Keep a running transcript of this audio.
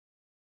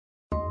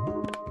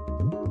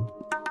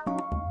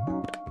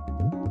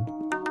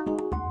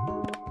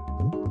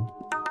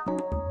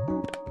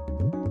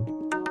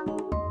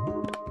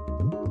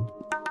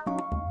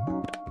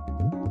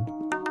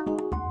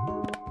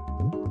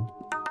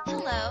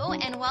Hello,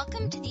 and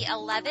welcome to the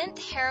 11th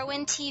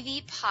Heroine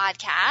TV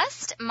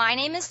podcast. My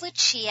name is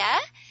Lucia,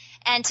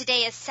 and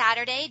today is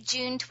Saturday,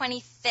 June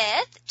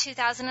 25th,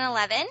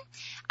 2011.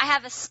 I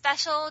have a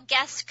special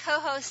guest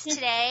co-host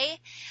today.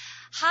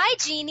 Hi,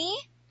 Jeannie.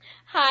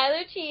 Hi,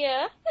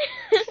 Lucia.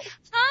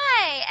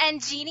 Hi,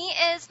 and Jeannie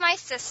is my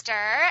sister,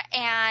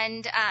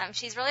 and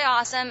she's really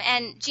awesome.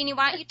 And Jeannie,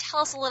 why don't you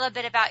tell us a little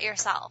bit about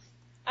yourself?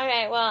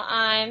 Okay, well,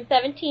 I'm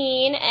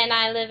 17, and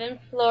I live in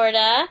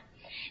Florida.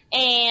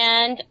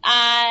 And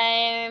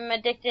I'm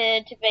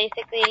addicted to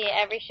basically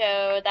every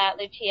show that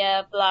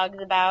Lucia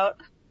blogs about.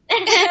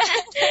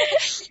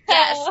 Yes,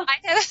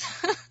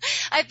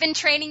 I've been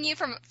training you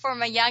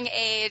from a young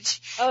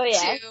age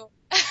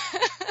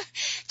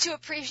to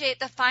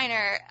appreciate the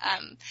finer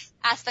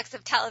aspects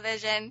of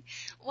television.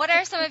 What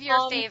are some of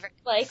your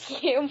favorites?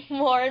 Like you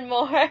more and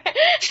more.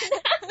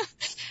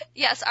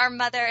 Yes, our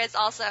mother is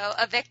also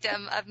a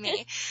victim of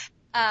me.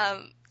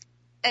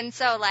 And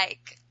so,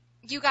 like,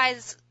 you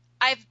guys,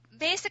 I've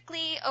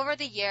basically, over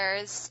the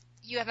years,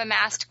 you have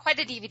amassed quite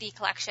a DVD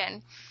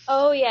collection.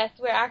 Oh, yes.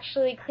 We're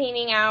actually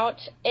cleaning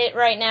out it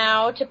right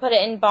now to put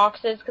it in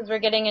boxes because we're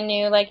getting a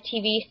new, like,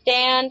 TV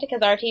stand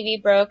because our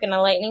TV broke in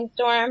a lightning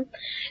storm.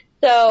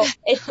 So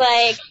it's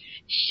like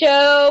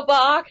show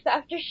box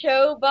after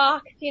show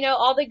box, you know,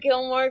 all the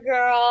Gilmore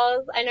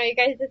Girls. I know you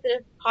guys just did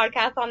a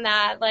podcast on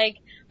that. Like,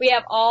 we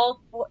have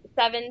all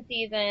 7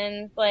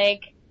 seasons,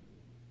 like,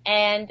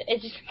 and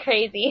it's just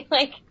crazy.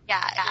 Like,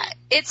 yeah,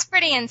 it's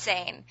pretty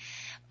insane.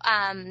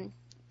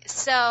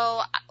 So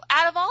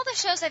out of all the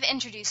shows I've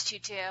introduced you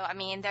to, I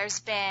mean, there's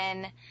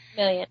been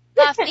million.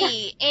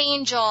 Buffy,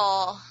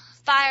 Angel,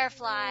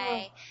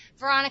 Firefly,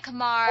 Veronica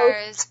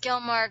Mars,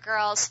 Gilmore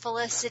Girls,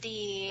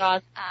 Felicity,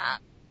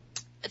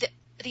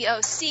 the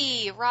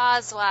OC,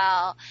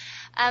 Roswell,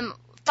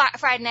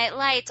 Friday Night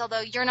Lights, although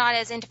you're not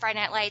as into Friday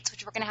Night Lights,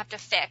 which we're going to have to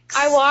fix.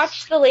 I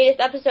watched the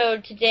latest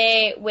episode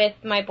today with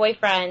my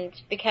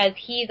boyfriend because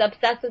he's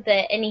obsessed with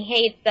it and he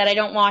hates that I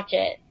don't watch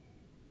it.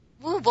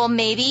 Ooh, well,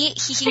 maybe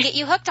he can get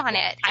you hooked on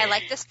it. I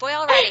like this boy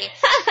already.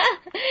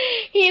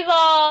 He's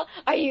all,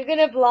 are you going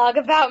to blog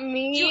about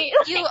me?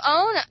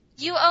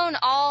 You own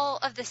all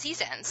of the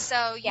seasons,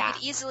 so you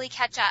could easily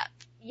catch up.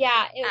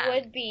 Yeah, it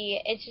would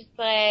be. It's just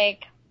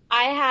like,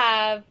 I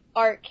have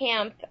art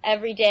camp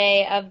every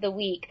day of the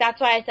week. That's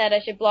why I said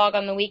I should blog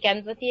on the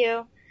weekends with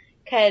you,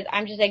 because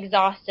I'm just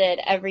exhausted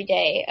every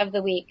day of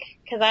the week,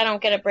 because I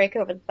don't get a break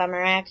over the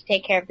summer. I have to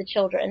take care of the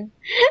children.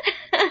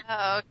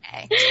 Oh,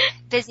 okay.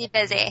 Busy.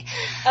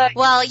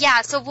 Well,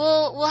 yeah, so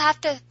we'll have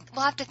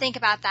to think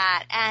about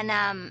that.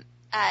 And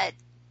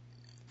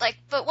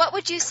but what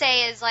would you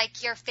say is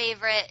like your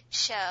favorite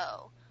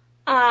show?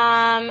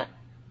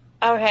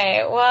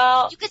 Okay,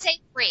 well, you could say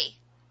 3.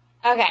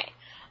 Okay.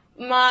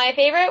 My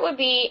favorite would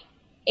be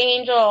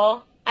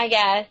Angel, I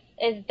guess,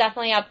 is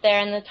definitely up there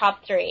in the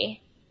top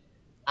 3.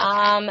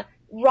 Okay.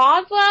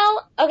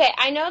 Roswell, okay,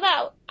 I know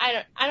that,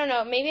 I don't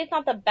know, maybe it's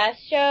not the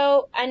best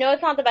show. I know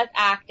it's not the best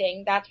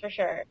acting, that's for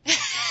sure.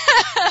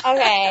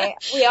 Okay,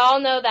 we all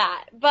know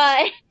that.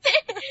 But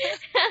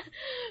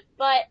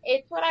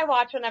it's what I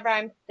watch whenever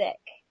I'm sick.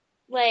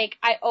 Like,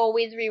 I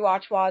always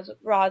rewatch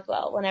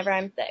Roswell whenever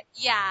I'm sick.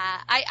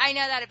 Yeah, I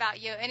know that about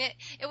you. And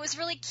it was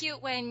really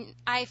cute when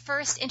I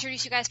first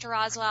introduced you guys to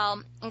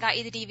Roswell and got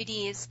you the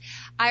DVDs.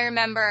 I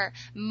remember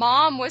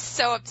Mom was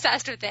so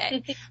obsessed with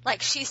it.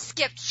 Like, she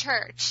skipped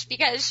church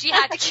because she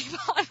had to keep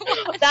on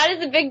watching. That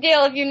is a big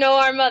deal if you know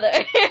our mother.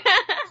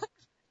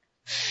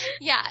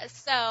 Yeah,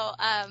 so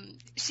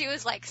she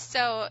was, like,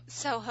 so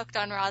hooked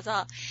on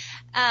Roswell.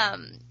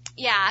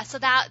 Yeah, so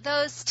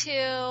those 2,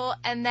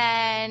 and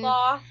then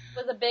Lost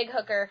was a big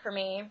hooker for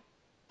me.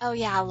 Oh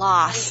yeah,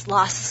 Lost.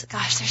 Gosh,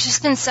 there's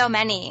just been so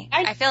many.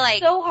 I feel like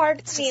it's so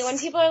hard for me when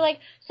people are like,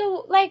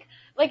 so like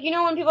you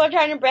know when people are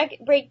trying to break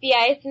the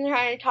ice and they're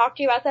trying to talk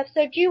to you about stuff.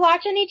 So do you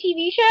watch any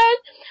TV shows?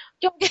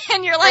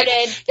 And you're like,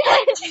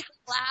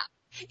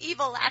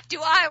 evil laugh.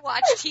 Do I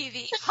watch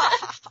TV?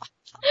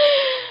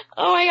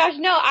 Oh my gosh,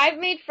 no! I've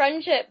made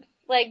friendships.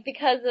 Like,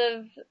 because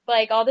of,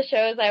 like, all the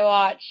shows I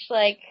watch,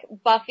 like,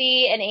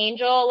 Buffy and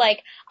Angel,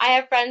 like, I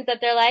have friends that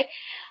they're like,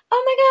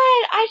 oh my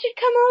god, I should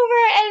come over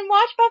and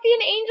watch Buffy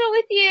and Angel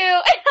with you.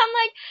 And I'm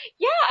like,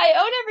 yeah, I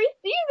own every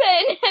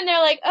season. And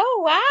they're like,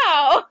 oh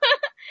wow.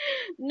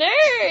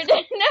 Nerd. No,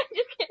 I'm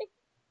just kidding.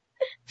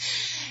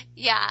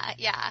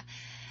 Yeah.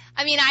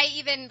 I mean, I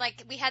even,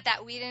 like, we had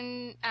that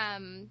Whedon,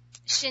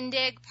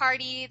 shindig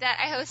party that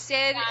I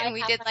hosted, and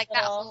we did, like,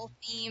 that whole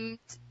themed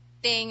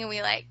thing, and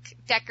we, like,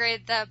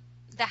 decorated the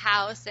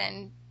house,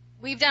 and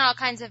we've done all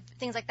kinds of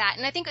things like that.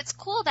 And I think it's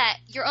cool that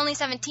you're only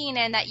 17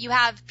 and that you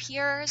have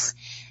peers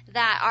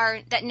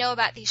that know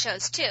about these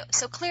shows too.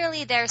 So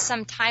clearly there's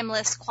some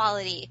timeless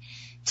quality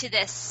to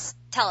this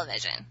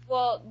television.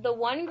 Well, the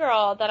one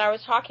girl that I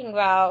was talking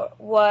about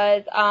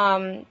was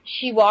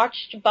she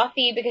watched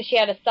Buffy because she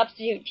had a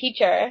substitute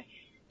teacher,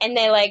 and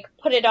they like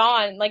put it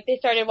on, like they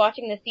started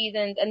watching the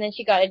seasons, and then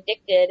she got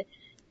addicted.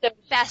 So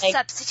best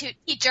substitute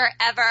teacher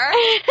ever.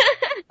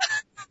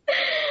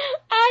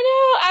 I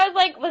know. I was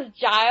like, was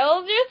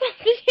Giles your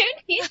substitute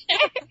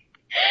teacher?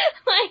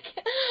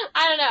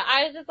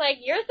 just like,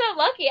 you're so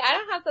lucky. I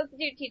don't have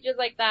substitute teachers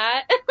like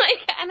that.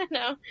 Like, I don't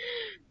know.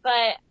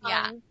 But,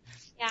 yeah.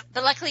 Yeah.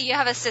 But luckily you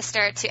have a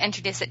sister to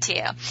introduce it to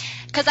you.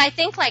 Because I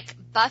think, like,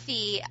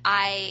 Buffy,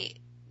 I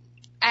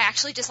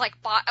actually just,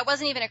 like, bought – it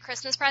wasn't even a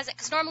Christmas present.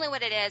 Because normally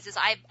what it is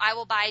I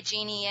will buy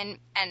Jeannie and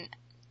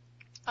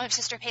my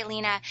sister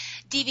Paylina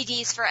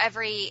DVDs for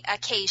every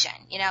occasion,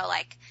 you know,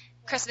 like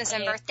Christmas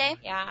and birthday.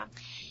 Yeah.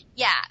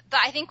 Yeah. But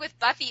I think with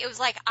Buffy, it was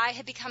like I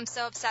had become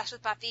so obsessed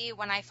with Buffy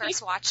when I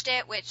first watched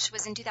it, which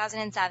was in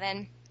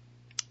 2007.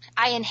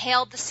 I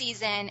inhaled the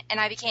season, and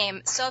I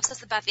became so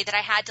obsessed with Buffy that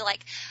I had to,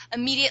 like,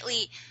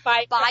 immediately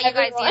buy you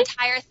guys the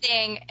entire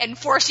thing and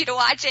force you to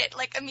watch it,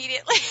 like,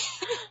 immediately.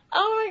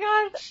 Oh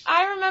my gosh.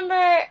 I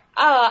remember,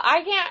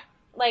 I can't,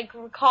 like,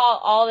 recall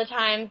all the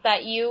times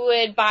that you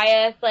would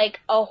buy us, like,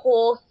 a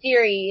whole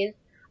series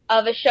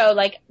of a show,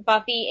 like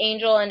Buffy,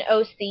 Angel, and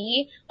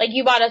OC. Like,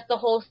 you bought us the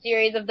whole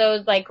series of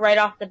those, like, right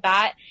off the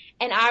bat.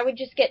 And I would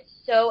just get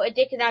so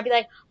addicted, and I'd be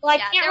like, well, I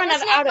can't run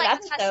out of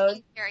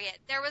episodes. Period.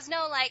 There was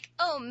no, like,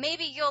 oh,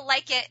 maybe you'll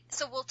like it,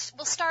 so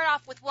we'll start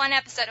off with one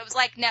episode. It was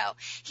like, no,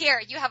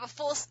 here, you have a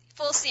full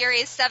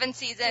series, 7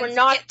 seasons. We're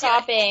not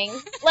stopping.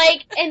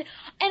 Like, and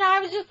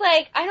I was just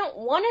like, I don't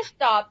want to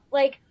stop.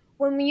 Like,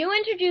 when you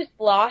introduced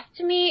Lost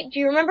to me, do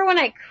you remember when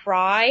I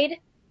cried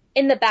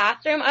in the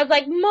bathroom? I was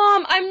like,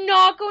 Mom, I'm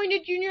not going to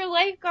junior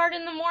lifeguard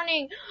in the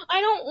morning. I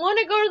don't want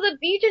to go to the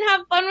beach and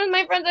have fun with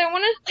my friends. I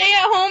want to stay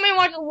at home and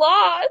watch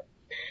Lost.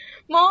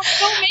 Mom,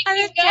 don't make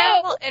me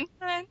go.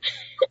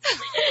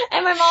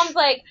 And my mom's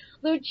like,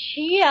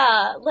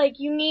 Lucia, like,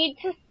 you need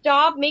to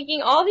stop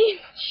making all these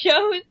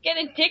shows get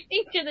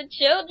addicting to the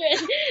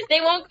children. They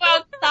won't go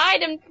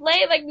outside and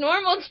play like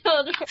normal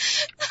children.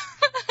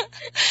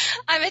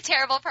 I'm a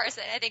terrible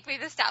person. I think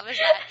we've established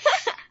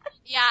that.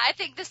 Yeah, I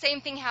think the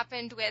same thing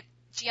happened with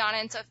Gianna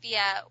and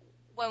Sophia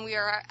when we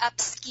were up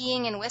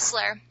skiing in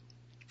Whistler.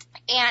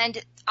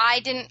 And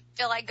I didn't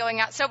feel like going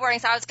out snowboarding,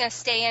 so I was going to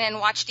stay in and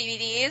watch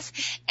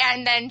DVDs.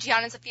 And then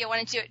Gianna and Sophia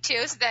wanted to do it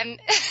too, so then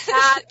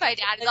my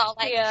dad is all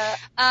like,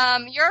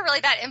 you're a really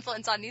bad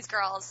influence on these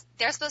girls.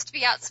 They're supposed to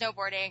be out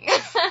snowboarding.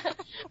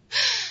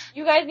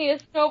 You guys need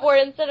to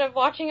snowboard instead of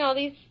watching all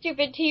these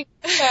stupid TV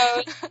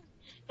shows.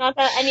 Not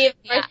that any of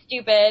them are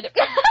stupid.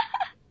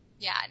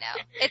 Yeah,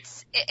 no.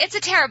 It's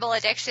a terrible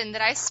addiction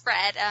that I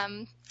spread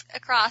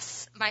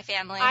across my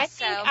family. I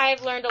think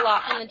I've learned a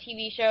lot from the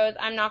TV shows.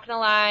 I'm not going to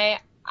lie.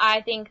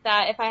 I think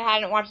that if I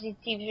hadn't watched these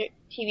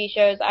TV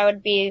shows, I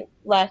would be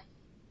less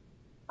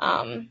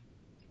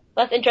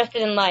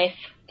interested in life.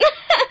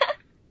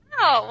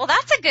 Oh, well,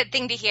 that's a good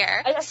thing to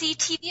hear. See,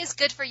 TV is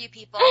good for you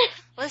people.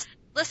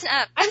 Listen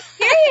up. I'm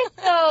serious,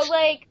 though.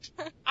 Like,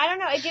 I don't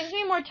know. It gives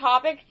me more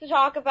topics to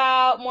talk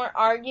about, more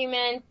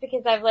arguments,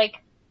 because I've, like,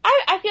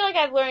 I feel like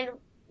I've learned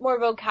more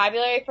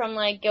vocabulary from,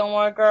 like,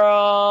 Gilmore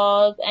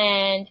Girls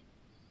and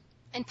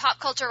pop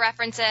culture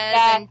references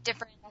and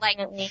different, like,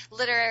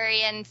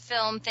 literary and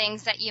film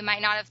things that you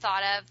might not have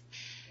thought of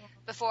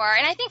before.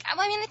 And I think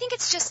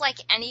it's just like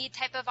any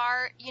type of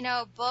art, you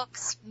know,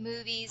 books,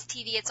 movies,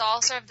 TV, it's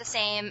all sort of the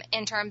same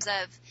in terms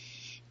of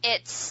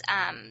it's,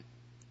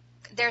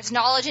 there's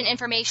knowledge and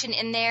information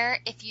in there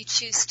if you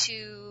choose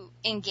to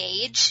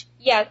engage.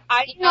 Yes,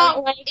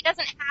 it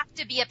doesn't have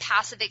to be a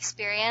passive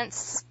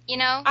experience, you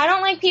know? I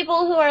don't like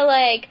people who are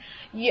like,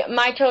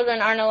 my children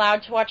aren't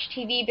allowed to watch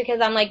TV, because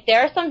I'm like,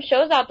 there are some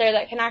shows out there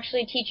that can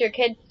actually teach your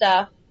kids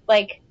stuff.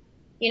 Like,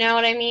 you know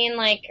what I mean?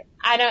 Like,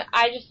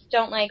 I just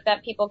don't like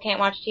that people can't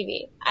watch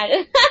TV.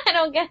 I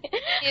don't get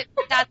it.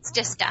 That's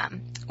just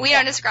dumb. We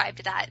don't ascribe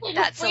to that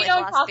silly philosophy, obviously. We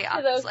don't talk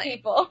to those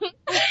people.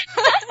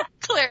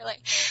 Clearly.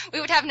 We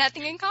would have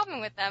nothing in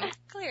common with them.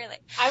 Clearly.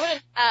 I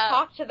wouldn't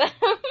talk to them.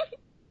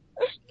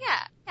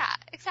 Yeah,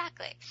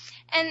 exactly.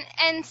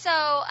 And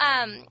so,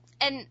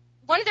 and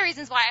one of the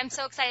reasons why I'm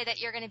so excited that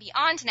you're going to be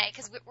on tonight,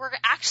 because we're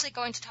actually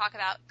going to talk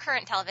about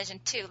current television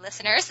too,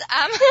 listeners.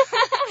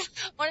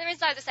 One of the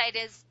reasons I was excited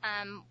is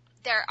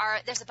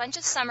there's a bunch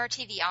of summer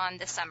TV on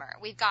this summer.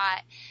 We've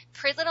got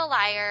Pretty Little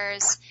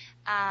Liars,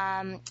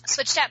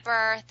 Switched at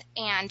Birth,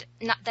 and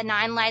The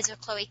 9 Lives of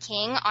Chloe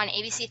King on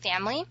ABC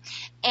Family.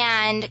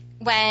 And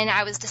when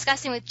I was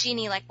discussing with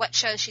Jeannie, like, what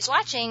shows she's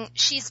watching,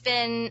 she's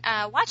been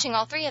watching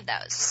all 3 of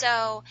those.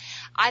 So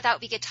I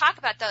thought we could talk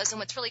about those. And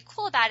what's really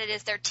cool about it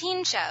is they're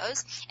teen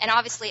shows. And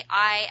obviously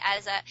I,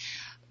 as a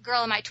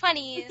girl in my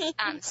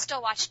 20s,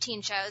 still watch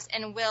teen shows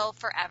and will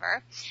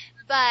forever.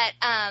 But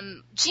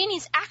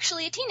Jeannie's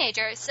actually a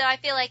teenager, so I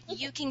feel like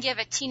you can give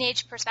a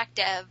teenage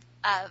perspective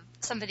of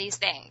some of these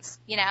things,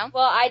 you know?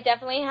 Well, I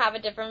definitely have a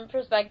different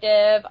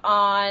perspective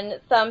on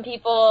some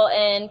people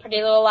in Pretty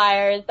Little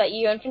Liars that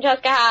you and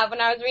Francesca have.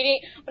 When I was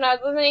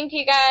listening to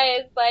you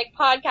guys, like,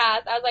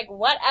 podcast, I was like,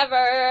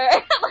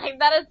 whatever. Like,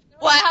 that is...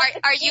 What,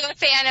 are you a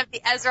fan of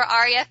the Ezra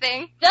Arya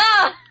thing?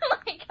 Duh!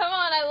 Like, come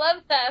on, I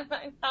love them.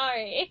 I'm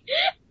sorry.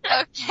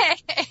 Okay.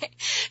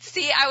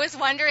 See, I was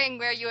wondering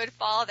where you would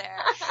fall there.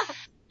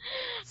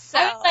 So,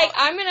 I was like,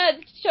 I'm gonna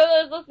show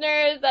those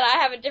listeners that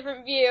I have a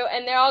different view,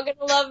 and they're all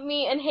gonna love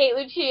me and hate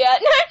Lucia. No,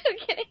 I'm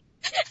just kidding.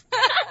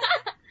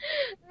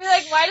 Be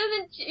like, why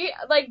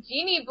doesn't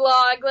Jeannie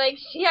blog? Like,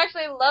 she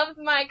actually loves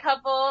my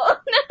couple.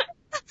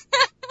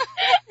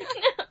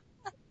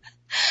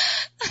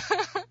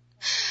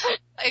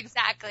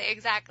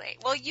 Exactly.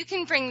 Well, you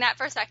can bring that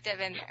perspective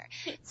in there.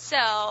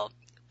 So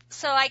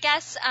I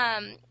guess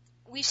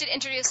we should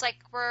introduce, like,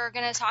 we're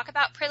going to talk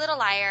about Pretty Little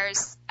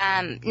Liars.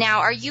 Now,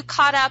 are you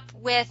caught up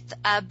with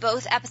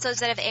both episodes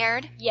that have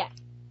aired? Yes.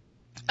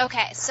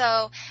 Okay,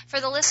 so for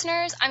the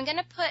listeners, I'm going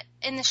to put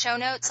in the show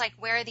notes, like,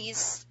 where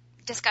these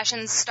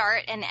discussions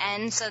start and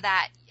end so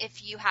that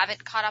if you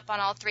haven't caught up on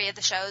all three of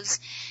the shows,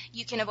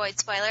 you can avoid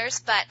spoilers.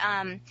 But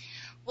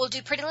we'll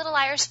do Pretty Little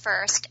Liars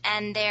first,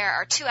 and there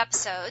are 2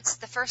 episodes.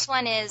 The first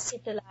one is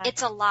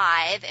It's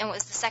Alive, and it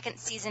was the second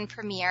season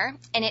premiere,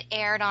 and it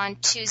aired on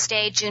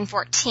Tuesday, June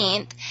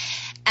 14th.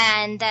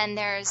 And then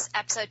there's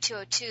episode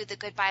 202, The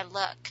Goodbye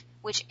Look,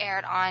 which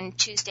aired on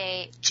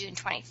Tuesday, June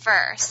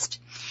 21st.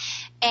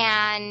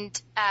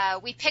 And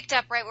we picked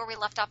up right where we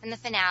left off in the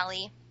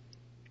finale,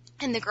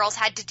 and the girls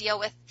had to deal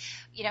with,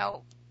 you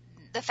know,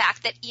 the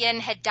fact that Ian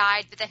had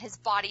died, but then his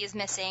body is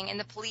missing, and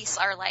the police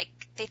are like,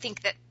 they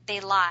think that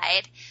they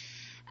lied.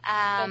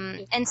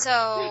 And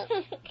so,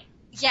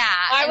 yeah.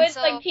 Why would,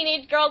 like,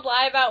 teenage girls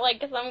lie about,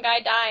 like, some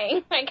guy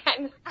dying?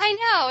 I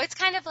know. It's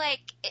kind of like,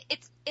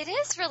 it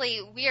is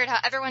really weird how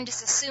everyone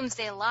just assumes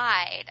they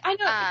lied. I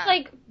know.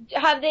 It's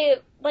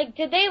like,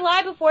 did they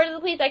lie before to the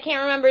police? I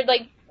can't remember.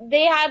 Like,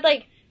 they had,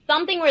 like,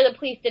 something where the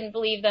police didn't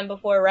believe them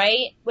before,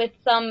 right? With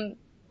some,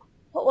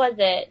 what was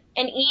it?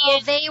 And Ian.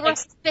 Well, they were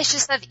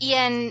suspicious of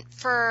Ian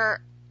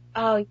for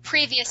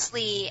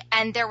previously,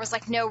 and there was,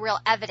 like, no real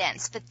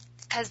evidence, but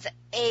because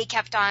A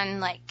kept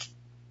on, like,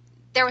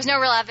 there was no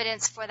real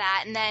evidence for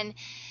that, and then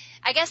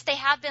I guess they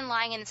have been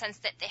lying in the sense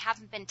that they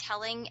haven't been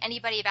telling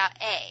anybody about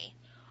A.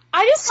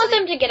 I just want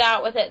them to get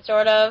out with it,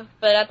 sort of,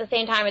 but at the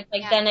same time, it's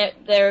like, then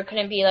there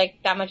couldn't be, like,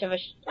 that much of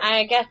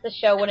I guess the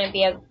show wouldn't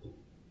be as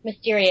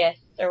mysterious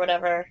or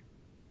whatever,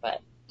 but.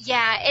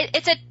 Yeah,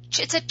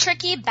 it's a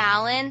tricky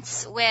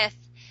balance with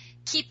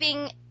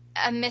keeping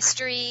a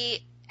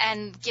mystery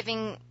and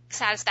giving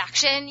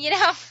satisfaction, you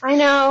know? I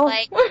know.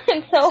 Like,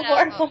 it's so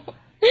horrible.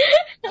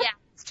 Yeah,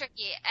 it's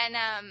tricky. And,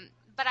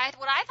 but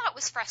what I thought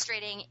was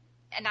frustrating,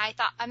 and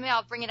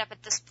I'll bring it up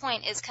at this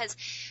point, is because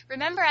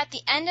remember at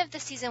the end of the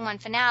season 1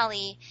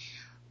 finale,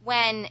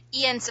 when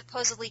Ian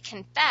supposedly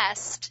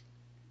confessed,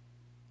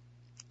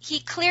 he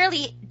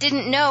clearly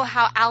didn't know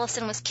how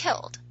Allison was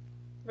killed.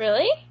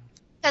 Really?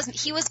 Because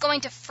he was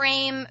going to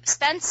frame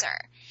Spencer,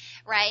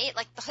 right?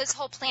 Like, his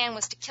whole plan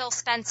was to kill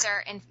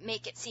Spencer and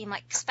make it seem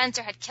like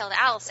Spencer had killed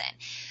Allison.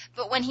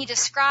 But when he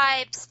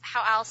describes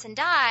how Allison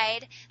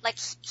died, like,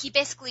 he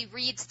basically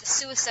reads the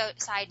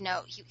suicide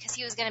note because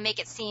he was going to make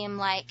it seem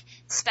like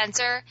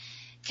Spencer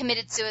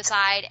committed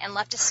suicide and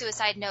left a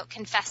suicide note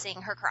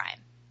confessing her crime,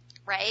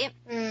 right?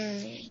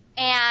 Mm.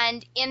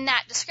 And in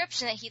that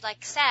description that he,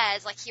 like,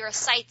 says, like, he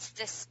recites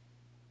this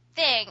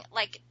thing,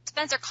 like,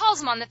 Spencer calls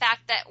him on the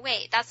fact that,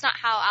 wait, that's not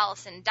how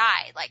Allison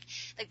died.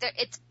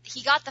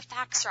 He got the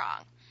facts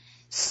wrong.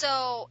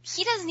 So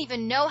he doesn't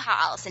even know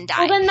how Allison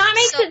died. Well, then that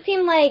makes it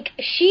seem like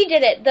she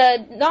did it.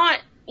 Not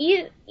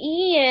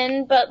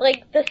Ian, but,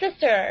 like, the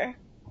sister.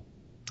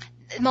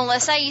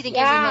 Melissa? You think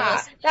yeah, it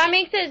was Melissa? That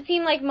makes it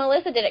seem like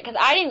Melissa did it, because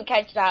I didn't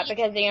catch that,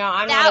 because, you know,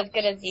 I'm not as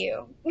good as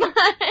you.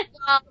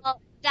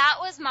 Well, that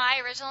was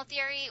my original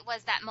theory,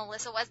 was that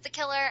Melissa was the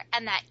killer,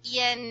 and that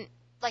Ian,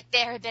 like,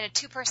 there had been a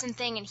 2-person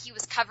thing, and he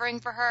was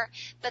covering for her.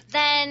 But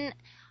then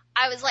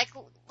I was like,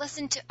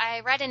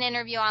 I read an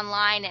interview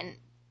online, and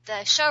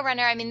the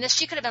showrunner, I mean,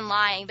 she could have been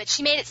lying, but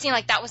she made it seem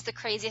like that was the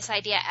craziest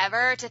idea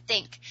ever, to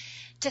think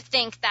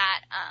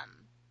that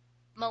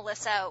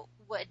Melissa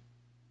would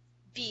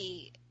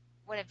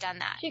have done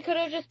that. She could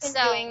have just been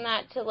doing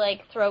that to,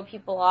 like, throw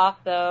people off,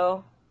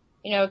 though.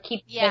 You know,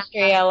 keep the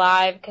mystery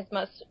alive, because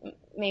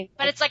maybe.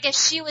 But it's like, if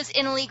she was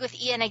in league with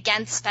Ian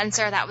against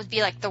Spencer, that would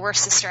be, like, the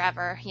worst sister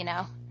ever, you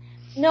know?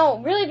 No,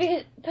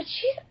 really, but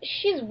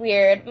she's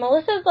weird.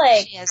 Melissa's,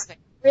 like, she is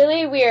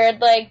really weird,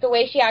 like, the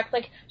way she acts.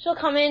 Like, she'll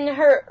come in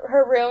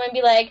her room and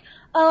be like,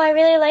 oh, I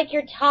really like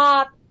your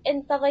top,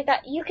 and stuff like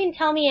that. You can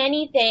tell me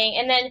anything.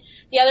 And then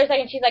the other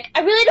second, she's like,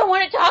 I really don't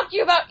want to talk to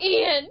you about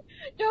Ian.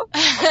 Don't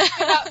talk to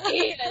me about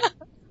Ian.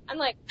 I'm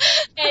like,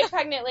 hey,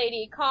 pregnant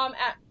lady, calm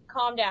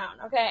down,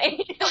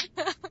 okay?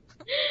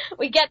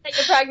 We get that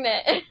you're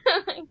pregnant.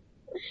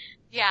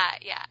 Yeah,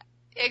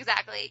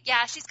 exactly.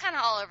 Yeah, she's kind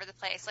of all over the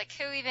place. Like,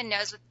 who even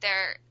knows what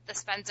the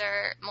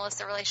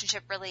Spencer-Melissa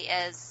relationship really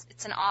is?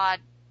 It's an odd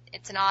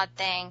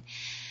thing.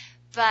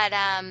 But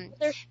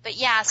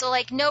yeah, so,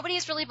 like,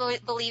 nobody's really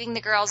believing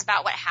the girls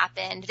about what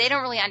happened. They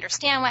don't really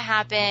understand what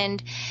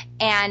happened,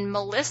 and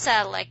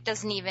Melissa, like,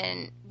 doesn't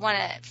even want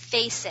to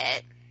face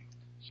it.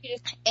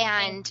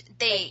 And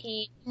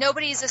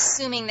nobody's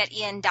assuming that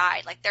Ian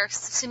died. Like, they're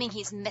assuming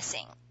he's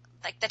missing.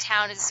 Like, the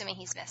town is assuming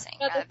he's missing.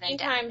 But at the same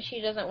time,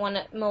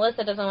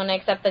 Melissa doesn't want to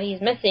accept that he's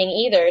missing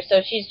either,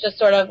 so she's just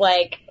sort of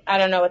like, I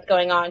don't know what's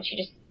going on. She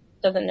just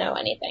doesn't know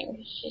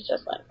anything. She's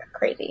just, like,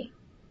 crazy.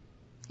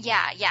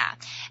 Yeah.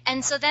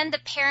 And so then the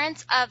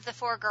parents of the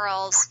 4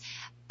 girls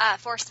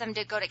forced them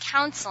to go to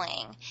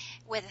counseling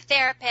with a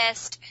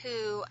therapist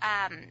who,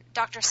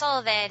 Dr.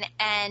 Sullivan,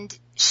 and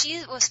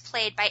she was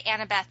played by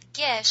Annabeth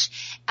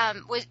Gish.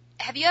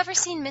 Have you ever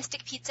seen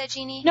Mystic Pizza,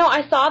 Jeannie? No,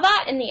 I saw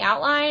that in the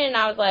outline, and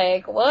I was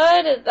like,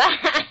 what is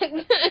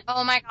that?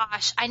 Oh my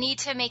gosh, I need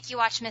to make you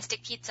watch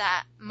Mystic Pizza.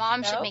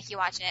 Mom should make you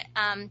watch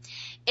it.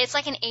 It's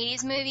like an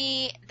 80s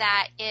movie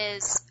that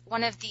is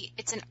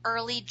it's an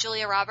early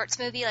Julia Roberts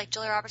movie. Like,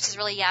 Julia Roberts is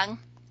really young.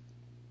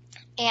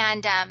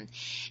 And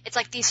it's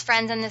like these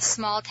friends in this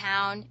small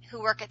town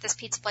who work at this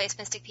pizza place,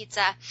 Mystic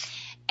Pizza.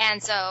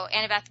 And so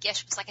Annabeth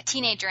Gish was like a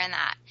teenager in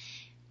that.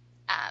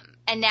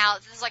 And now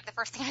this is like the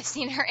first thing I've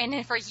seen her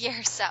in for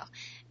years, so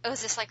it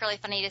was just like really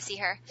funny to see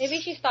her. Maybe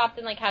she stopped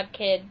and like had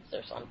kids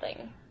or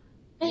something.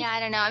 Yeah,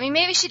 I don't know. I mean,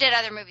 maybe she did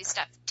other movie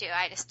stuff too.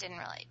 I just didn't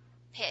really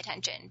pay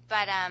attention.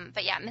 But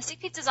yeah, Mystic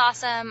Pizza's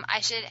awesome.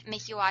 I should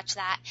make you watch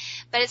that.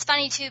 But it's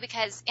funny too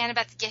because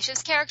Annabeth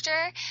Gish's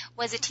character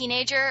was a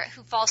teenager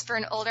who falls for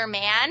an older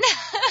man.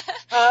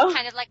 Oh.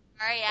 Kind of like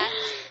Maria.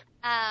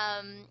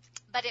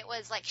 But it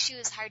was like she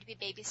was hired to be a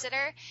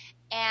babysitter,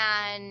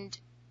 and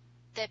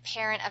the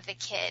parent of the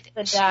kid,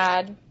 the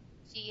dad,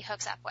 she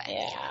hooks up with.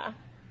 Yeah.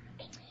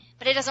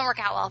 But it doesn't work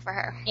out well for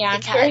her. Yeah,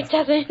 I'm sure it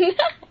doesn't.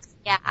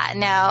 Yeah,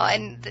 no,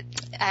 and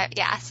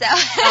yeah, so.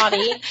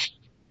 Naughty.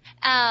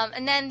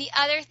 And then the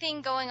other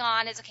thing going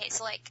on is, okay,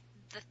 so like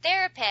the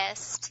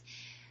therapist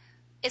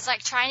is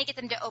like trying to get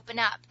them to open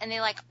up, and they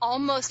like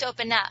almost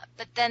open up,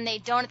 but then they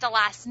don't at the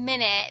last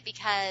minute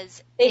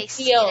because they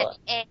see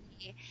that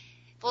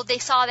they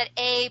saw that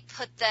A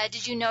put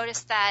did you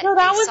notice that? No,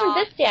 that wasn't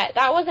this yet.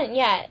 That wasn't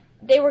yet.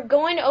 They were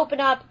going to open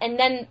up, and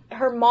then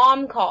her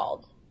mom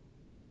called.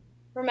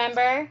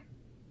 Remember?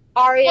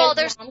 Aria's well,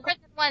 there's mom more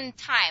than one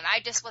time.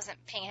 I just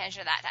wasn't paying attention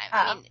to that time.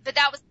 Oh. I mean, but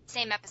that was the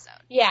same episode.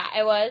 Yeah,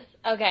 it was?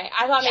 Okay.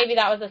 I thought maybe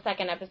that was the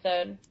second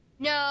episode.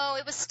 No,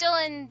 it was still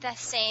in the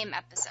same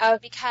episode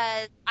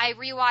because I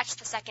rewatched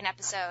the second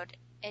episode.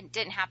 It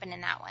didn't happen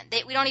in that one.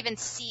 We don't even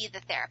see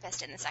the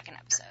therapist in the second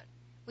episode.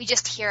 We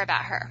just hear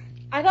about her.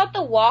 I thought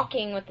the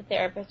walking with the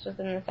therapist was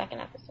in the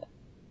second episode.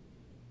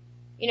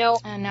 You know?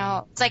 I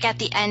know. It's like at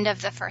the end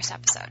of the first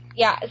episode.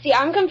 Yeah. See,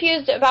 I'm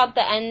confused about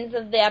the ends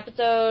of the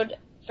episode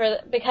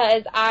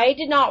because I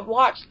did not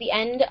watch the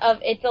end of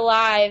It's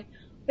Alive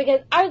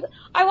because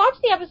I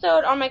watched the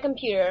episode on my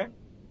computer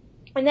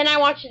and then I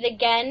watched it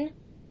again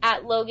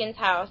at Logan's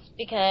house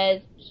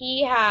because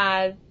he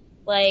has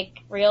like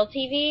real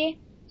TV,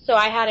 so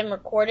I had him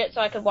record it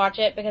so I could watch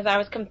it because I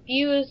was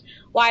confused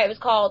why it was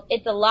called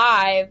It's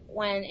Alive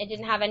when it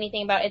didn't have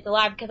anything about It's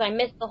Alive because I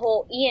missed the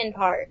whole Ian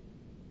part.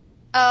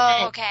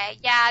 Oh, okay.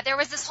 Yeah, there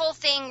was this whole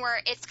thing where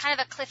it's kind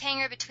of a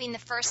cliffhanger between the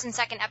first and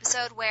second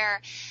episode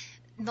where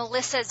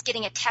Melissa's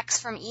getting a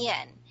text from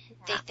Ian,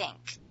 they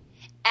think.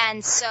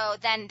 And so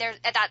then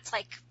that's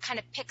like kind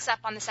of picks up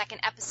on the second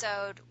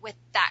episode with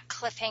that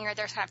cliffhanger.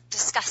 They're kind of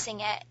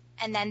discussing it.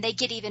 And then they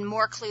get even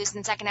more clues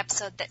in the second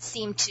episode that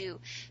seem to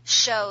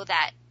show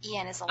that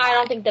Ian is alive. I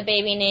don't think the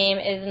baby name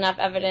is enough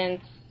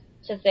evidence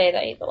to say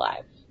that he's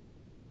alive.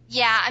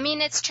 Yeah, I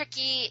mean, it's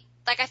tricky.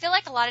 Like, I feel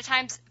like a lot of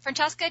times,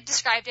 Francesca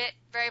described it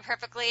very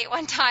perfectly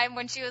one time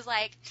when she was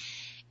like,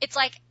 it's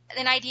like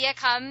an idea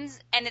comes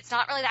and it's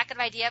not really that good of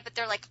an idea, but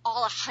they're like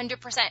all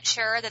 100%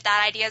 sure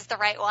that idea is the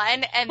right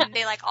one, and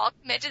they like all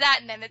commit to that,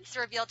 and then it's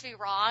revealed to be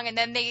wrong, and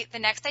then the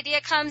next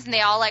idea comes and they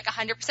all like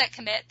 100%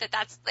 commit that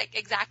that's like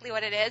exactly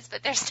what it is,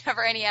 but there's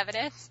never any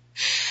evidence.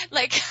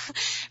 Like,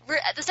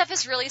 the stuff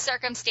is really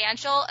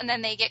circumstantial, and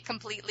then they get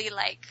completely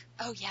like,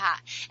 oh yeah.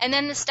 And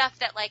then the stuff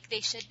that like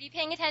they should be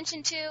paying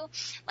attention to,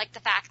 like the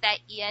fact that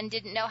Ian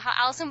didn't know how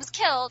Allison was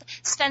killed,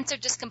 Spencer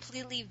just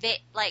completely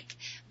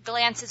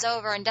glances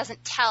over and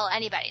doesn't tell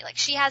anybody. Like,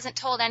 she hasn't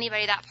told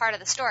anybody that part of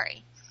the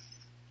story.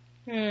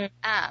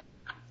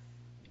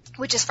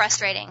 Which is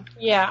frustrating.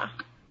 Yeah.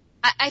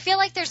 I feel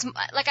like there's,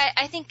 like,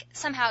 I think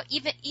somehow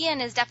even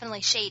Ian is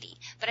definitely shady,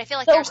 but I feel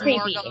like so there's creepy.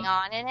 more going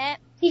on in it.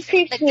 He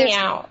creeps like, me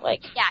out.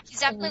 Like, yeah, he's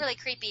definitely really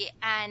creepy,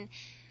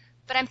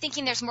 but I'm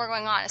thinking there's more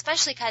going on,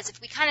 especially because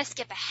if we kind of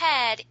skip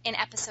ahead in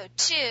episode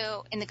 2,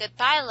 in the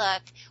Goodbye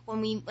Look,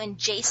 when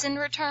Jason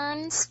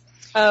returns,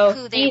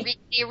 who they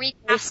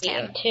recast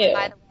him, too.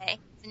 by the way.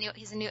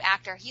 He's a new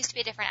actor. He used to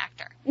be a different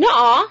actor.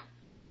 Nuh-uh.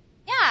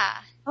 Yeah.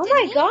 Oh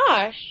my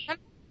gosh.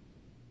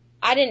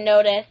 I didn't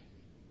notice.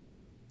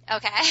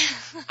 Okay.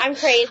 I'm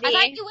crazy. I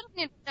thought you would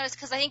have noticed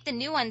because I think the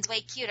new one's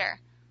way cuter.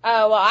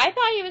 Oh, well, I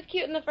thought he was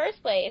cute in the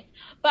first place.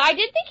 But I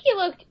did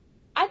think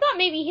I thought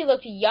maybe he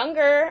looked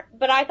younger,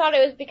 but I thought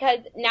it was because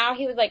now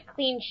he was like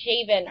clean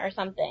shaven or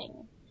something.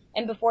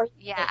 And before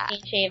he was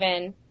clean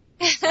shaven.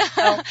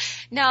 So.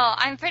 No,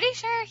 I'm pretty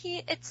sure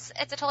it's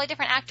a totally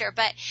different actor,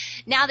 but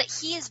now that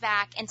he is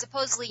back and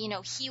supposedly,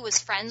 he was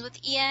friends with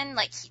Ian,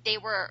 like they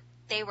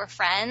were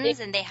friends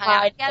and they hung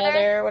out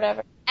together or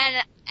whatever.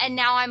 And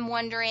now I'm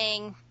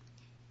wondering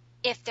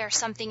if there's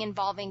something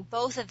involving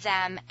both of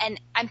them, and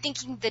I'm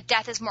thinking the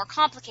death is more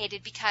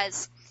complicated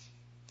because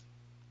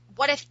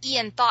what if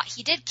Ian thought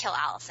he did kill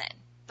Allison,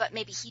 but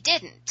maybe he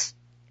didn't,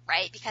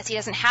 right? Because he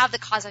doesn't have the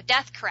cause of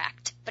death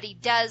correct, but he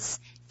does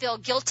feel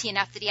guilty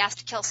enough that he has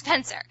to kill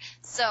Spencer.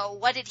 So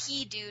what did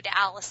he do to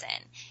Allison?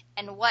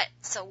 And what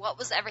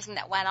was everything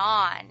that went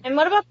on? And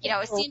what about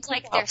it seems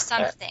like there's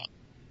something.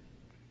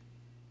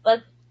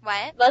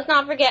 Let's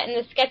not forget in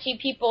the sketchy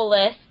people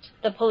list,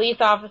 the police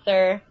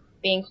officer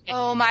being sketchy.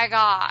 Oh my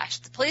gosh.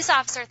 The police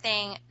officer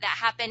thing that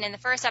happened in the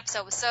first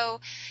episode was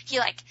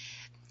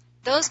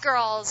those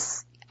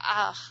girls,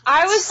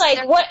 I was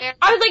like, what?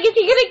 I was like, is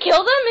he gonna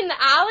kill them in the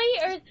alley?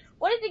 Or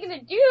what is he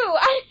gonna do?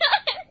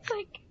 It's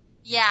like.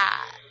 Yeah.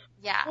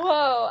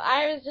 Whoa.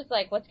 I was just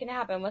like, what's gonna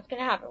happen? What's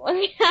gonna happen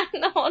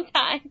the whole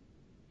time?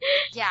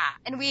 Yeah,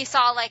 and we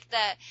saw, like,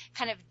 the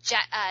kind of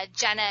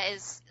Jenna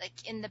is,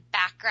 like, in the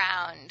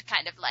background,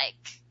 kind of like.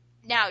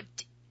 Now,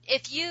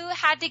 if you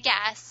had to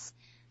guess,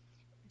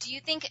 do you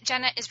think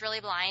Jenna is really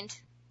blind?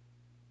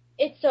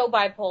 It's so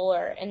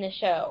bipolar in the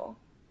show.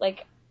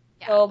 Like,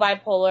 so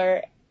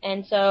bipolar.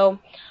 And so,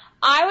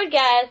 I would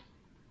guess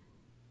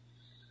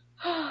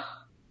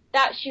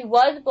that she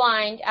was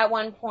blind at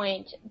one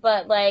point,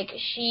 but, like,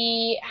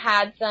 she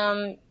had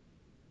some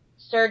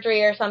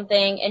surgery or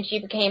something, and she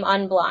became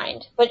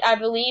unblind. But I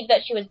believe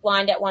that she was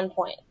blind at one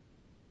point.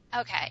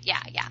 Okay,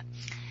 yeah.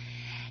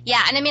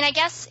 Yeah, and I mean, I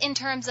guess in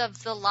terms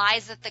of the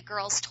lies that the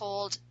girls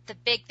told, the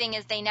big thing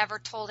is they never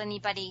told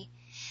anybody.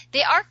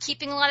 They are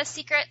keeping a lot of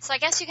secrets, so I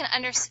guess you can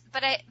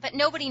but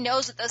nobody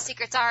knows what those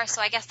secrets are,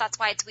 so I guess that's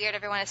why it's weird.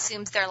 Everyone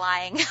assumes they're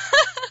lying.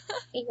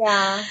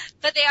 Yeah.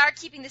 But they are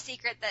keeping the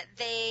secret that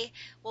it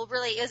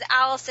was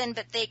Allison,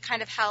 but they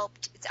kind of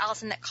helped. It's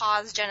Allison that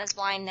caused Jenna's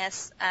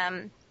blindness,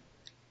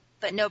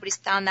 but nobody's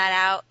found that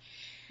out.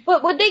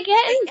 But would they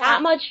get in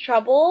that much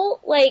trouble?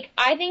 Like,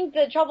 I think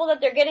the trouble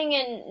that they're getting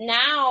in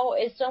now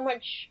is so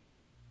much,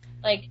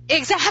 like...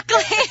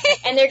 Exactly.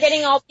 And they're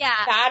getting all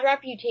bad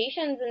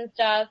reputations and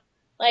stuff.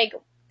 Like...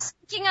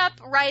 Speaking up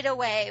right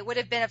away would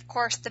have been, of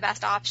course, the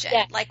best option.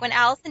 Yeah. Like, when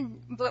Allison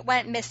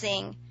went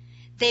missing,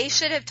 they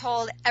should have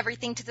told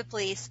everything to the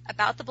police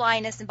about the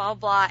blindness and blah,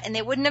 blah, blah, and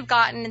they wouldn't have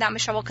gotten in that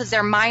much trouble because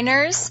they're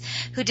minors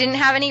who didn't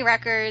have any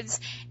records,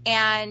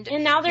 and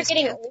now they're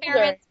getting older.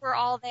 Parents were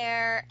all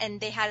there, and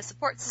they had a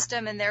support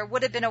system, and there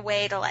would have been a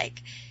way to, like,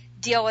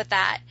 deal with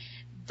that,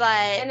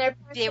 but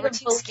they were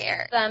too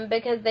scared. Them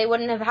because they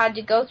wouldn't have had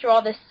to go through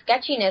all this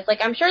sketchiness.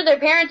 Like, I'm sure their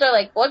parents are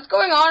like, what's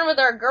going on with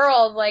our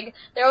girls? Like,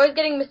 they're always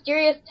getting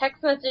mysterious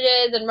text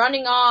messages and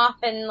running off,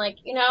 and, like,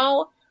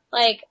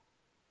 like...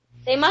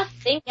 They must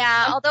think.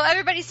 Yeah, although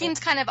everybody seems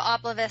kind of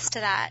oblivious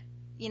to that.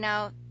 They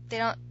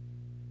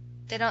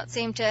don't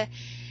seem to.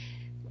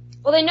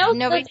 Well, they know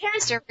nobody the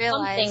parents to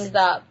realize something's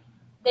up.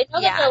 They know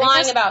that they're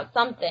lying about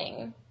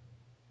something.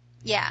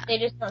 Yeah. They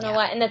just don't know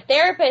what. And the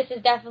therapist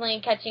is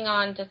definitely catching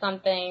on to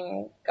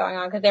something going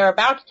on because they were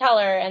about to tell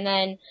her, and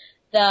then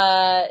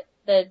the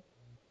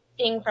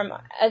thing from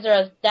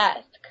Ezra's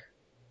desk.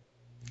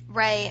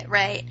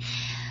 Right.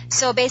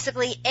 So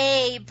basically,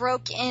 A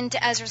broke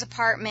into Ezra's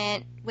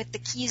apartment with the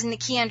keys and the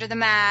key under the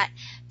mat,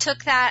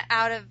 took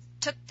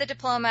the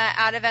diploma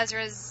out of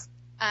Ezra's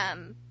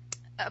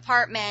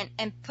apartment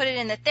and put it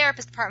in the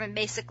therapist apartment,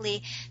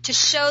 basically to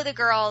show the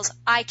girls,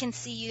 I can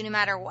see you no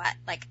matter what.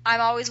 Like,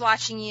 I'm always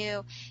watching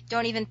you.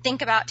 Don't even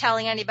think about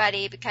telling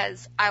anybody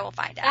because I will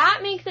find out. That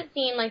makes it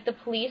seem like the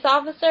police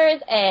officer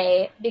is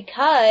A,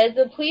 because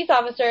the police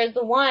officer is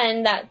the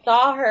one that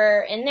saw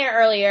her in there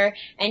earlier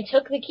and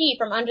took the key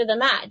from under the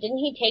mat. Didn't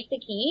he take the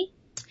key?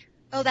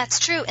 Oh, that's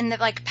true. In the,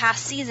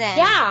 past season.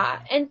 Yeah,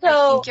 and so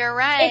I think you're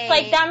right. It's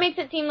like, that makes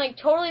it seem like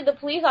totally the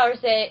police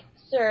officer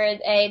is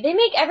A. They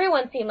make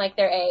everyone seem like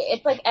they're A.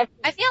 It's like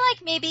I feel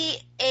like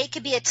maybe A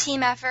could be a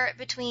team effort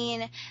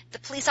between the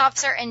police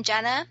officer and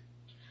Jenna.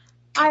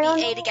 Could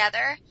be A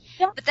together.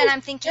 But then I'm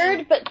thinking...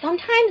 Weird, but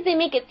sometimes they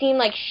make it seem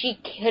like she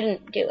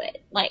couldn't do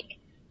it. Like,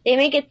 they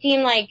make it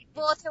seem like...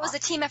 Well, if it was a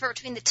team effort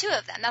between the two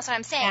of them, that's what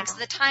I'm saying. Yeah. So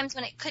the times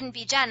when it couldn't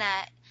be Jenna,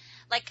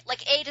 like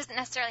A doesn't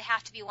necessarily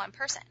have to be one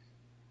person.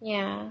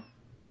 Yeah.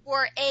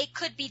 Or A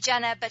could be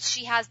Jenna, but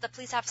she has the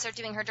police officer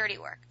doing her dirty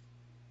work.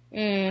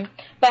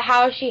 But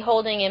how is she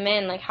holding him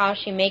in? Like, how is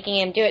she making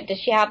him do it? Does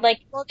she have, like...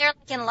 Well, they're,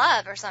 in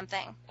love or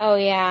something. Oh,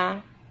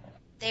 yeah.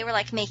 They were,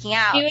 making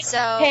out. She was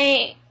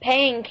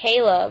paying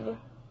Caleb.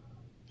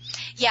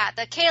 Yeah,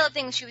 the Caleb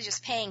thing, she was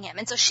just paying him.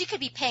 And so she could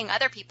be paying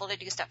other people to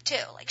do stuff, too.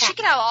 She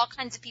could have all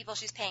kinds of people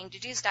she's paying to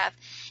do stuff,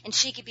 and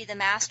she could be the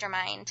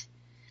mastermind.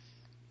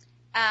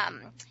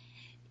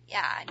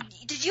 Yeah.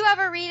 Did you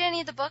ever read any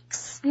of the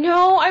books?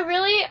 No,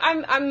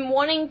 I'm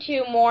wanting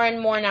to more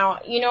and more now.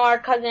 Our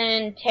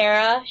cousin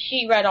Tara,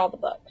 she read all the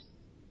books.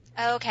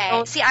 Okay.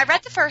 Oh. See, I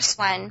read the first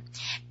one,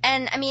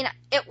 and I mean,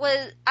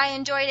 I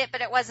enjoyed it,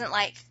 but it wasn't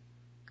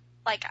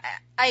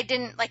I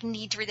didn't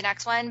need to read the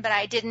next one, but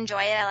I did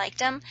enjoy it. I liked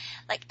them.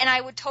 And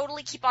I would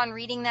totally keep on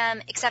reading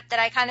them, except that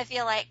I kind of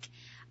feel like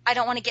I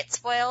don't want to get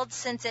spoiled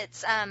since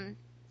it's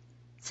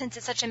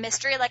such a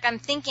mystery.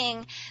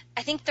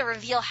 I think the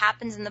reveal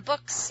happens in the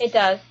books. It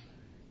does.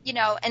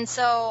 And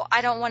so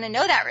I don't want to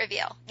know that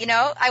reveal.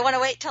 I want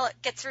to wait till it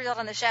gets revealed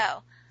on the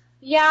show.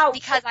 Yeah.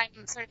 Because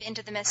I'm sort of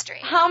into the mystery.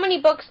 How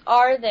many books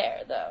are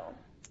there, though?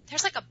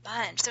 there's like a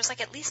bunch. There's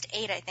like at least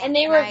 8, I think.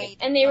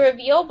 And they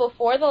reveal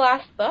before the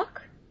last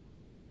book?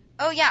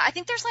 Oh yeah, I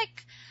think there's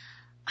like,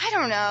 I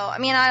don't know. I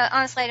mean,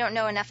 honestly I don't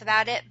know enough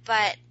about it,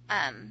 but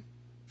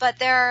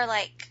there are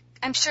like,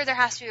 I'm sure there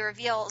has to be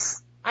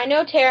reveals. I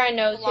know Tara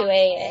knows who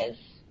A is.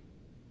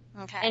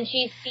 Okay. And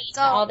she's seen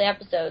all the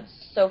episodes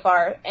so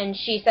far, and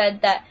she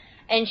said that,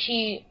 and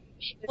she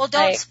well,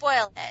 don't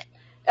spoil it.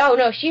 Oh,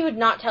 no, she would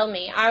not tell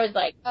me. I was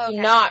like, do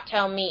not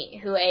tell me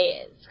who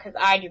A is, because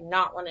I do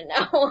not want to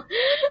know.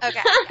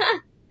 Okay.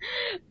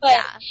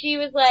 But she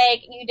was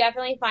like, you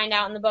definitely find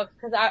out in the books,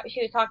 because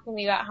she was talking to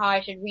me about how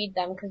I should read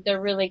them, because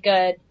they're really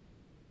good.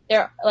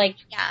 They're, like,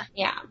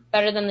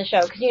 better than the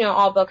show, because,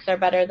 all books are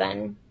better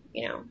than,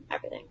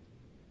 everything.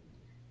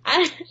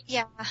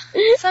 Yeah,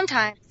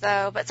 sometimes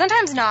though, but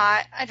sometimes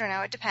not. I don't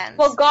know. It depends.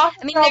 Well,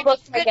 Gossip Girl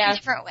books, I guess. In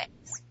different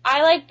ways.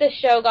 I like the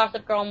show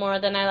Gossip Girl more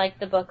than I like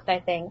the books, I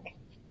think.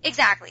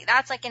 Exactly.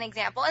 That's like an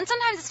example. And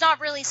sometimes it's not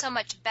really so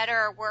much better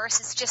or worse.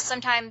 It's just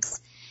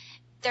sometimes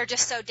they're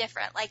just so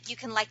different. Like you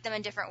can like them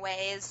in different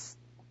ways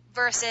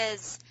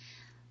versus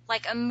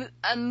like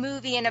a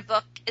movie and a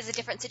book is a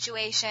different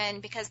situation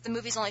because the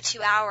movie's only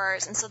 2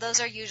 hours, and so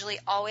those are usually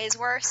always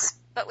worse.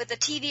 But with a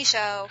TV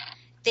show,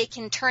 they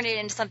can turn it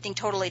into something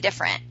totally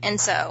different. And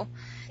so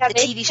the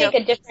TV show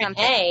could make a different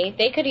A.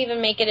 They could even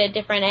make it a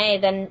different A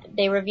than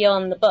they reveal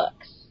in the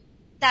books.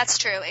 That's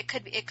true. It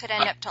could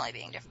end up totally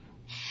being different.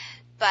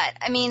 But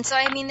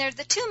there's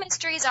the 2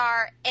 mysteries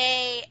are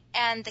A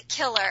and the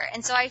killer.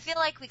 And so I feel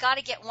like we got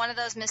to get one of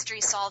those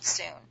mysteries solved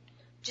soon.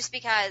 Just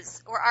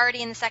because we're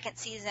already in the 2nd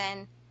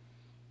season,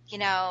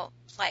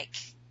 like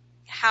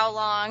how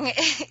long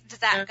does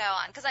that go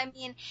on? Because,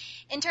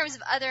 in terms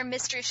of other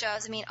mystery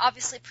shows,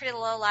 obviously Pretty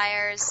Little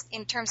Liars,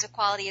 in terms of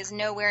quality, is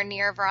nowhere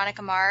near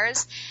Veronica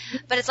Mars.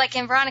 But it's like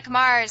in Veronica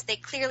Mars, they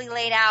clearly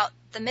laid out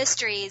the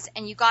mysteries,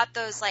 and you got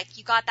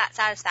that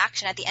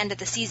satisfaction at the end of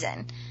the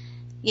season,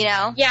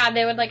 Yeah,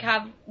 they would,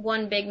 have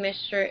one big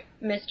mystery,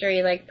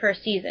 per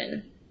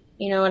season.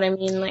 You know what I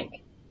mean?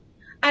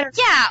 I don't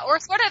know. Yeah, or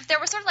there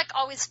was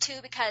always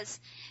 2 because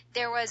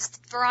there was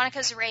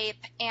Veronica's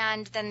rape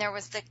and then there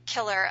was the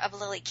killer of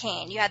Lily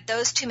Kane. You had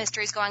those 2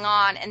 mysteries going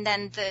on, and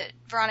then the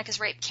Veronica's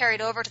rape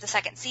carried over to the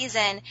 2nd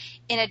season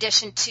in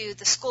addition to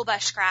the school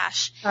bus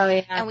crash. Oh,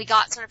 yeah. And we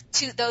got sort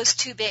of those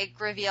 2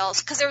 big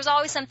reveals because there was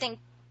always something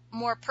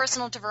more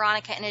personal to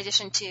Veronica in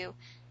addition to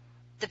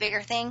the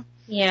bigger thing.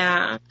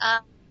 Yeah.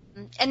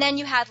 And then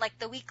you had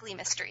the weekly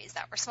mysteries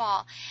that were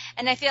small.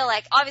 And I feel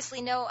like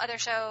obviously no other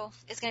show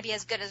is going to be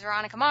as good as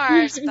Veronica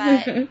Mars,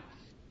 but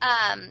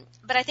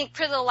I think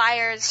Pretty Little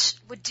Liars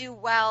would do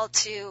well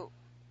to,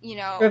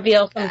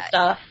 reveal some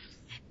stuff.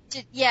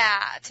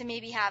 To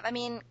maybe have,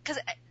 because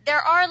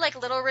there are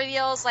little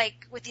reveals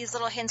with these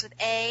little hints with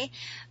A,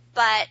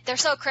 but they're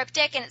so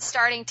cryptic and it's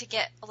starting to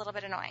get a little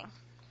bit annoying.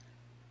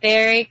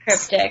 Very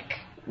cryptic.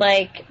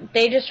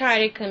 They just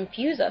try to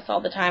confuse us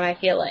all the time, I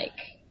feel like.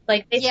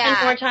 They spend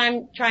more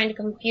time trying to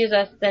confuse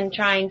us than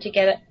trying to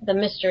get the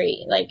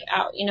mystery,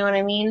 out. You know what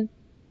I mean?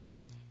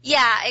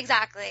 Yeah,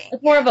 exactly.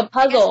 It's more of a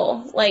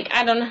puzzle.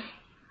 I don't know.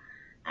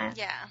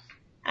 Yeah.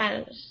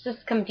 It's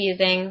just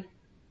confusing.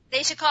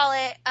 They should call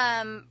it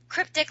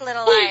Cryptic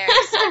Little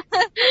Liars.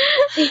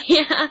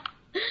 Yeah.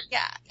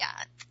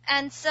 Yeah.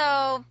 And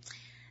so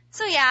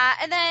yeah,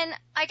 and then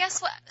I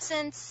guess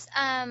since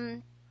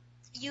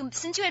you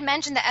had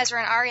mentioned the Ezra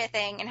and Arya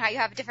thing and how you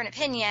have a different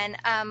opinion,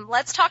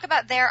 let's talk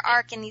about their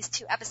arc in these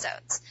 2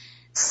 episodes.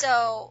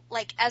 So,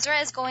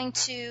 Ezra is going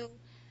to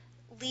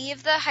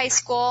leave the high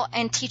school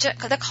and teach at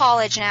the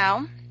college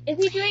now. Is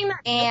he doing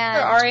that for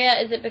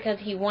Arya? Is it because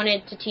he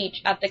wanted to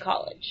teach at the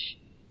college?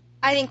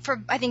 I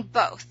think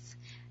both.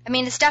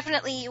 It's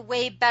definitely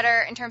way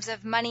better in terms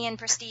of money and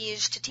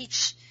prestige to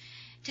teach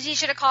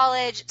at a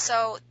college.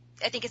 So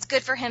I think it's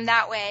good for him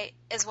that way,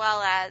 as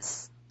well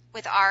as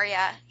with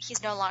Arya,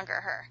 he's no longer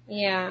her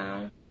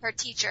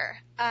teacher.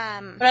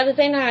 But at the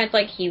same time,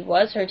 it's he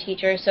was her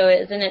teacher, so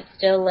isn't it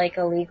still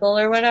illegal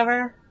or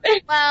whatever?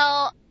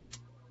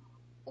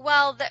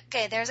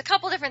 Okay, there's a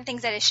couple different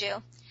things at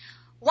issue.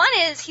 One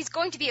is he's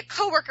going to be a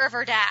coworker of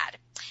her dad,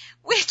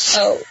 which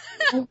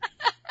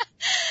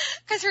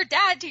because her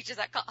dad teaches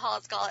at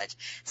Hollis College,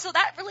 so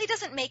that really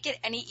doesn't make it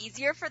any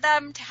easier for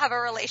them to have a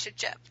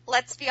relationship.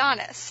 Let's be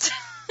honest.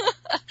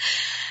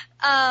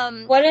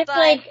 What if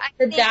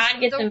the dad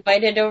gets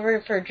invited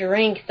over for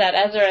drinks at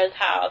Ezra's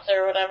house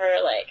or whatever?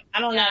 I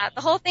don't know.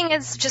 The whole thing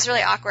is just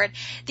really awkward.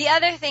 The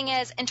other thing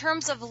is, in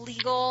terms of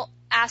legal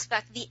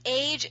aspect, the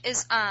age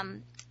is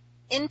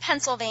in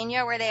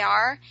Pennsylvania where they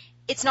are,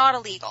 it's not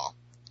illegal.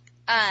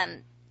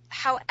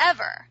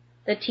 However,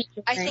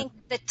 I think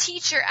the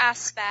teacher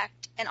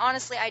aspect, and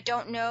honestly, I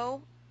don't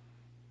know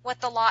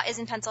what the law is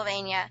in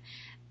Pennsylvania,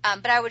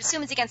 but I would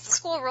assume it's against the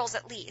school rules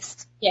at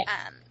least. Yeah.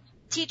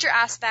 Teacher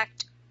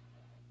aspect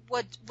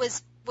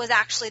was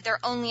actually their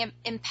only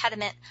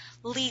impediment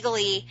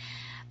legally,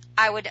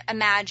 I would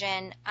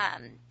imagine,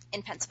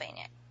 in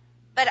Pennsylvania.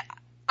 But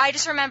I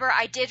just remember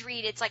I did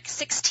read it's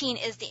 16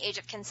 is the age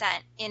of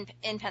consent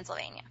in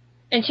Pennsylvania.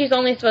 And she's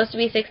only supposed to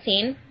be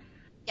 16?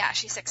 Yeah,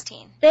 she's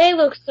 16. They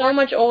look so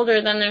much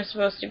older than they're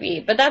supposed to be,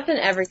 but that's in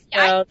every show.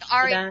 Yeah,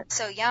 Aria's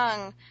so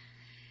young,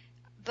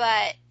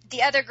 but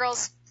the other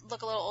girls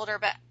look a little older.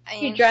 But I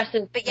mean, she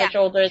dresses much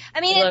older.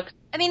 I mean,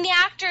 the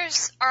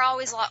actors are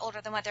always a lot older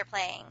than what they're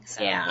playing.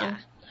 So, yeah.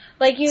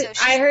 Like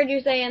I heard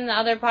you say in the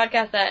other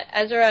podcast that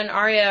Ezra and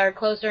Aria are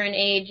closer in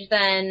age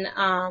than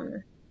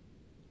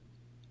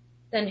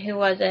who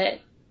was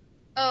it?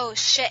 Oh,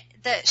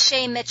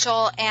 Shay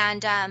Mitchell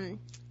and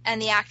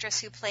the actress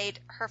who played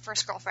her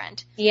first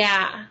girlfriend.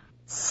 Yeah.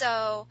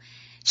 So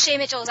Shay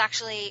Mitchell is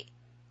actually,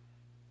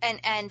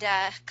 and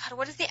God,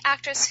 what is the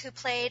actress who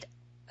played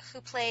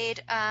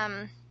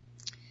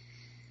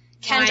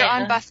Kendra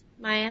on Buffy?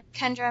 Maya.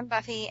 Kendra and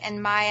Buffy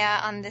and Maya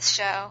on this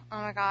show.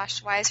 Oh my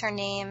gosh, why is her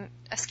name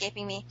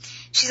escaping me?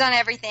 She's on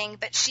everything,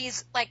 but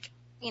she's like,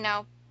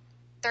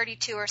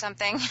 32 or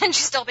something, and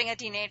she's still being a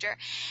teenager.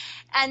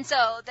 And so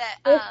that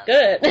that's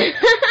good.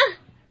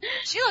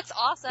 She looks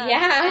awesome.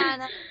 Yeah.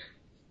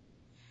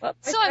 And,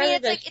 so I mean,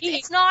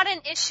 it's not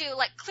an issue.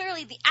 Like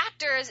clearly, the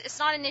actors, it's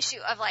not an issue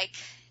of like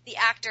the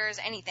actors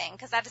anything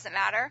because that doesn't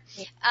matter.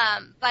 Yeah.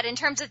 But in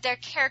terms of their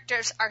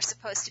characters are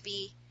supposed to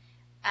be.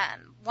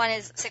 One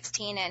is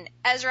 16, and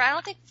Ezra, I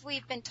don't think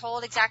we've been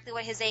told exactly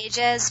what his age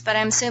is, but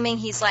I'm assuming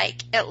he's like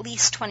at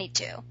least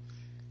 22.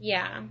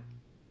 Yeah.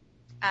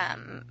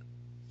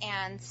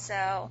 And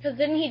so. Because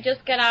didn't he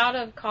just get out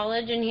of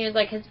college and he was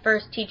like his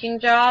first teaching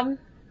job?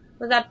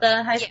 Was that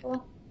the high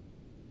school?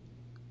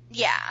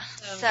 Yeah.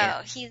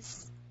 So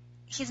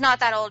he's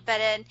not that old,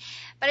 but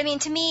I mean,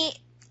 to me,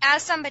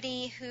 as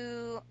somebody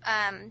who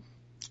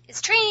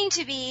is training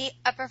to be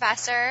a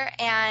professor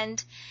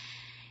and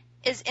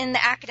is in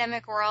the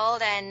academic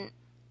world, and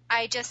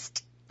I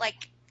just,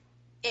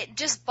 it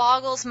just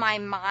boggles my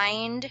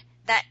mind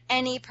that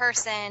any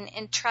person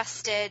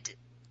entrusted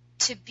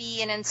to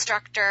be an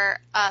instructor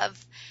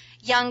of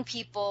young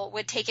people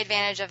would take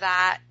advantage of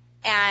that,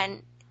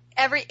 and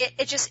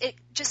it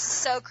just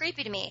so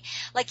creepy to me.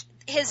 Like,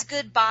 his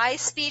goodbye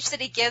speech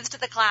that he gives to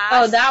the class.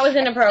 Oh, that was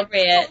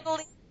inappropriate.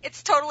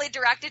 It's totally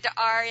directed to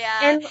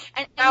Arya.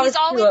 And that was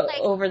always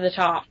over the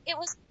top. It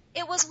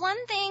was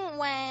one thing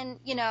when,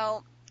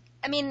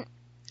 I mean,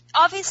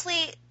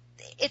 obviously,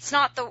 it's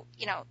not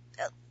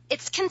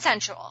it's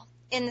consensual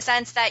in the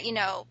sense that,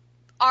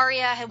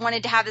 Arya had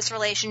wanted to have this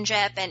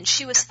relationship and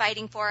she was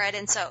fighting for it.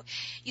 And so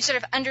you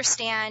sort of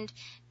understand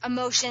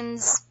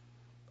emotions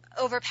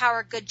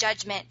overpower good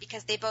judgment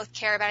because they both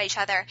care about each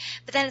other.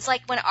 But then it's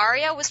like when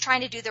Arya was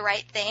trying to do the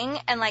right thing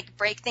and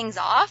break things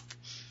off,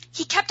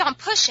 he kept on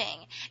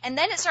pushing, and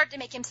then it started to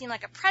make him seem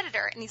like a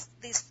predator in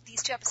these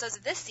 2 episodes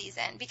of this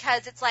season,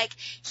 because it's like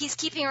he's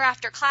keeping her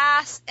after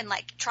class and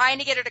trying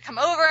to get her to come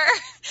over.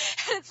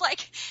 And it's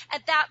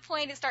at that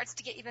point it starts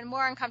to get even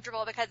more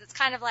uncomfortable, because it's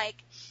kind of I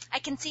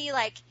can see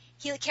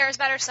he cares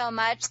about her so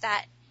much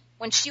that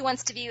when she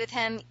wants to be with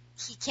him,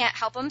 he can't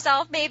help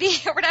himself maybe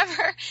or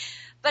whatever.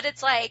 But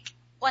it's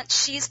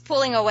once she's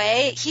pulling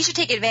away, he should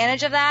take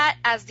advantage of that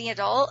as the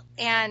adult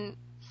and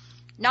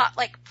not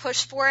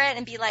push for it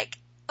and be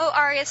oh,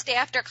 Arya, stay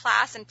after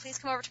class and please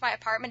come over to my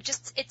apartment.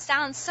 It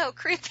sounds so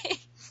creepy.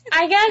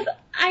 I guess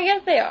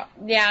they are.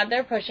 Yeah,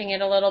 they're pushing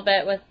it a little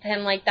bit with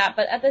him like that,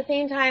 but at the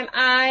same time,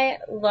 I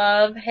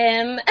love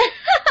him.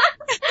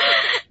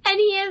 And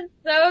he is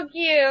so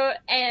cute,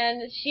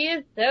 and she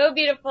is so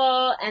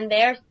beautiful, and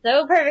they are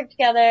so perfect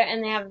together,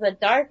 and they have the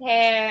dark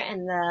hair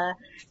and the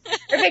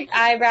perfect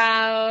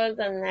eyebrows,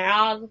 and they're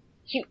all just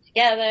cute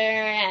together,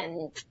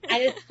 and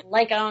I just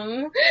like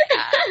them.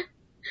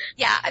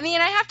 Yeah, I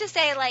mean, I have to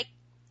say,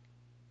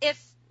 if,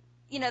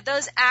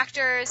 those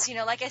actors,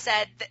 like I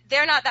said,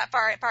 they're not that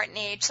far apart in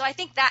age. So I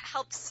think that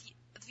helps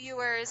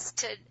viewers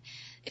to,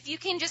 if you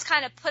can just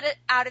kind of put it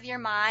out of your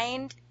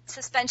mind,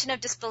 suspension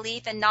of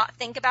disbelief, and not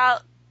think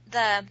about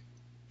the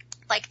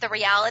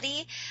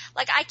reality.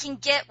 I can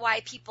get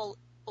why people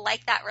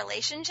like that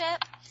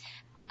relationship.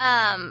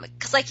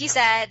 'Cause like you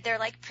said, they're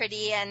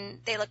pretty and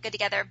they look good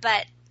together,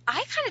 but I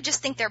kind of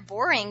just think they're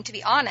boring, to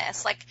be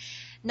honest.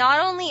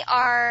 Not only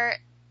are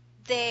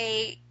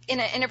they in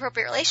an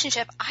inappropriate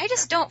relationship, I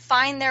just don't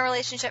find their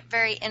relationship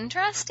very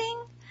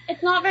interesting.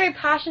 It's not very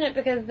passionate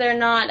because they're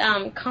not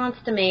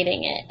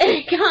consummating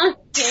it.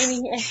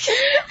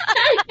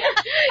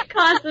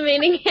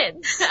 Consummating it.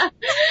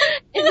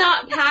 It's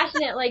not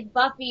passionate like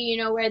Buffy,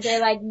 where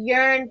they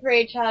yearn for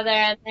each other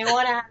and they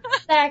want to have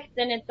sex,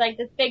 and it's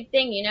this big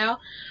thing,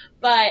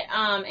 But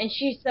and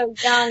she's so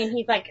young and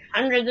he's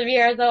hundreds of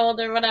years old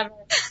or whatever.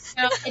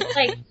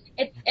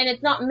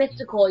 It's not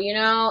mystical,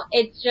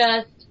 It's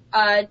just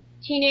a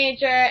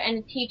teenager and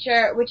a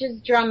teacher, which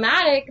is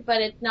dramatic,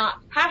 but it's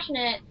not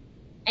passionate,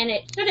 and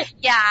it shouldn't.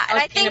 Yeah, and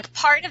I think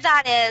part of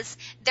that is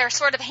they're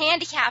sort of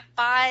handicapped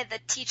by the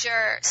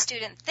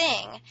teacher-student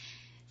thing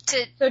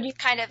to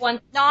kind of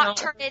not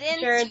turn it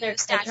into they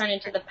turn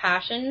into the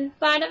passion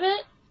side of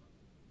it.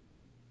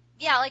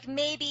 Yeah,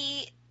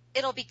 maybe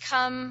it'll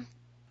become.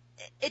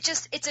 It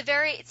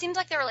seems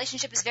like their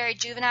relationship is very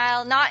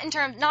juvenile, not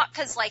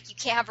because you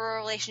can't have a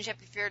relationship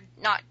if you're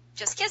not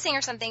just kissing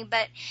or something,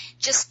 but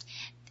just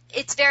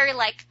it's very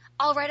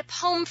I'll write a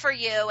poem for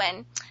you,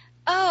 and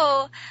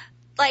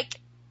like,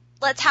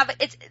 let's have it.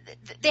 It's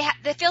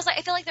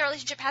I feel like their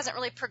relationship hasn't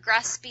really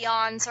progressed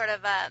beyond sort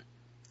of a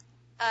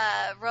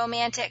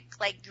romantic,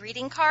 like,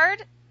 greeting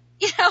card,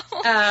 you know?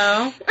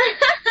 Oh.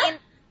 And,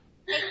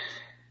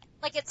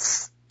 like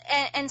it's,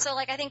 and so,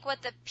 like, I think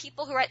what the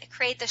people who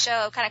create the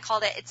show kind of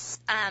called it,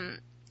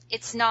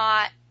 it's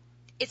not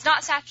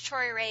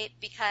statutory rape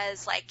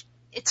because, like,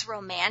 it's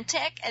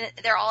romantic, and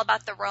they're all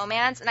about the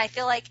romance, and I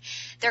feel like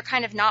they're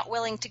kind of not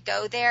willing to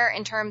go there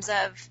in terms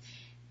of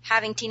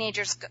having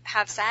teenagers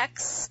have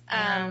sex,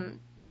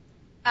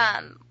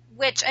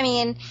 which, I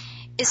mean,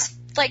 is,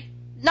 like,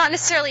 not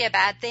necessarily a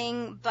bad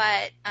thing,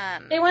 but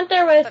they went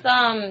there with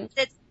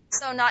it's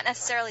so not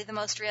necessarily the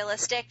most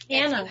realistic.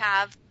 Hannah. If you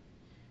have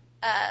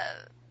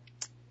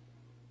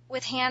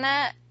with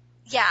Hannah,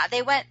 yeah,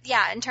 they went,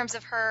 in terms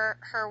of her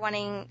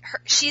wanting her,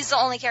 she's the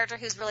only character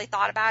who's really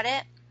thought about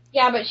it.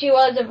 Yeah, but she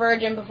was a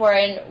virgin before,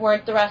 and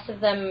weren't the rest of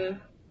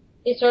them?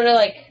 They sort of,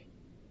 like,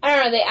 I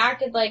don't know, they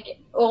acted like,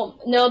 well,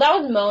 no, that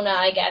was Mona,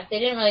 I guess. They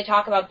didn't really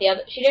talk about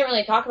she didn't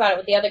really talk about it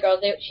with the other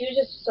girls. She was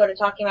just sort of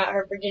talking about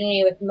her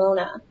virginity with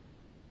Mona.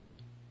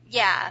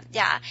 Yeah.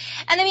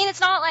 And I mean, it's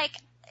not like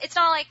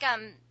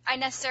I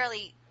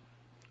necessarily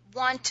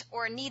want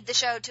or need the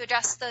show to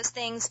address those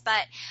things,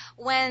 but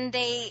when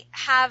they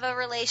have a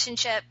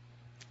relationship,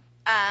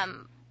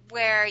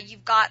 where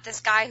you've got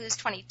this guy who's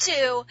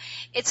 22,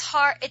 it's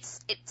hard,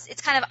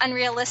 it's kind of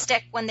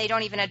unrealistic when they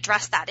don't even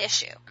address that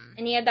issue.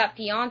 And he had that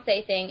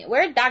fiancé thing.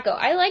 Where'd that go?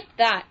 I liked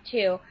that,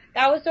 too.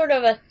 That was sort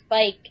of a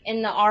spike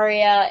in the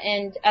Arya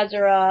and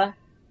Ezra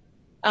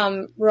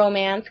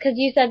romance, because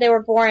you said they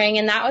were boring,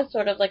 and that was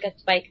sort of like a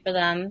spike for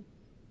them.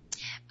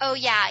 Oh,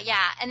 yeah.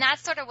 And that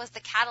sort of was the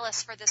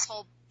catalyst for this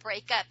whole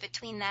breakup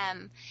between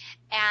them.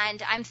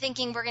 And I'm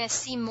thinking we're going to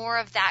see more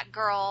of that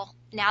girl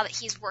now that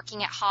he's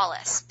working at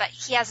Hollis. But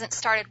he hasn't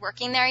started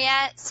working there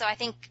yet, so I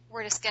think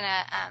we're just going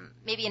to,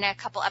 maybe in a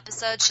couple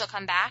episodes, she'll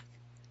come back.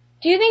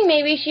 Do you think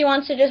maybe she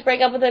wants to just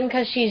break up with him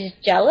because she's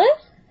jealous?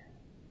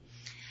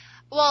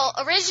 Well,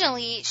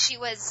 originally she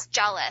was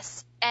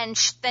jealous, and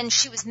then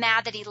she was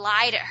mad that he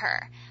lied at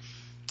her.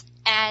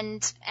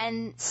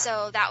 And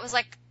so that was,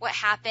 like, what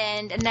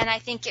happened. And then I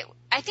think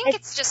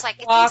it's just, like,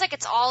 it seems like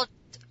it's all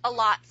a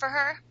lot for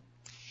her.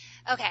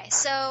 Okay,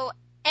 so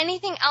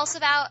anything else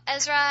about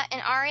Ezra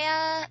and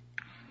Arya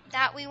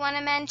that we want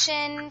to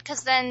mention?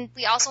 Because then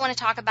we also want to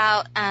talk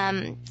about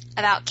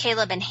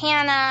Caleb and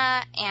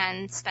Hannah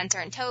and Spencer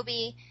and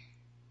Toby.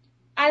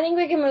 I think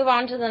we can move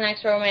on to the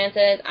next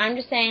romances. I'm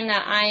just saying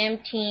that I am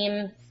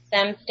team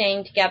them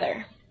staying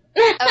together.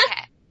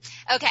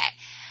 Okay.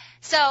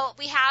 So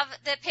we have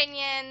the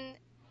opinion,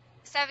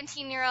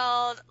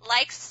 17-year-old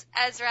likes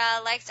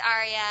Ezra, likes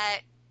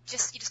Arya. You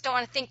just don't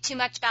want to think too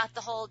much about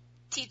the whole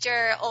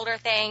teacher older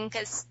thing,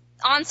 because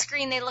on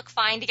screen they look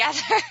fine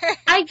together.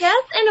 I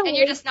guess in a way. And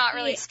you're just not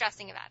really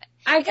stressing about it.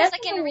 Because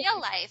like in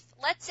real life,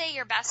 let's say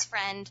your best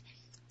friend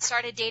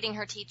started dating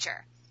her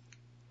teacher.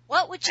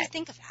 What would you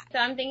think of that? So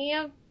I'm thinking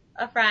of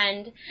a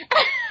friend,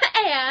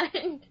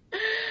 and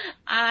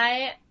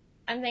I'm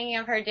thinking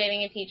of her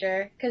dating a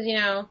teacher, because, you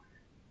know,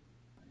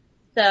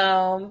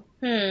 so,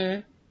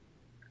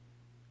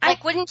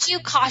 Like, wouldn't you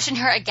caution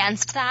her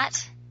against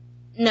that?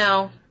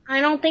 No,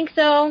 I don't think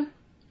so.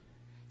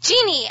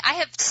 Jeannie, I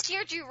have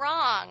steered you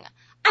wrong.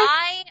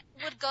 I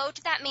would go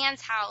to that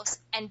man's house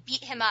and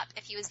beat him up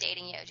if he was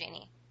dating you,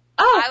 Jeannie.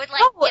 Oh, I would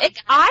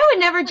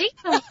never date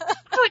him.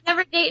 I would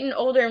never date an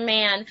older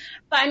man.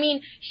 But I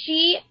mean,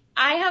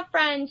 I have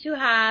friends who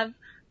have,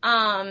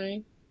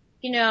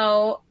 you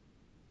know,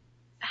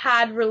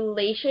 had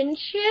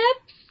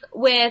relationships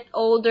with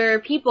older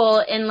people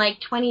in like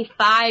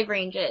 25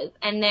 ranges,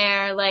 and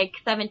they're like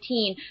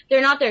 17.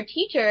 They're not their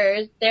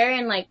teachers. They're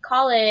in like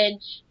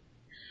college,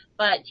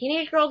 but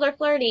teenage girls are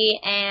flirty,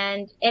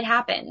 and it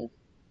happens.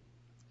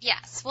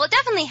 Yes. Well, it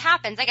definitely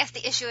happens. I guess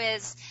the issue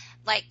is,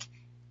 like,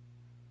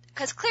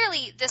 because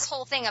clearly this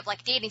whole thing of,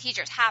 like, dating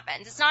teachers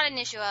happens. It's not an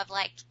issue of,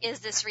 like, is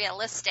this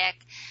realistic?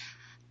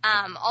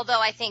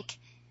 Although I think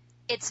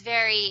it's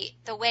very,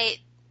 the way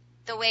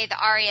the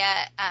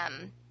Arya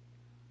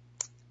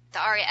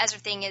Ezra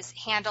thing is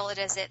handled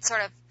is it's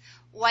sort of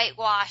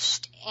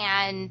whitewashed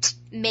and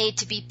made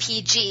to be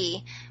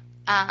PG,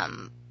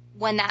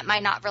 when that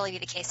might not really be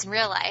the case in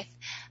real life.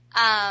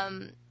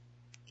 But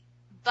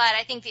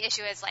I think the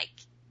issue is, like,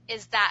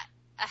 is that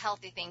a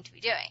healthy thing to be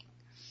doing?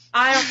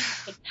 I don't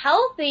think it's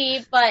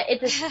healthy, but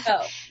it's a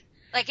show.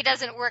 Like, it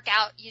doesn't work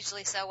out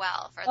usually so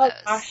well for those.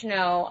 Oh gosh,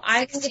 no.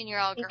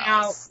 16-year-old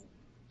girls.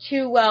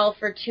 Too well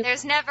for two.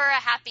 There's never a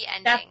happy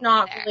ending. That's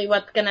not really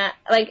what's gonna,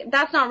 like,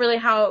 that's not really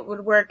how it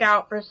would work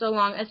out for so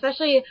long,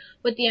 especially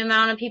with the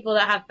amount of people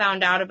that have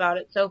found out about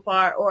it so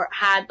far or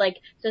had, like,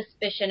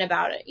 suspicion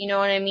about it. You know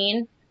what I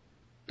mean?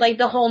 Like,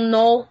 the whole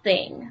Noel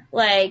thing.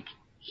 Like,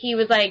 he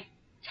was, like,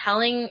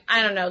 telling,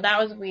 I don't know, that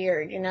was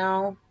weird, you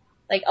know?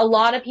 Like, a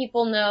lot of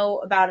people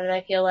know about it,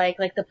 I feel like.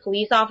 Like, the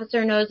police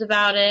officer knows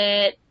about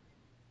it.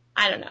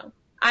 I don't know.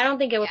 I don't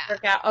think it would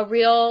work out. A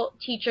real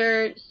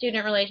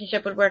teacher-student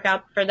relationship would work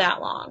out for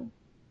that long.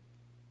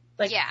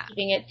 like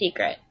keeping it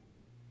secret.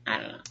 I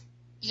don't know.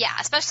 Yeah,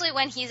 especially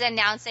when he's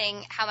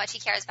announcing how much he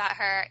cares about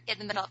her in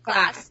the middle of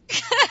class.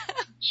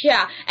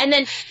 Yeah, and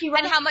then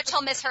and how much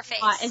he'll miss her face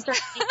and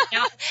starts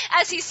out.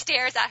 as he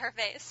stares at her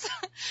face.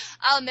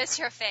 I'll miss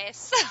your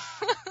face.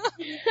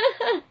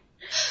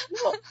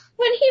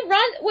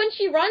 When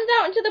she runs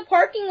out into the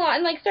parking lot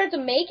and like starts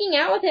making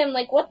out with him,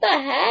 like what the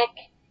heck?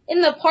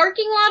 In the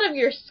parking lot of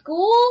your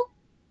school?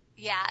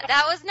 Yeah,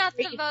 that was not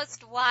the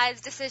most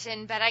wise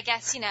decision, but I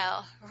guess,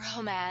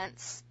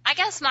 romance. I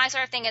guess my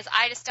sort of thing is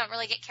I just don't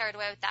really get carried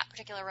away with that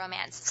particular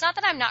romance. It's not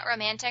that I'm not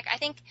romantic. I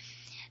think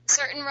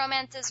certain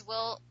romances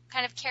will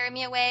kind of carry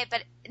me away,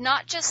 but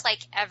not just like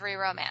every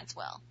romance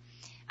will.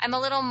 I'm a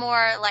little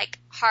more like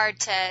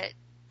hard to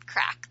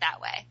crack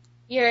that way.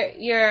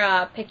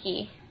 You're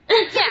picky.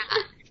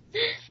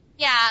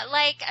 Yeah,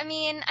 like, I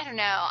mean, I don't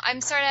know. I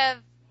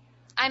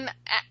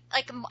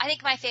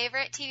think my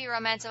favorite TV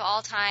romance of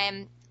all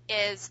time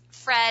is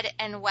Fred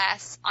and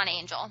Wes on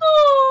Angel.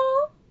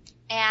 Aww.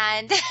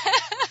 And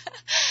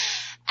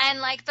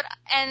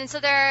so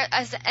there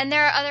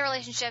are other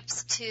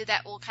relationships too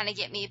that will kind of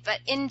get me, but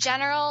in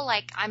general,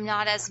 like, I'm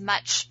not as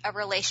much a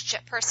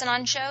relationship person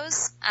on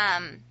shows.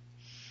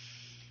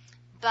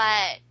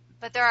 But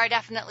there are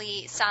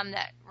definitely some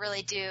that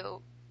really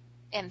do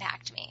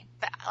impact me.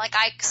 But like,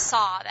 I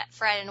saw that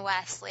Fred and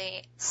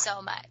Wesley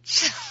so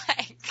much.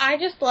 I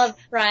just love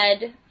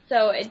Fred,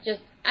 so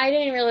I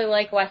didn't really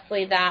like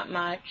Wesley that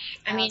much.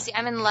 I mean, see,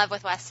 I'm in love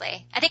with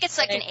Wesley. I think it's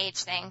like an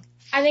age thing.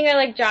 I think I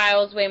like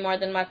Giles way more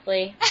than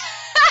Wesley.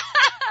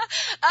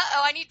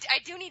 Uh-oh, I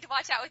do need to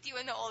watch out with you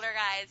and the older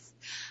guys.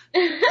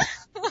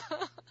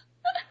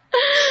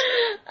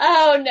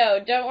 Oh no,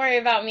 don't worry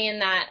about me in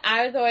that.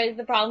 I was always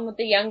the problem with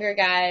the younger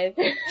guys.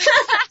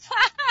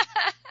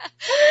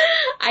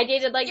 I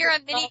dated like you're a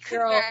mini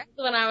girl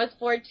when I was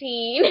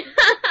 14.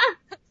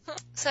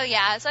 So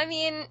I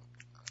mean,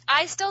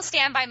 I still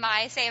stand by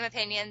my same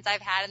opinions I've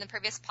had in the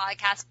previous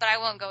podcast, but I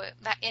won't go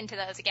into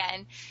those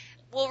again.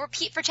 We'll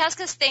repeat.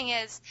 Francesca's thing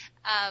is,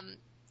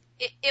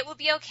 it would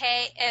be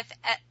okay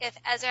if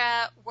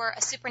Ezra were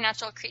a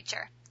supernatural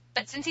creature,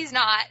 but since he's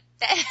not,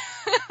 then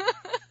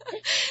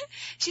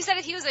she said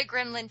if he was a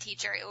gremlin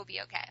teacher, it would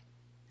be okay.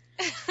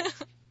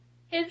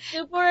 His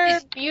super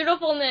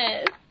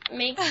beautifulness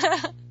makes.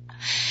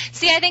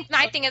 See, I think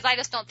my thing is I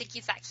just don't think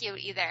he's that cute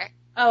either.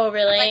 Oh,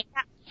 really? Like,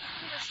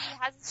 he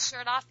has his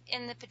shirt off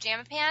in the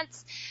pajama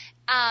pants,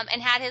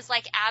 and had his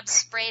like abs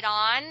sprayed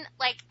on.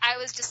 Like, I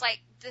was just like,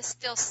 this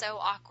feels so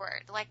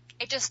awkward. Like,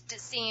 it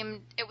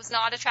was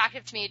not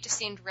attractive to me. It just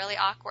seemed really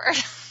awkward.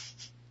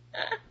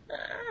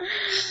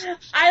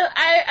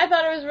 I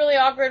thought it was really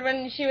awkward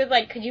when she was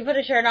like, could you put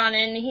a shirt on?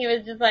 And he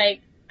was just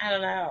like, I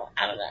don't know.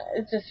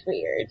 It's just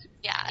weird.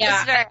 Yeah,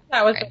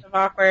 that was sort of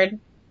awkward.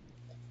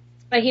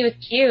 But he was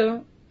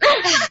cute.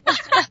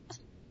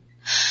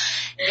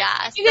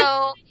 Yeah,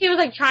 so she was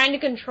like trying to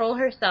control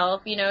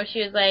herself, She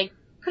was like,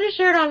 put a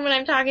shirt on when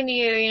I'm talking to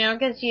you,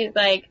 because she's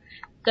like,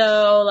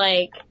 so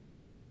like,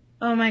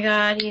 oh my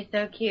god, he's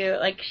so cute.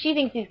 Like, she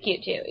thinks he's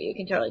cute too. You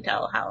can totally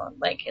tell how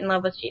like in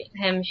love with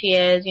him she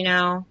is, and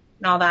all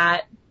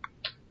that.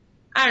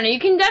 I don't know. You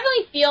can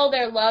definitely feel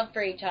their love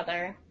for each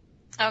other.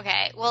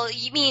 Okay, well,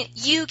 you mean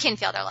you can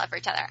feel their love for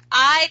each other.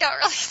 I don't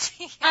really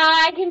see it.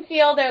 I can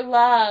feel their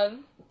love.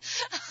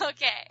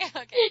 Okay.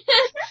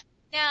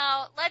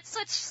 Now, let's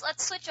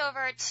switch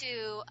over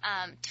to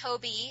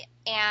Toby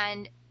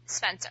and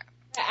Spencer.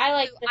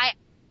 I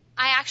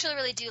actually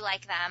really do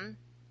like them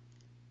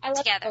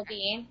together.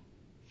 Toby.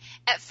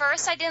 At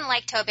first, I didn't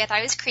like Toby. I thought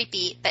he was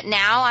creepy, but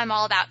now I'm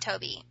all about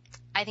Toby.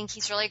 I think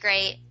he's really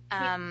great.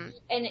 And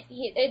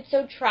it's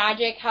so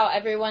tragic how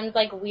everyone's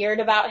like weird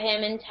about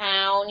him in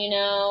town,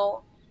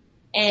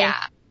 And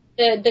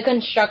the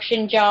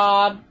construction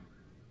job,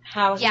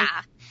 how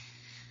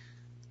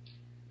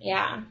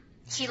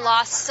he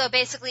lost. So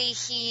basically,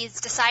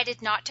 he's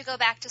decided not to go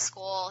back to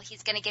school.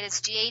 He's going to get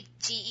his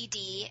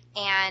GED,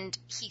 and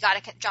he got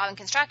a job in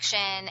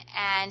construction,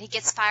 and he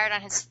gets fired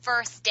on his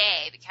first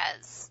day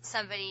because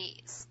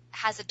somebody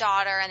has a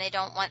daughter and they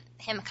don't want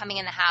him coming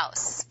in the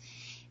house.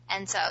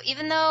 And so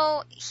even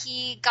though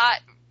he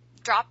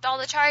dropped all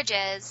the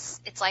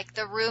charges, it's like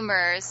the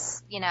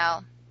rumors,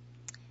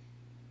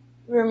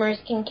 Rumors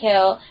can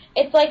kill.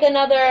 It's like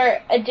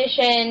another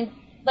addition.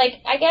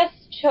 Like, I guess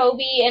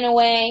Toby, in a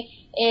way,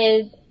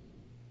 is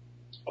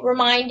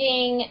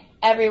reminding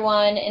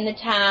everyone in the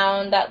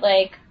town that,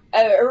 like,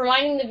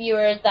 reminding the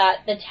viewers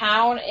that the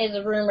town is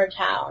a rumor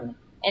town.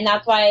 And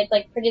that's why it's,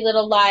 like, Pretty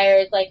Little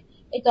Liars. Like,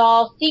 it's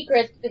all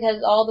secrets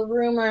because all the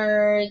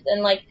rumors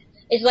and, like,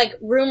 it's like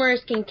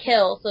rumors can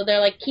kill. So they're,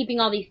 like, keeping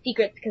all these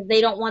secrets because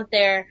they don't want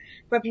their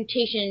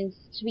reputations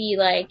to be,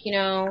 like,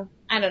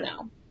 I don't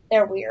know.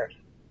 They're weird.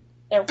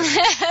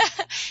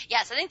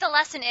 Yes, I think the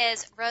lesson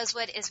is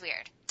Rosewood is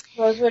weird.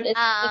 Rosewood is,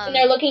 and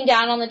they're looking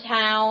down on the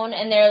town,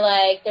 and they're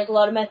like, there's a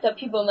lot of messed up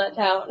people in that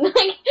town.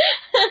 Like,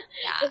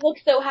 it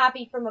looks so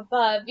happy from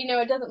above.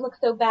 It doesn't look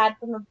so bad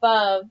from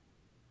above.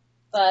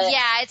 But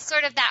yeah, it's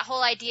sort of that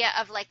whole idea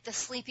of like the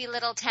sleepy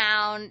little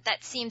town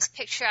that seems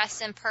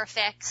picturesque and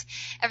perfect.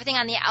 Everything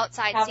on the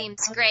outside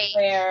seems great.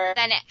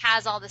 Then it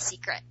has all the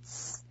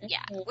secrets. Mm-hmm.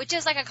 Yeah, which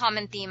is like a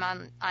common theme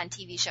on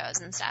TV shows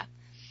and stuff.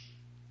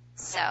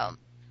 So.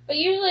 But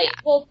usually,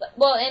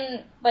 well,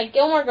 in like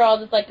Gilmore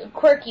Girls, it's like a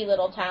quirky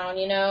little town,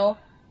 you know.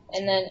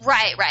 And then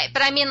right.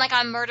 But I mean, like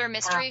on murder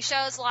mystery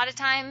shows, a lot of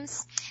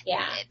times,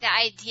 the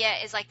idea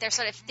is like there's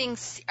sort of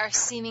things are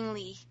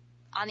seemingly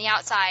on the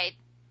outside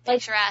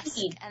picturesque,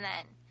 and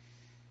then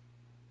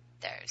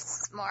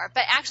there's more.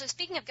 But actually,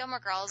 speaking of Gilmore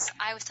Girls,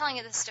 I was telling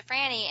this to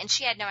Franny, and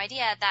she had no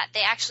idea that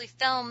they actually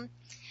film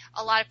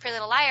a lot of Pretty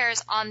Little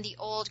Liars on the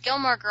old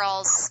Gilmore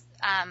Girls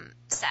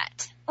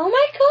set. Oh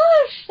my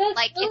gosh, that's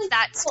like really it's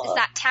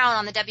that town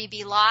on the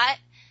WB lot,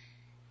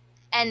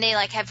 and they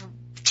like have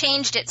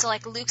changed it so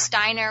like Luke's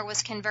Diner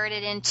was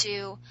converted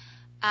into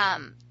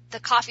the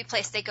coffee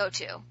place they go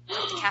to,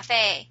 the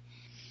cafe.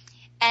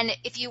 And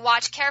if you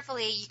watch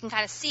carefully, you can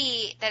kind of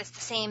see that it's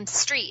the same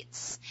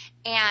streets,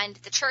 and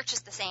the church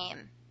is the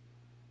same.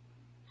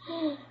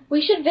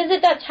 We should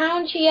visit that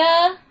town,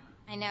 Chia.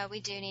 I know, we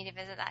do need to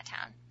visit that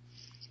town.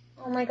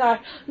 Oh my gosh.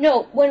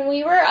 No, when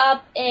we were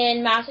up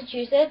in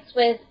Massachusetts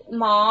with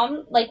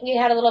Mom, like we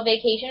had a little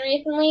vacation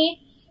recently,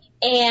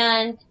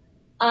 and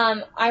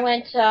I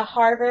went to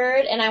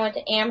Harvard and I went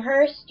to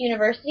Amherst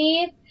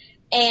University,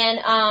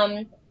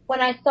 and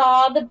when I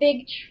saw the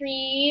big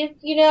trees,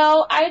 you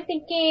know, I was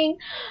thinking,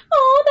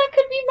 oh, that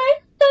could be my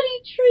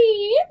study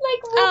tree,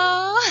 like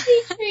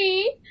study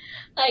tree.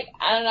 Like,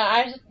 I don't know,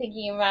 I was just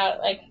thinking about,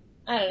 like,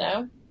 I don't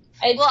know.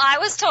 I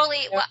was totally,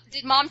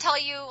 did Mom tell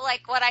you,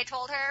 like, what I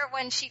told her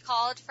when she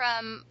called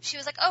she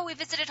was like, oh, we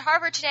visited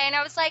Harvard today, and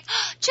I was like,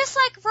 just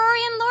like Rory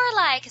and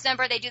Lorelai, because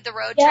remember they do the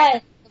road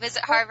trip to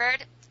visit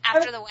Harvard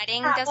after the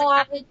wedding doesn't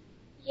happen?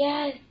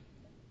 Yes.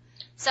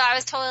 So I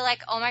was totally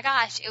like, oh my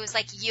gosh, it was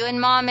like you and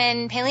Mom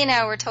and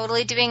Paulina were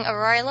totally doing a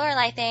Rory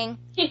Lorelai thing.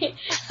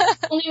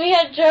 Only we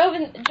had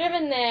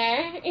driven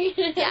there.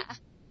 Yeah,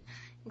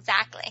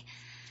 exactly.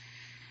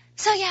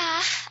 So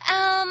yeah,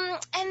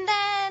 and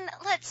then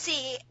let's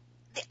see.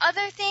 The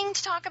other thing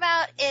to talk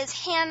about is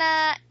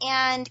Hannah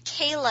and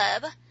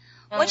Caleb.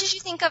 What did you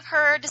think of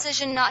her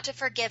decision not to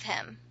forgive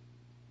him?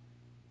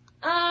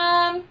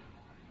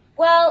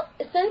 Well,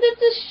 since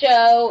it's a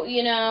show,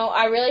 you know,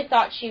 I really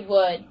thought she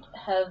would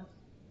have,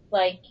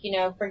 like, you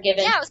know,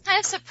 forgiven. Yeah, it was kind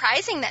of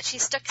surprising that she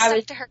stuck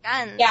to her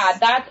guns. Yeah,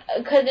 that's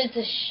because it's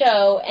a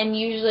show, and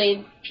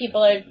usually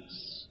people are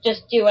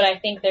just do what I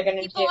think they're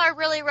going to do. People are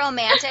really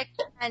romantic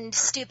and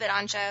stupid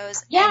on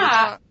shows.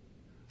 Yeah.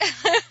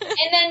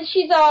 And then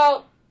she's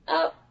all,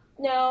 oh,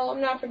 no,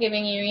 I'm not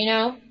forgiving you, you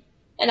know?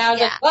 And I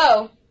was like,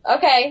 whoa,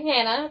 okay,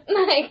 Hannah.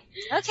 Like,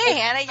 okay,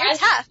 Hannah, you're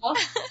tough.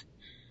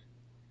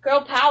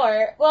 Girl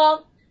power.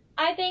 Well,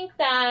 I think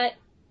that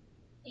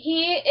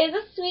he is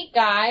a sweet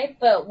guy,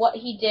 but what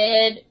he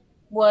did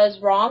was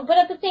wrong. But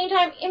at the same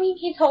time, I mean,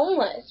 he's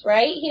homeless,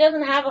 right? He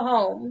doesn't have a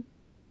home.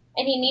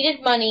 And he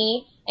needed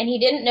money, and he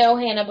didn't know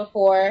Hannah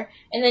before,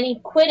 and then he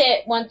quit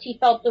it once he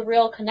felt the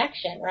real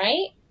connection,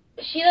 right?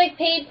 She, like,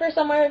 paid for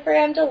somewhere for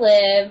him to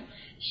live.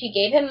 She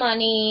gave him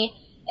money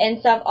and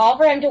stuff, all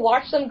for him to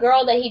watch some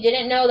girl that he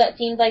didn't know that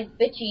seemed, like,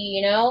 bitchy,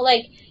 you know?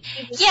 Like,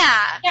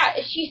 yeah,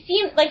 she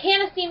seemed, like,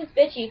 Hannah seems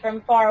bitchy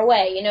from far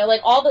away, you know?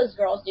 Like, all those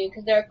girls do,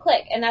 because they're a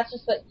clique, and that's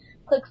just what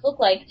cliques look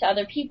like to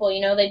other people,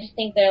 you know? They just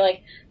think they're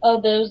like, oh,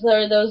 those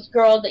are those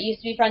girls that used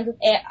to be friends with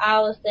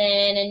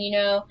Allison, and, you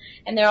know,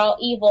 and they're all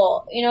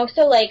evil, you know?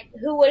 So, like,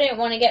 who wouldn't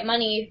want to get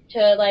money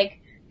to, like,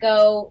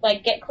 go,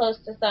 like, get close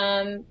to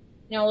some,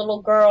 you know,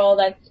 little girl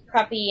that's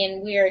preppy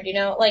and weird, you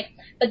know? Like,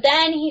 but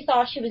then he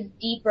saw she was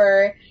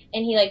deeper,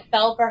 and he, like,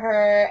 fell for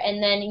her,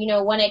 and then, you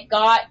know, when it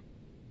got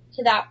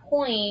to that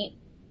point,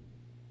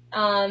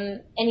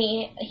 and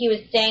he was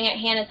staying at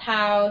Hannah's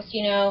house,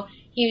 you know,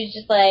 he was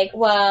just like,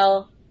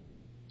 well,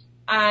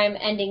 I'm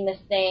ending this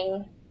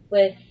thing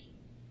with,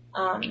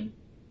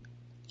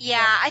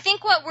 Yeah, I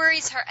think what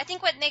worries her, I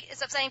think what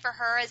is upsetting for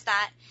her is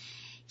that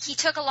he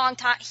took a long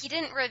time, he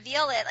didn't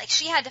reveal it, like,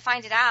 she had to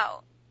find it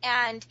out,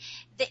 and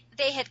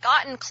they had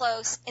gotten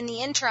close in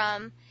the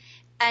interim,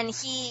 and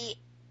he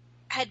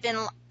had been,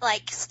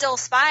 like, still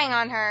spying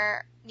on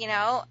her, you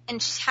know,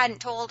 and she hadn't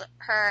told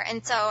her,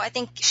 and so I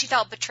think she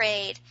felt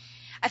betrayed.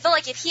 I feel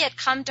like if he had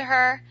come to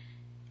her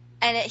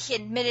and he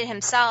admitted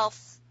himself,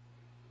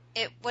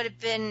 it would have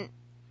been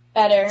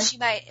better.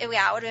 It would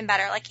have been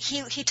better. Like,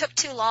 he took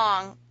too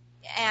long,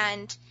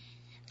 and,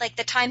 like,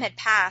 the time had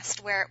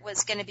passed where it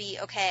was going to be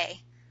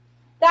okay.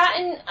 That,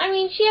 and, I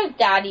mean, she has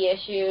daddy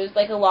issues,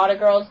 like a lot of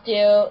girls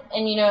do,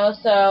 and, you know,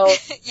 so,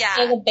 yeah.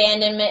 She has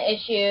abandonment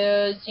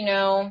issues, you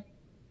know,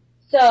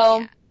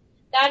 so,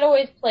 that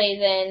always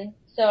plays in,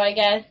 so I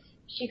guess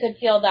she could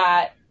feel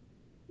that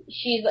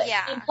she's like,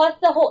 and plus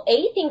the whole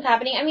A thing's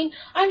happening. I mean,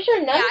 I'm sure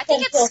none of them I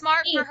think it's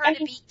smart safe. for her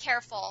to be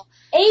careful.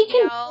 A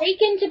can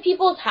break into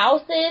people's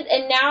houses,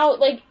 and now,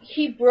 like,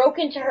 he broke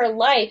into her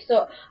life,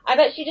 so I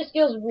bet she just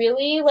feels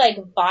really, like,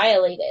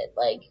 violated,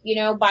 like, you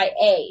know, by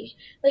A.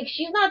 Like,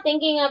 she's not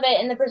thinking of it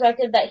in the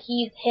perspective that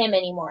he's him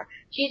anymore.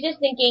 She's just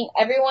thinking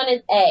everyone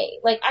is A.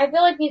 Like, I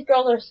feel like these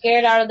girls are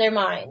scared out of their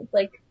minds,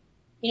 like,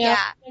 you know,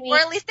 I mean? Or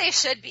at least they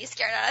should be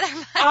scared out of their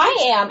minds.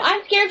 I am.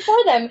 I'm scared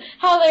for them.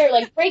 How they're,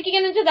 like, breaking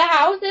into the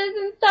houses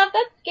and stuff.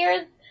 That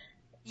scares.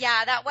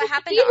 Yeah, what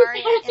happened to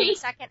Arya in the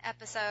second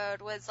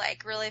episode was,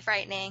 like, really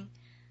frightening.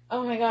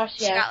 Oh my gosh,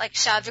 yeah. She got, like,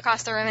 shoved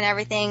across the room and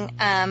everything.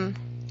 And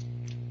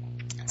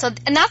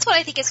that's what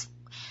I think is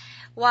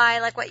why,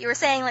 like, what you were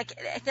saying, like,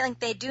 I feel like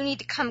they do need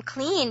to come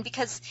clean,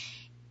 because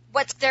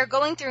what they're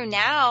going through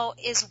now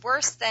is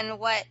worse than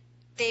what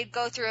they'd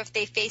go through if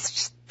they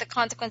faced the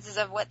consequences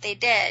of what they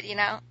did, you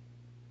know?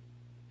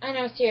 I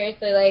know,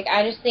 seriously, like,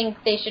 I just think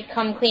they should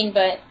come clean,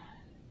 but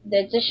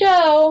it's a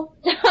show,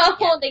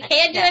 so they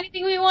can't do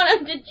anything we want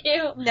them to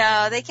do.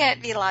 No, they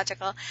can't be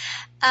logical.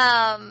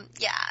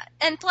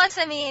 And plus,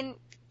 I mean,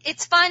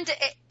 it's fun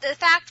the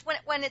fact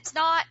when it's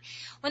not,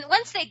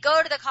 once they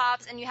go to the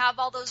cops and you have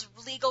all those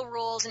legal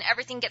rules and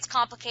everything gets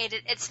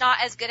complicated, it's not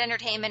as good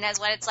entertainment as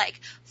when it's like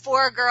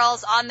 4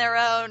 girls on their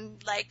own,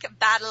 like,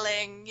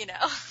 battling, you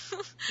know.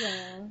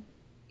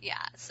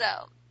 Yeah.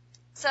 So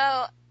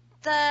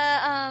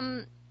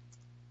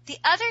the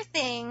other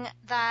thing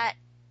that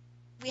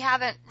we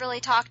haven't really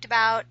talked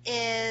about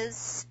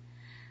is,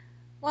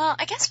 well,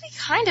 I guess we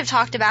kind of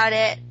talked about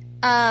it,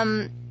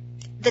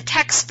 the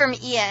text from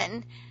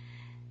Ian.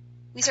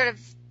 We sort of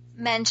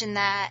mentioned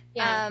that.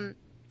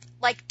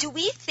 Like, do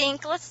we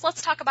think, let's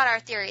talk about our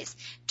theories.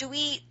 Do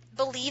we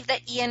believe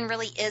that Ian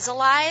really is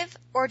alive,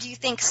 or do you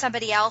think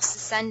somebody else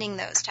is sending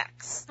those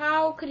texts?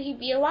 How could he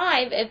be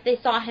alive if they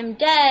saw him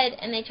dead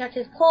and they checked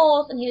his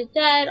pulse and he was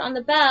dead on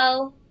the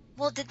bell?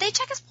 Well, did they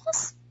check his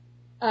pulse?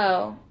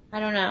 Oh, I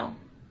don't know.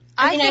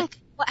 I think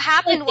what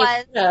happened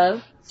was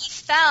he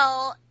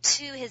fell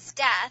to his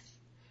death.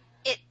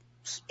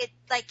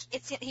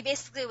 He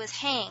basically was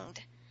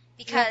hanged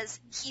because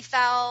he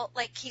fell,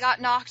 like, he got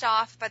knocked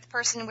off by the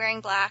person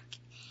wearing black.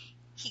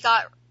 He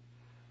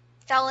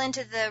fell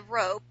into the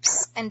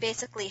ropes and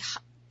basically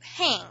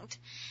hanged.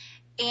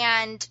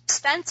 And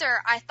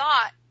Spencer, I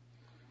thought,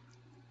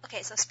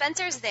 okay, so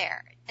Spencer's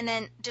there, and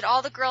then did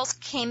all the girls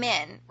came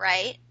in,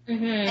 right?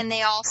 Mm-hmm. And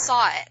they all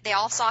saw it. They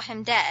all saw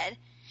him dead.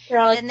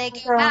 Then they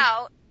go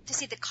out to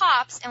see the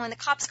cops, and when the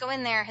cops go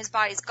in there, his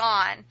body's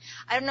gone.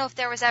 I don't know if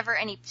there was ever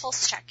any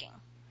pulse checking.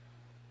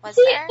 Was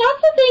there?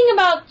 That's the thing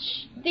about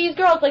these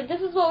girls. Like,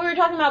 this is what we were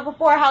talking about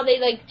before, how they,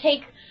 like,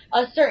 take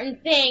a certain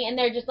thing, and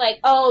they're just like,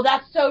 oh,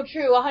 that's so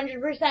true,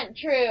 100%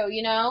 true,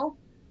 you know?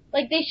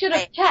 Like, they should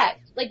have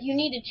checked. Like, you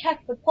need to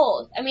check the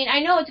pulse. I mean, I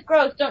know it's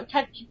gross, don't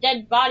touch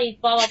dead bodies,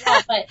 blah, blah,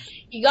 blah, but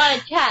you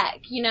gotta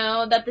check, you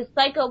know, that the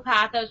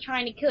psychopath that was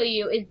trying to kill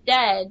you is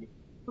dead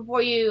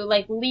before you,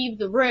 like, leave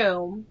the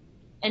room,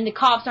 and the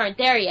cops aren't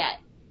there yet,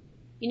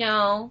 you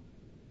know?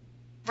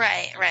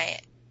 Right.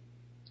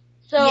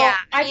 So,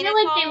 I feel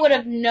like they would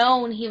have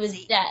known he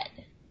was dead.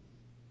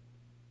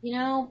 You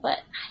know, but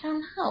I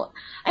don't know.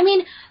 I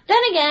mean,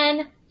 then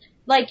again,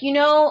 like, you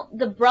know,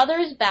 the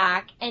brother's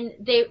back, and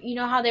they, you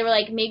know how they were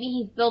like, maybe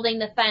he's building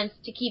the fence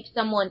to keep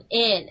someone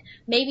in.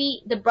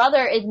 Maybe the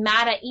brother is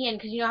mad at Ian,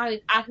 because you know how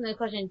he's asking the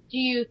question,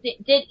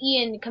 did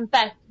Ian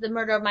confess to the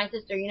murder of my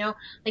sister, you know?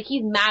 Like,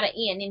 he's mad at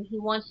Ian, and he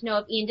wants to know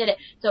if Ian did it.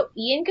 So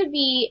Ian could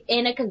be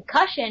in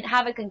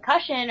have a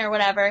concussion or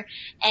whatever,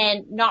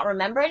 and not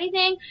remember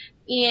anything.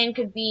 Ian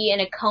could be in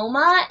a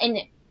coma,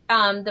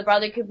 and the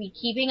brother could be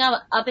keeping him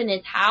up in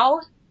his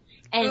house.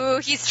 And ooh,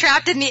 he's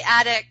trapped in the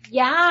attic.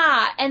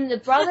 Yeah, and the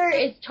brother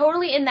is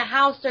totally in the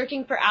house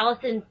searching for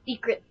Allison's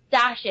secret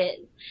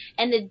stashes.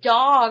 And the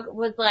dog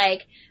was,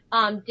 like,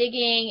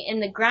 digging in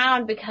the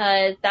ground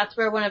because that's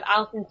where one of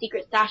Allison's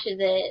secret stashes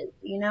is,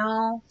 you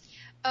know?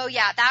 Oh,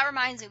 yeah, that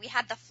reminds me. We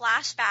had the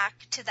flashback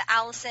to the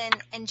Allison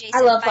and Jason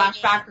I love fighting.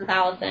 flashbacks with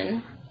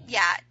Allison.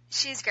 Yeah,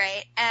 she's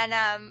great. And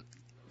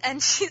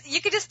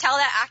you could just tell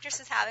that actress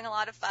is having a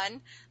lot of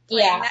fun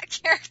playing that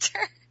character.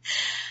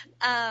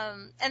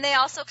 And they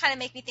also kind of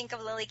make me think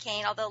of Lily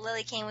Kane, although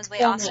Lily Kane was way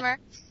awesomer.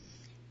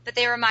 But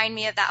they remind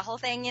me of that whole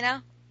thing, you know?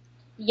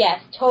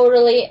 Yes,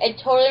 totally. It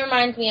totally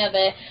reminds me of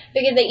it,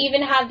 because they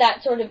even have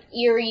that sort of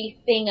eerie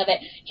thing of it.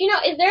 Do you know,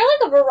 is there,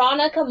 like, a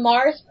Veronica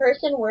Mars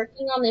person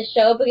working on this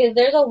show? Because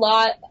there's a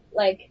lot,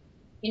 like,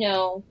 you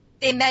know...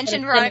 They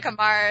mentioned Veronica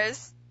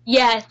Mars.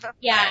 Yes,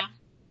 yeah.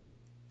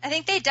 I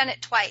think they've done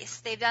it twice.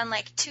 They've done,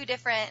 like, 2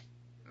 different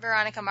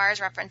Veronica Mars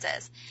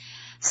references.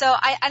 So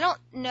I don't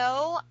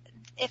know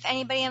if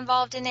anybody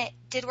involved in it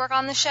did work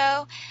on the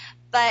show,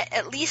 but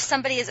at least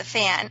somebody is a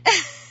fan.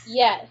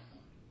 Yes,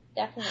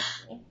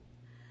 definitely.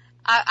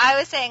 I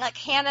was saying, like,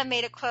 Hannah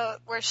made a quote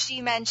where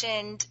she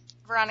mentioned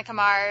Veronica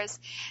Mars,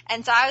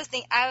 and so I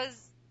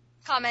was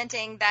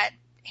commenting that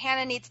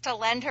Hannah needs to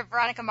lend her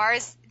Veronica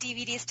Mars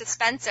DVDs to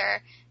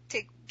Spencer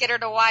to get her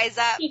to wise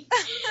up.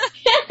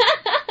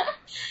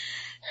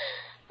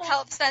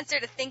 help Spencer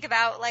to think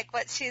about, like,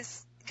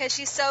 because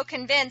she's so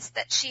convinced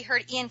that she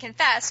heard Ian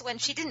confess when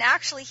she didn't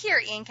actually hear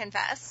Ian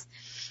confess.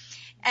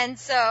 And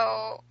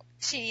so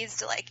she needs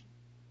to, like,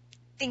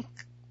 think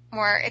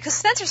more, because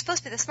Spencer's supposed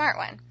to be the smart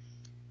one.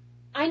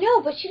 I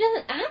know, but she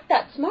doesn't act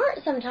that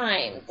smart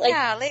sometimes. Like,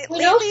 yeah, we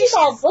know she's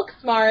all book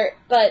smart,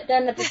 but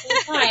then at the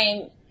same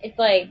time, it's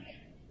like,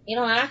 you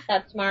don't act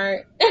that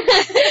smart.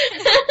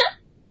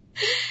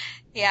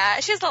 Yeah,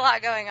 she has a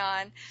lot going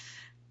on.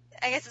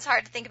 I guess it's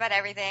hard to think about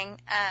everything.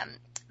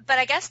 But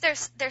I guess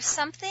there's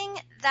something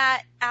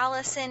that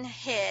Allison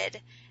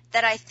hid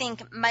that I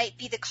think might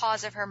be the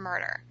cause of her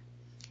murder.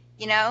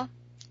 You know?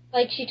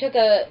 Like she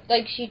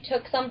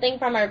took something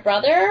from her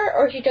brother,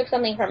 or she took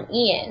something from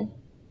Ian?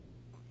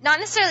 Not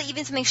necessarily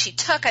even something she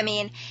took. I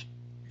mean,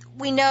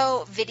 we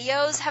know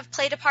videos have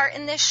played a part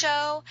in this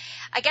show.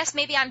 I guess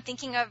maybe I'm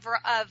thinking of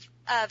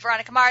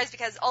Veronica Mars,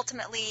 because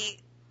ultimately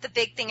the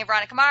big thing of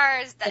Veronica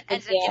Mars that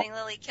ended up getting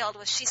Lily killed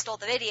was she stole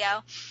the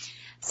video.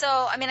 So,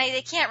 I mean,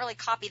 they can't really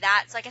copy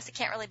that, so I guess it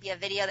can't really be a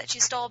video that she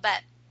stole, but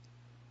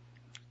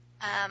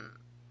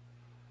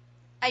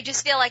I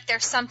just feel like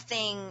there's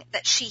something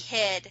that she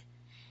hid,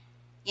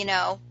 you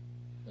know?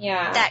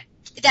 Yeah.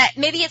 That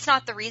maybe it's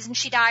not the reason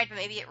she died, but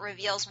maybe it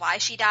reveals why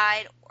she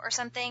died or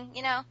something,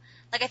 you know?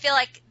 Like, I feel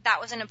like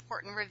that was an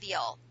important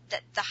reveal,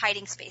 that the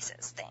hiding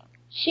spaces thing.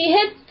 She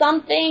hid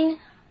something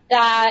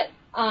that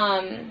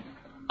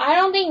I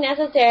don't think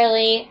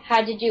necessarily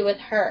had to do with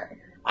her.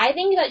 I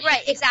think that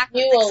she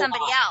exactly, knew like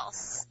somebody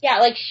else. Yeah,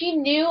 like she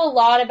knew a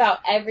lot about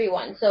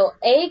everyone. So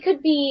A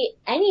could be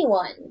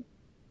anyone,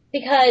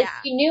 because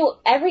she knew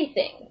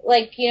everything.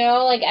 Like, you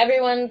know, like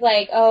everyone's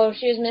like, oh,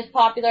 she was Miss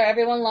Popular,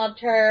 everyone loved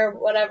her,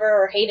 whatever,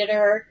 or hated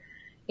her,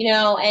 you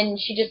know, and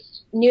she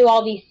just knew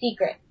all these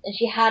secrets, and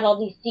she had all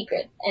these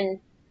secrets, and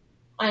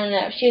I don't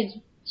know,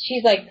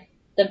 she's like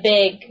the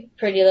big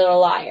pretty little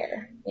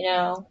liar, you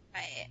know.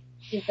 Right.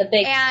 She's the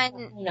big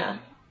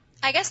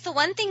I guess the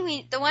one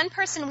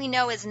person we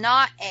know is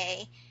not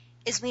A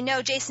is we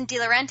know Jason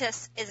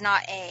DeLaurentis is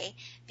not A,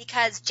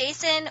 because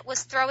Jason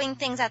was throwing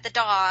things at the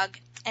dog,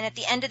 and at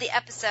the end of the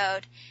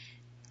episode,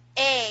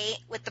 A,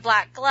 with the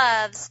black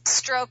gloves,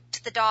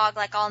 stroked the dog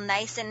like all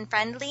nice and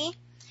friendly.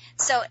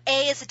 So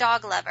A is a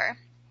dog lover.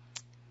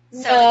 So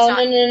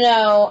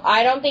No.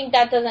 I don't think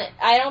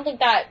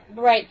that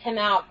writes him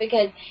out,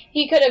 because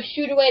he could have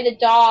shooed away the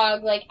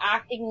dog, like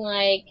acting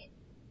like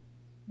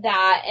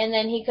that, and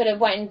then he could have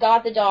went and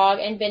got the dog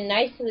and been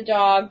nice to the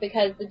dog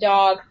because the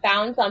dog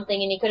found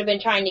something, and he could have been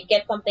trying to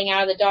get something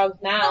out of the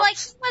dog's mouth. But, like,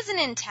 he wasn't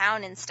in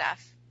town and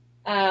stuff.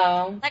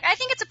 Oh. Like, I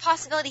think it's a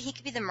possibility he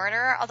could be the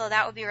murderer, although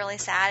that would be really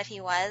sad if he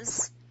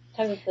was.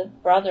 Because it's his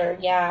brother,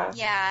 yeah.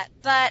 Yeah,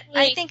 but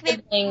I think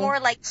maybe more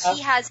like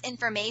he has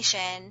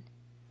information.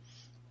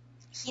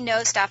 He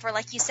knows stuff, or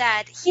like you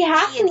said, he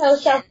has to know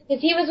stuff,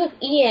 because he was with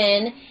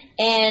Ian,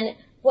 and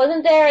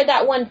wasn't there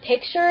that one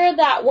picture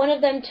that one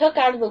of them took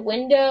out of the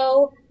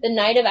window the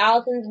night of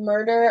Allison's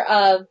murder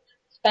of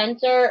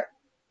Spencer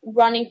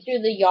running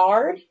through the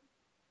yard?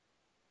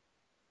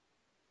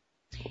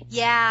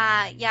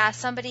 Yeah,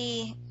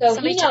 somebody took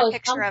a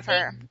picture of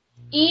her.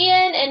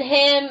 Ian and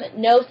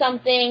him know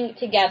something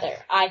together,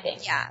 I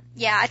think.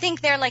 Yeah, I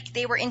think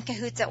they were in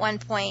cahoots at one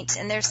point,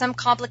 and there's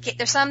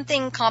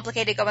something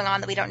complicated going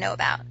on that we don't know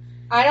about.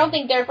 I don't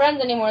think they're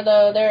friends anymore,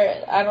 though.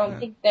 I don't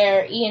think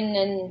they're Ian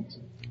and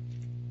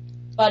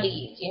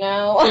buddies, you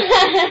know?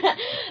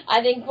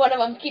 I think one of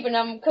them's keeping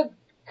them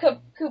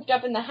cooped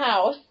up in the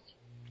house.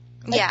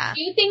 Like, yeah.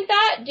 Do you think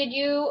that? Did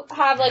you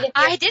have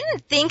I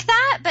didn't think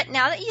that, but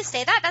now that you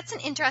say that, that's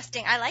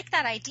I like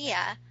that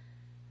idea.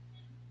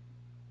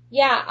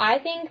 Yeah, I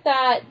think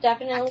that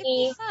definitely... That could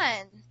be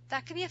fun.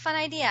 That could be a fun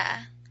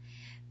idea.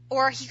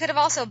 Or he could have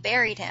also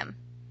buried him.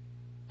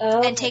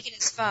 Oh. And taken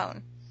his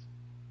phone.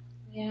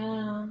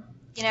 Yeah.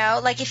 You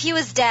know, like if he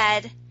was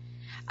dead,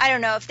 I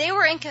don't know, if they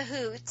were in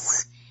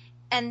cahoots,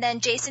 and then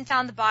Jason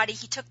found the body,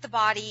 he took the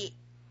body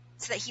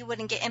so that he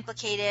wouldn't get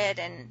implicated,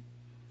 and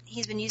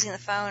he's been using the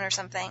phone or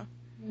something.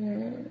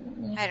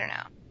 I don't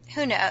know.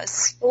 Who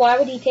knows? Why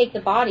would he take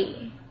the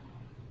body?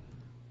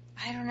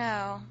 I don't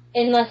know.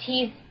 Unless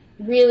he's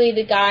really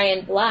the guy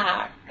in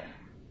black.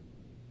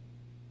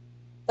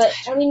 But,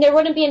 I mean, there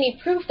wouldn't be any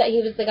proof that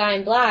he was the guy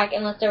in black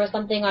unless there was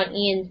something on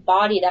Ian's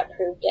body that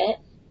proved it.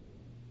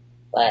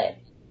 But,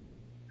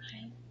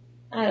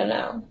 I don't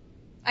know.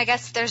 I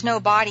guess if there's no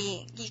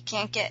body, you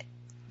can't get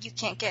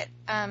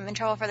in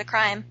trouble for the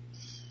crime.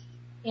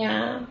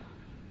 Yeah.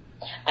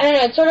 I don't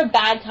know, it's sort of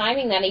bad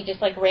timing that he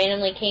just,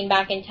 randomly came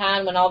back in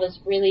town when all this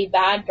really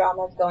bad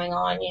drama's going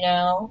on, you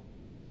know?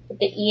 With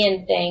the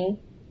Ian thing.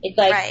 It's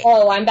like, right.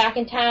 Oh, I'm back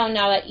in town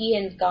now that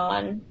Ian's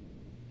gone.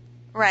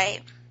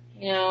 Right.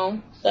 You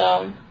know?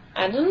 So,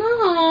 I don't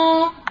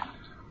know.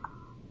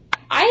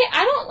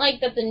 I don't like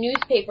that the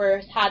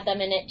newspapers had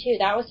them in it, too.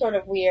 That was sort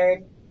of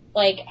weird.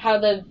 Like, how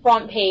the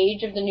front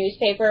page of the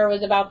newspaper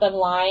was about them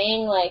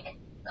lying. Like,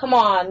 come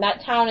on,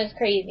 that town is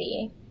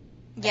crazy.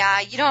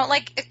 Yeah, you don't,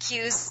 like,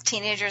 accuse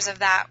teenagers of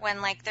that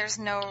when, like, there's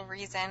no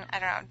reason. I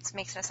don't know. It just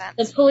makes no sense.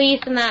 The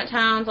police in that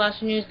town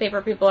 /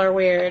 newspaper people are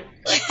weird.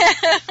 Like,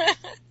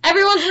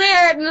 everyone's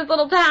weird in this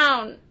little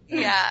town.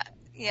 Yeah.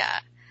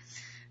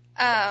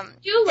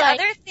 The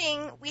other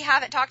thing we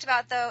haven't talked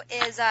about, though,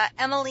 is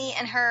Emily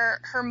and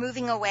her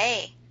moving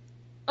away.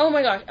 Oh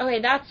my gosh.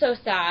 Okay, that's so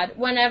sad.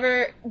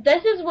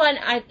 This is when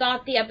I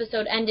thought the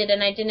episode ended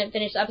and I didn't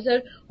finish the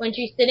episode, when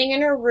she's sitting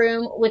in her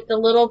room with the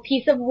little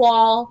piece of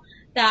wall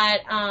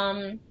that,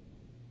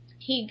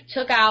 he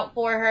took out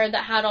for her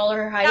that had all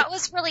her height. That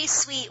was really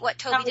sweet what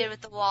Toby did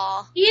with the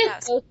wall. He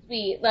is so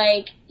sweet.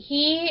 Like,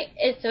 he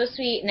is so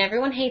sweet and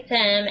everyone hates him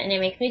and it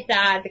makes me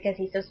sad because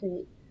he's so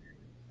sweet.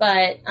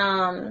 But,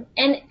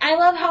 and I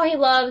love how he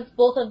loves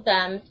both of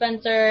them,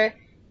 Spencer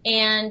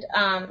and,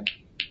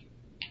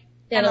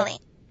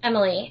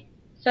 Emily.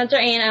 Spencer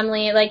and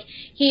Emily. Like,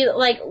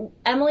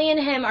 Emily and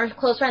him are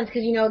close friends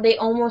because, you know, they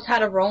almost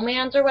had a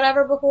romance or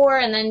whatever before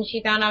and then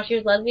she found out she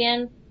was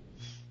lesbian.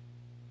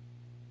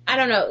 I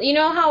don't know. You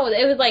know how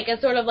it was like a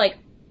sort of like,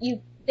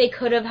 they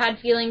could have had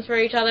feelings for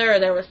each other or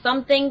there was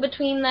something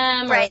between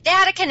them. Right. They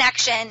had a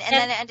connection and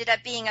then it ended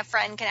up being a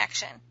friend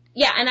connection.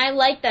 Yeah, and I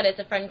like that it's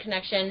a friend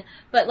connection,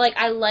 but, like,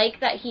 I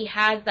like that he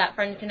has that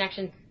friend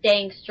connection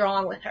staying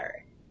strong with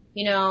her,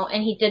 you know,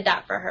 and he did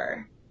that for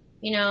her,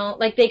 you know?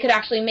 Like, they could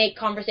actually make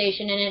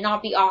conversation and it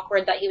not be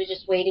awkward that he was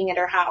just waiting at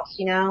her house,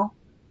 you know?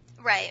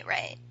 Right.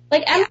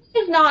 Like, Emily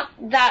is not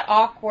that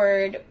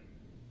awkward.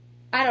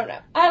 I don't know.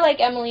 I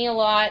like Emily a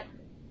lot.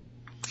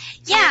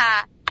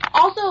 Yeah.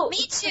 Also...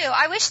 Me too.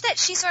 I wish that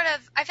she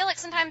I feel like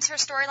sometimes her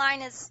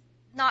storyline is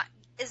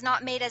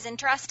not made as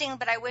interesting,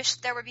 but I wish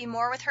there would be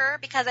more with her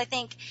because I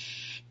think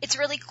it's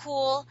really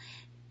cool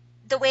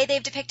the way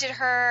they've depicted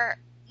her,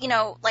 you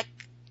know, like,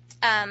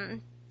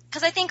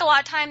 because I think a lot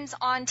of times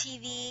on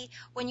TV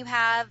when you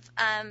have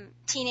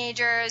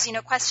teenagers, you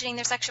know, questioning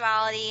their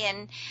sexuality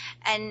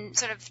and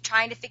sort of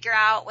trying to figure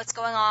out what's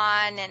going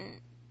on and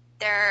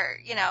they're,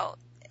 you know,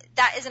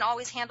 that isn't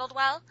always handled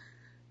well.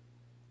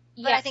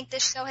 But I think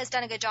this show has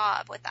done a good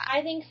job with that.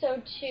 I think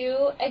so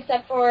too,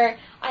 except for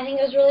I think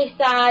it was really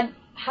sad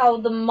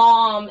how the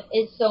mom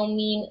is so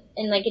mean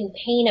and, like, in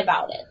pain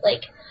about it.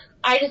 Like,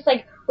 I just,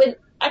 like,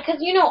 because,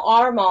 you know,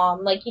 our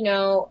mom, like, you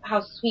know,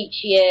 how sweet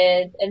she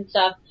is and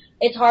stuff.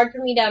 It's hard for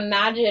me to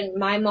imagine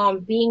my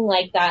mom being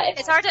like that.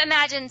 It's hard to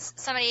imagine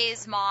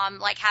somebody's mom,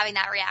 like, having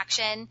that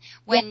reaction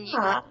when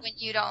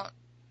you don't,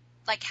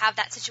 like, have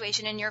that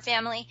situation in your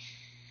family.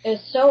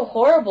 It's so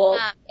horrible.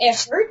 It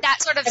hurts.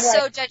 That sort of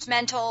so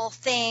judgmental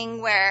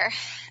thing where,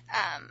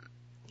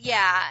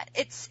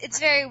 it's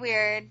very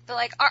weird. But,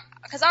 like,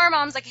 because our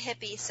mom's like a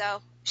hippie,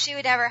 so she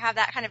would never have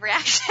that kind of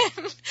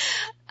reaction.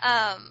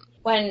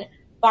 When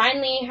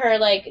finally her,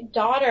 like,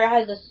 daughter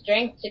has the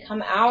strength to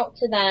come out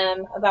to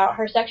them about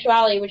her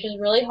sexuality, which is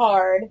really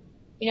hard,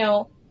 you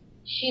know,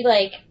 she,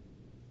 like,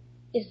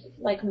 is,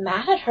 like,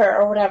 mad at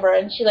her or whatever,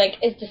 and she, like,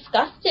 is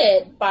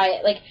disgusted by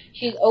it. Like,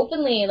 she's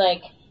openly,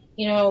 like,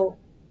 you know,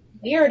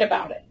 weird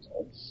about it.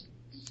 It's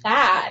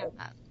sad.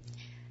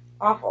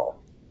 Awful.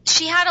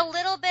 She had a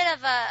little bit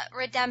of a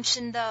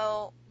redemption,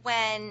 though,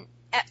 when,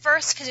 at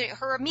first, because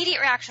her immediate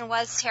reaction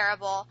was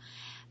terrible,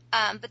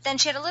 but then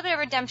she had a little bit of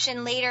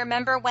redemption later.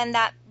 Remember when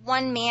that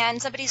one man,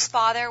 somebody's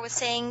father, was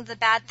saying the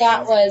bad things?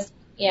 That was,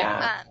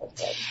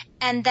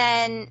 and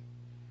then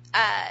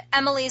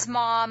Emily's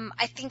mom,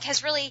 I think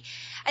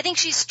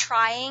she's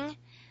trying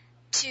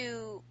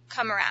to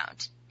come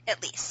around,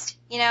 at least,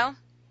 you know?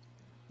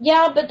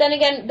 Yeah, but then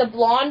again, the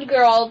blonde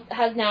girl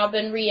has now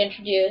been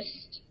reintroduced.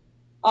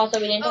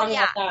 Also, we didn't talk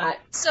about that.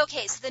 So,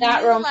 okay, so the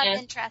new love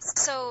interest.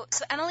 So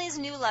Emily's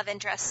new love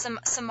interest,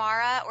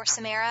 Samara,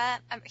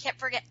 I can't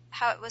forget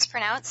how it was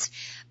pronounced,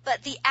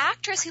 but the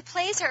actress who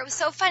plays her, it was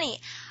so funny.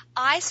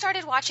 I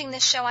started watching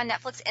this show on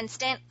Netflix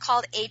Instant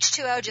called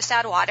H2O, Just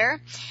Add Water,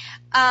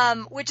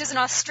 which is an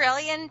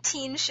Australian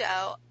teen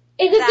show.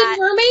 Is it the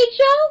mermaid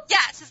show?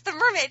 Yes, it's the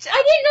mermaid show.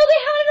 I didn't know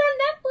they had it on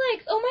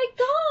Netflix. Oh my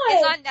god.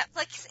 It's on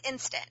Netflix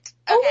Instant.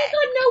 Okay. Oh my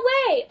god, no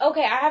way.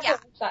 Okay, I have to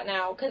watch that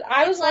now because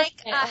I was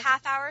like a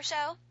half-hour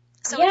show,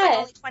 so it's like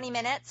only 20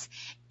 minutes,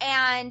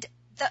 and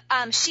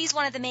she's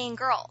one of the main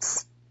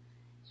girls.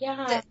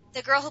 Yeah.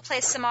 The girl who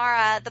plays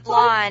Samara, the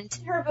blonde. I've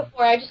seen her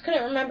before. I just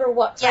couldn't remember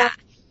what. Yeah.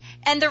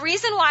 And the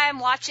reason why I'm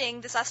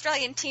watching this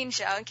Australian teen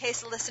show, in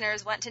case the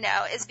listeners want to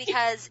know, is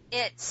because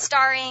it's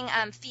starring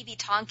Phoebe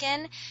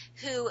Tonkin,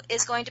 who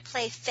is going to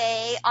play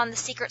Faye on The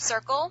Secret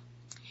Circle.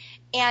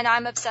 And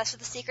I'm obsessed with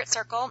The Secret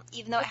Circle,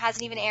 even though it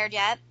hasn't even aired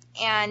yet.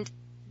 And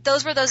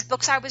those were those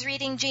books I was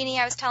reading, Jeannie,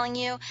 I was telling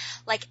you.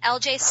 Like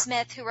L.J.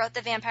 Smith, who wrote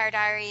The Vampire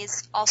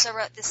Diaries, also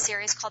wrote this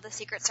series called The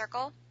Secret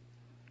Circle.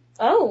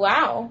 Oh,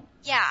 wow.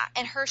 Yeah,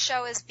 and her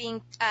show is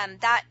being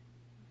that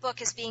book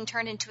is being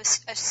turned into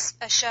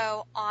a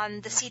show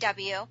on the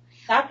CW.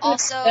 That's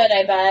also good,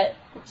 I bet.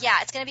 Yeah,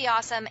 it's going to be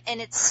awesome,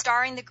 and it's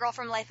starring the girl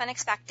from Life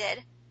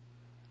Unexpected,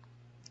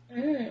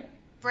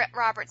 Britt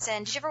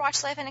Robertson. Did you ever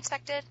watch Life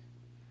Unexpected?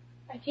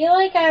 I feel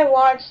like I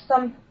watched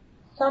some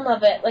some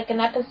of it, like an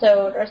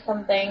episode or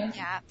something.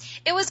 Yeah.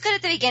 It was good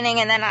at the beginning,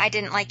 and then I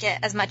didn't like it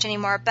as much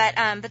anymore. But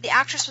the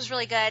actress was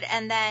really good,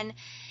 and then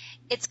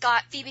it's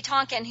got Phoebe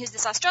Tonkin, who's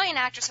this Australian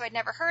actress who I'd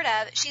never heard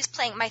of. She's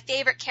playing, my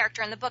favorite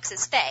character in the books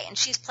is Faye, and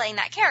she's playing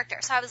that character.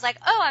 So I was like,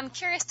 oh, I'm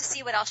curious to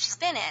see what else she's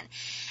been in.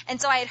 And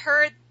so I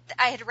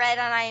had read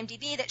on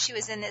IMDb that she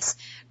was in this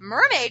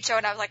mermaid show,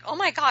 and I was like, oh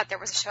my God, there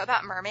was a show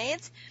about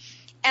mermaids.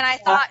 And I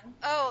thought,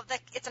 oh,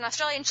 it's an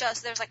Australian show,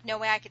 so there's like no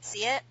way I could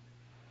see it.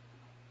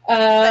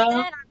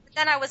 But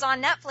then I was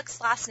on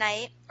Netflix last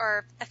night,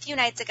 or a few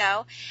nights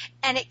ago,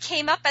 and it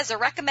came up as a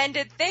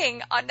recommended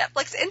thing on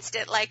Netflix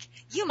Instant. Like,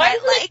 you might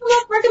like. Why does it come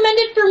up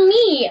recommended for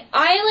me?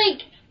 I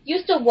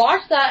used to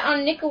watch that on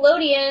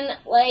Nickelodeon.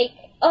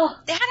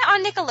 They had it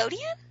on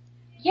Nickelodeon?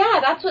 Yeah,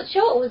 that's what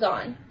show it was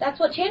on. That's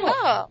what channel.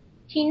 Oh.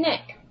 Teen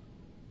Nick.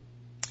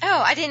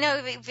 Oh, I didn't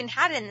know we even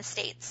had it in the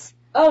States.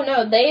 Oh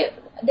no, they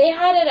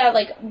had it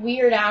at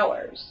weird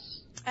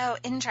hours. Oh,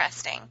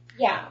 interesting.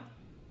 Yeah.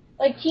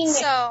 Teen Nick.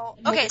 So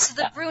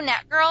the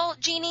brunette girl,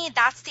 Jeannie,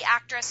 that's the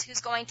actress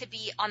who's going to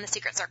be on The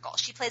Secret Circle.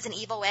 She plays an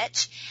evil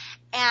witch.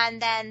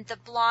 And then the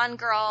blonde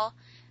girl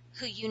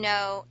who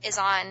is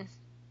on,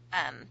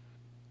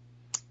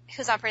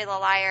 who's on Pretty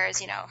Little Liars,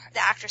 the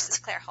actress is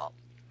Claire Holt.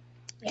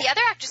 Yeah. The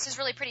other actress is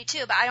really pretty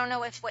too, but I don't know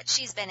what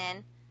she's been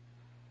in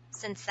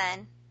since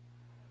then.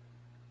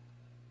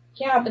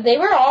 Yeah, but they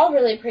were all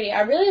really pretty.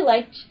 I really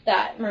liked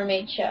that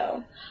mermaid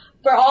show.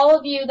 For all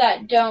of you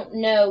that don't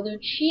know,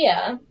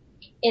 Lucia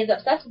is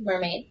obsessed with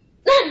mermaids.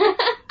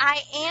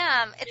 I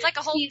am. It's like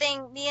a whole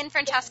thing. Me and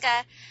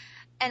Francesca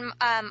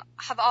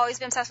have always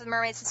been obsessed with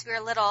mermaids since we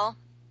were little.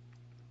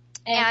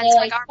 And so,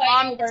 our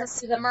mom gets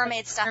us the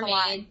mermaid stuff a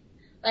lot.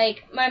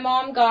 My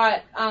mom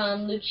got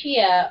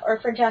Lucia, or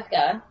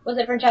Francesca. Was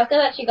it Francesca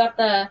that she got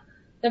the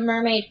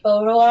mermaid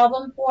photo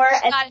album for?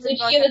 And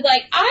Lucia was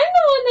like, I'm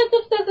the one that's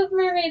obsessed with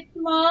mermaids,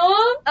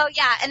 Mom. Oh,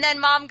 yeah. And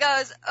then Mom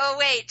goes, oh,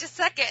 wait, just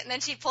a second. And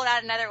then she pulled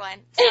out another one.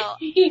 So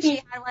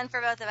she had one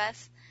for both of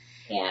us.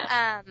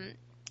 Yeah.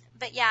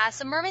 But yeah,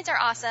 so mermaids are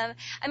awesome.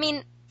 I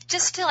mean,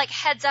 just to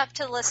heads up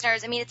to the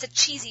listeners, I mean, it's a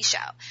cheesy show.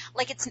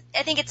 I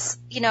think it's,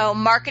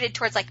 marketed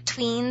towards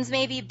tweens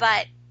maybe,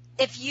 but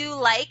if you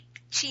like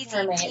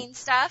cheesy teen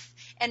stuff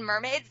and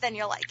mermaids, then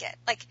you'll like it.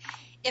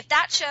 If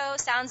that show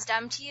sounds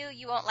dumb to you,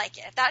 you won't like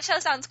it. If that show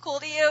sounds cool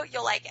to you,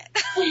 you'll like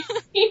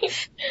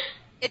it.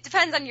 It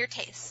depends on your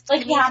taste.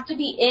 You have to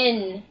be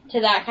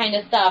into that kind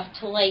of stuff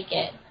to like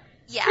it.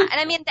 Yeah, and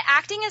I mean, the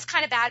acting is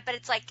kind of bad, but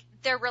it's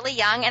they're really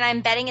young, and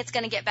I'm betting it's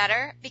going to get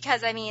better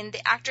because, I mean,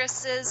 the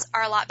actresses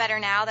are a lot better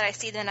now that I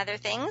see than other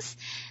things.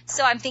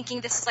 So I'm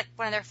thinking this is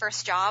one of their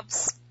first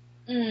jobs.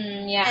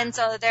 Yeah. And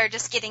so they're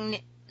just getting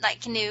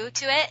new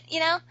to it,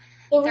 The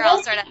they're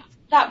all sort of.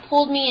 That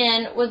pulled me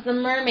in was the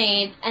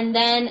mermaids and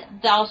then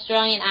the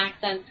Australian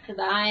accents, because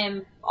I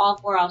am all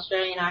for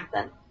Australian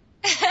accents.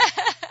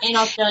 And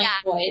Australian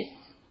boys.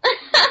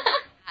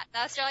 The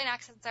Australian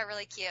accents are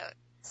really cute.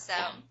 So,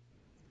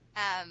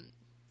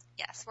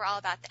 yes, we're all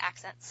about the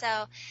accents.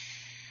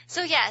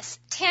 So yes,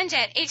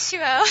 tangent,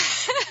 H2O.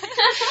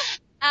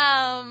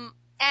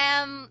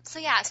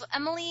 So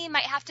Emily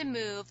might have to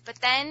move, but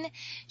then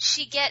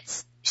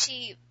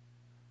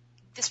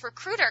this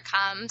recruiter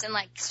comes and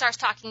starts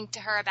talking to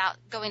her about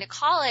going to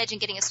college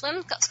and getting a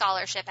swim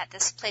scholarship at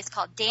this place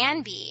called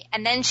Danby.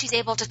 And then she's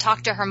able to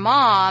talk to her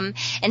mom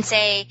and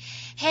say,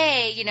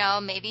 hey,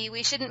 maybe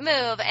we shouldn't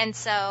move. And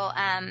so,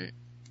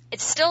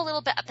 it's still a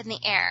little bit up in the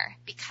air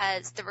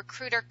because the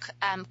recruiter,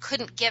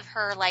 couldn't give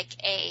her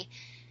a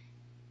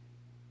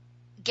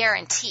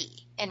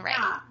guarantee in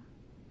writing. Yeah.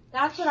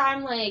 That's what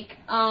I'm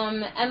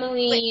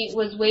Emily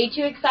was way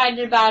too excited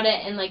about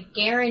it and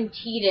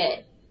guaranteed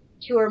it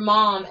to her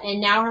mom, and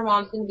now her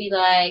mom's going to be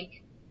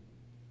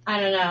I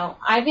don't know.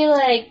 I feel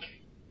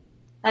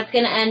that's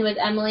going to end with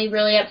Emily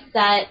really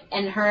upset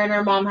and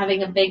her mom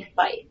having a big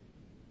fight.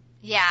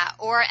 Yeah,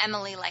 or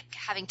Emily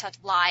having to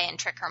lie and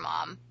trick her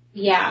mom.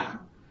 Yeah.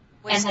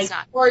 Which and is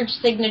not forge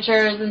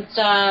signatures and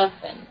stuff.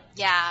 And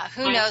yeah,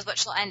 who knows what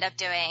she'll end up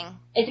doing.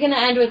 It's going to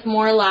end with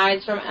more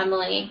lies from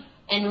Emily,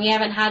 and we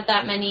haven't had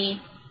that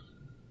many.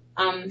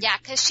 Yeah,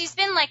 because she's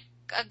been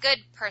a good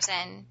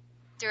person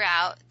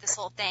throughout this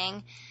whole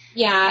thing.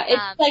 Yeah,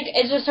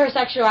 it's just her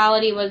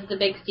sexuality was the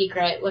big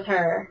secret with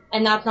her,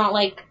 and that's not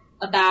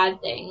a bad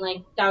thing.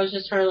 That was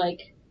just her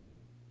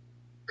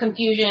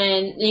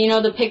confusion.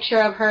 The picture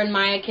of her and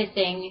Maya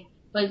kissing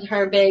was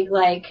her big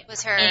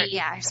was her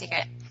her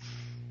secret.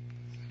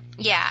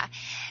 Yeah,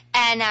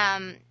 and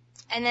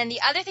then the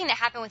other thing that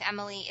happened with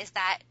Emily is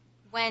that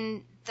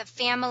when the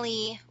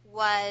family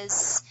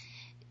was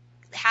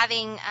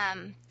having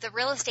the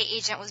real estate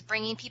agent was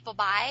bringing people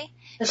by,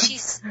 she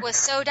was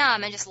so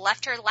dumb and just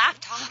left her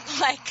laptop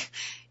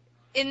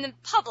in the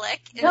public.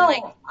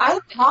 No, I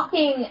was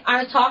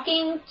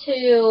talking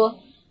to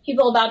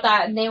people about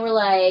that, and they were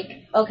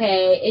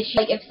okay,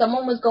 if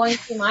someone was going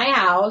to my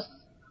house,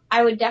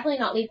 I would definitely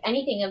not leave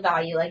anything of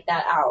value like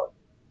that out.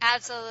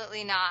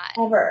 Absolutely not.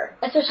 Ever.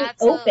 Especially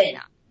Absolutely open.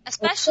 Not.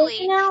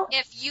 Especially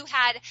if you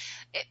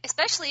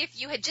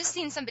had just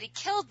seen somebody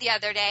killed the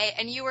other day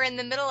and you were in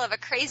the middle of a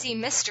crazy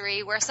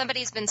mystery where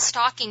somebody's been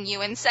stalking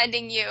you and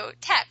sending you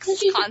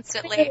texts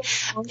constantly.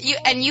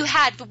 You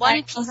had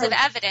one piece of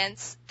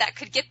evidence that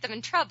could get them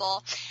in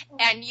trouble,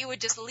 and you would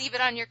just leave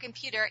it on your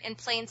computer in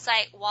plain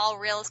sight while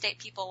real estate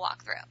people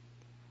walk through.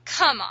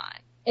 Come on.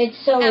 It's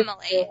so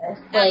Emily,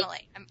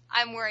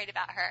 I'm worried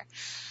about her.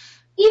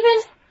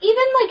 Even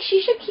like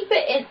she should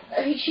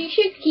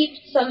keep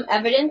some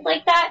evidence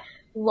like that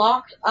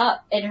locked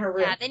up in her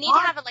room. Yeah, they need to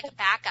have a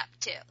backup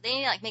too. They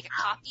need to make a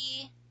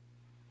copy.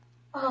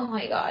 Oh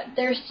my god,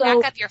 they're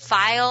so back up your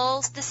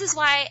files. This is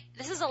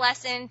a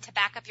lesson to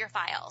back up your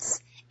files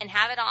and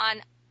have it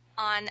on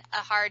a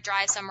hard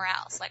drive somewhere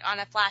else, like on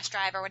a flash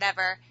drive or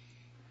whatever.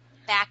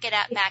 Back it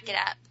up.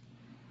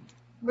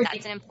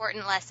 That's an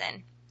important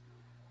lesson.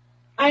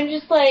 I'm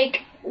just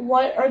like,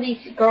 what are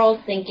these girls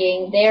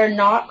thinking? They are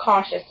not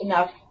cautious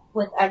enough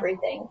with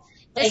everything.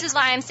 This is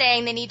why I'm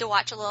saying they need to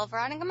watch a little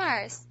Veronica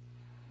Mars.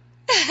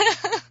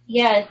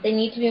 Yes, they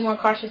need to be more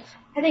cautious.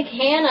 I think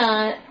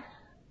Hannah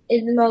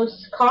is the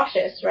most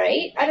cautious,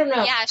 right? I don't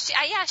know. Yeah, she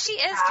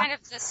is kind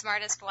of the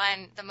smartest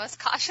one, the most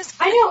cautious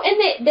one. I know,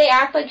 and they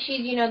act like she's,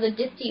 the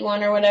ditzy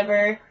one or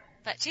whatever.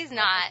 But she's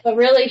not. But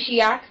really,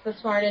 she acts the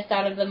smartest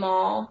out of them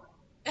all.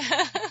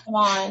 Come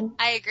on.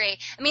 I agree.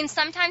 I mean,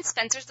 sometimes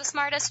Spencer's the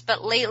smartest,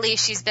 but lately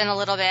she's been a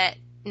little bit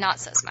not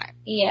so smart.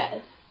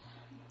 Yes.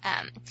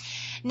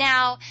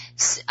 Now,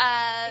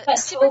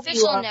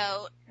 superficial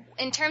note,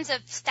 in terms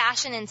of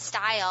fashion and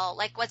style,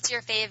 what's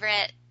your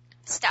favorite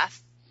stuff?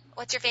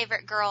 What's your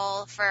favorite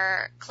girl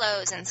for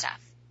clothes and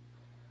stuff?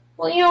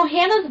 Well,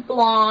 Hannah's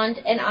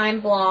blonde, and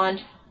I'm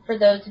blonde, for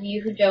those of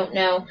you who don't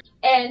know.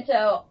 And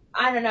so,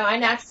 I don't know, I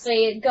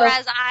naturally go...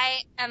 Whereas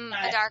I am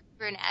a dark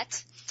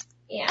brunette.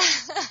 Yeah.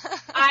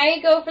 I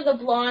go for the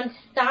blonde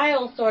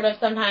style sort of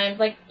sometimes,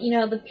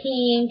 the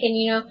pink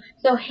and,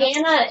 so those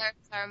Hannah... colors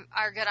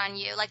are good on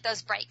you,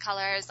 those bright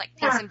colors,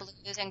 pinks and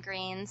blues and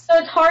greens. So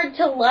it's hard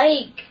to,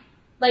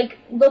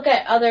 look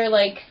at other,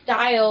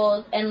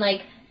 styles and,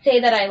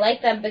 say that I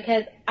like them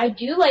because I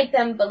do like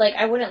them, but,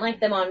 I wouldn't like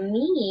them on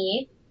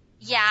me.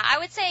 Yeah, I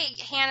would say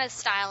Hannah's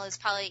style is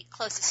probably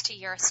closest to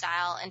your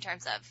style in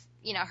terms of,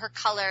 her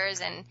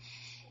colors and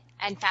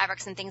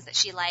fabrics and things that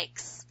she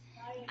likes.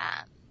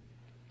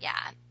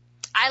 Yeah.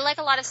 I like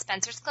a lot of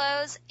Spencer's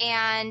clothes,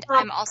 and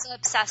I'm also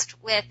obsessed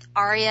with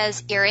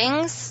Aria's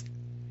earrings.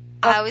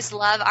 I always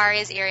love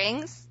Aria's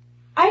earrings.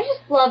 I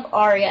just love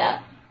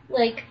Aria.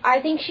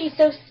 I think she's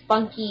so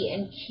spunky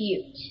and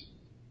cute.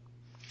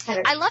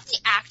 I love the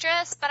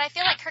actress, but I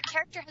feel like her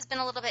character has been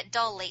a little bit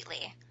dull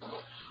lately.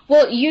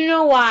 Well, you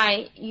know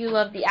why you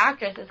love the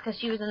actress is because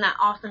she was in that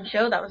awesome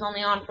show that was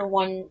only on for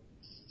one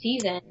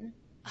season.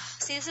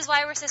 See, this is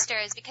why we're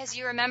sisters, because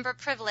you remember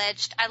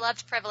Privileged. I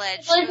loved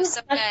Privileged. It was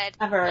so good.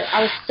 Ever.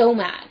 I was so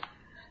mad.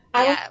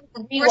 Yeah,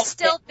 we're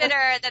still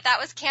bitter that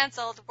was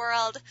canceled,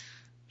 world.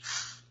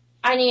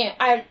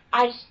 I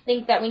just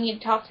think that we need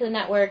to talk to the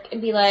network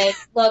and be like,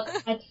 look,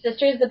 my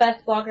sister is the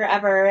best blogger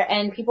ever,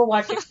 and people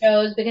watch her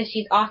shows because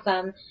she's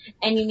awesome,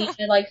 and you need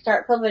to,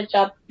 start Privileged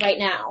up right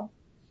now.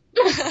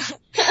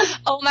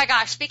 Oh my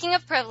gosh, speaking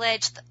of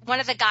Privileged,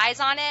 one of the guys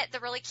on it, the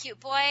really cute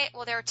boy,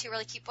 well, there were two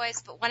really cute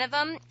boys, but one of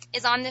them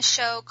is on this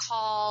show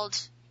called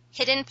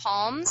Hidden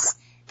Palms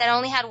that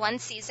only had one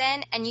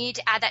season, and you need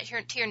to add that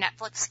to your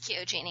Netflix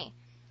queue, Jeannie.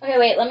 Okay,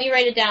 wait, let me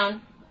write it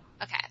down.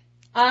 Okay.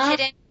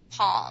 Hidden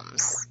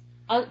Palms.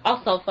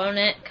 I'll cell phone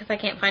it because I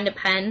can't find a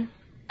pen.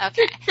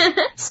 Okay.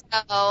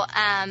 So,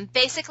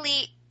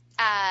 basically,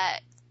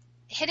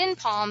 Hidden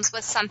Palms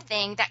was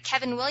something that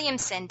Kevin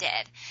Williamson did.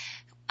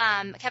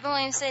 Kevin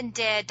Williamson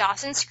did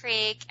Dawson's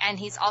Creek, and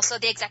he's also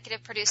the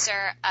executive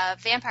producer of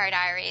Vampire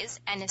Diaries,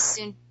 and is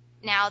soon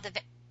now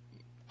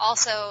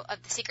also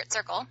of The Secret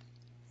Circle.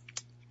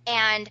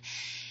 And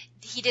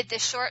he did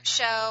this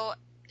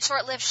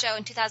short-lived show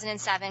in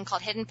 2007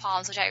 called Hidden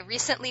Palms, which I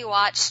recently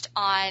watched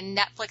on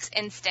Netflix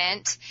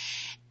Instant,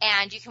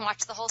 and you can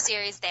watch the whole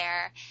series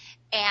there.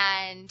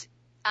 And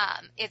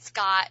it's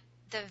got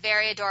the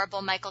very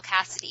adorable Michael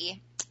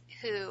Cassidy,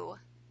 who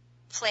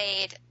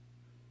played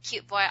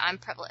cute boy on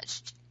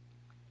Privileged,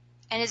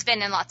 and has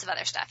been in lots of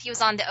other stuff. He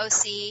was on the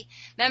OC.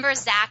 Remember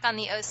Zach on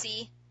the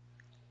OC?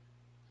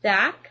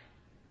 Zach?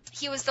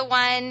 He was the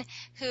one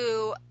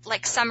who,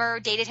 Summer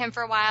dated him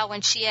for a while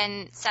when she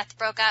and Seth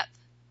broke up.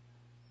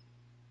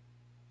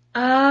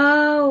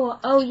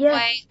 Oh,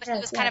 yes. But he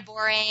was kind of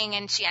boring,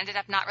 and she ended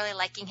up not really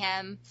liking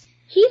him.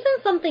 He's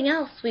in something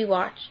else we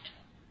watched.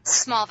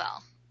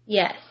 Smallville.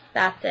 Yes,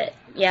 that's it.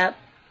 Yep.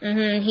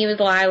 He was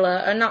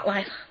Lila. Not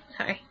Lila.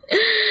 Sorry.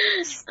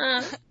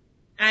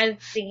 I was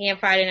thinking of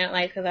Friday Night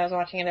Lights because I was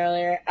watching it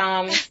earlier. He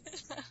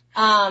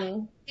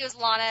was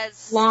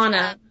Lana's...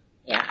 Lana.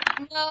 Yeah.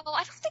 No,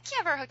 I don't think he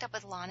ever hooked up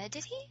with Lana,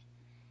 did he?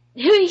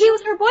 He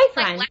was her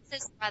boyfriend.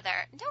 Lex's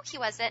brother. No, he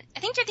wasn't. I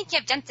think you're thinking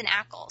of Jensen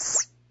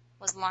Ackles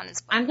was Lana's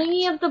boyfriend. I'm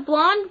thinking of the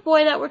blonde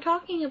boy that we're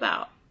talking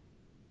about.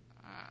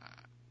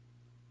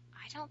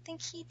 I don't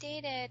think he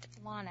dated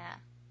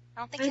Lana. I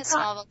don't think his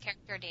Smallville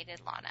character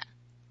dated Lana.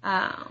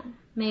 Oh,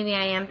 maybe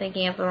I am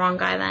thinking of the wrong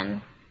guy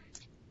then.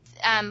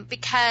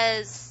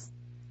 Because,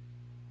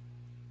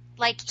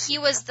 like, he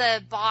was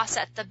the boss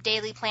at the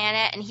Daily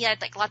Planet, and he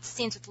had, like, lots of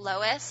scenes with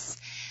Lois,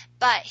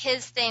 but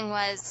his thing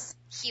was,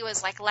 he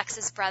was, like,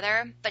 Lex's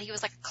brother, but he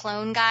was, like, a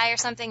clone guy or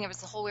something. It was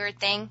the whole weird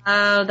thing.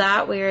 Oh,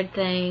 that weird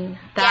thing.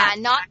 Yeah,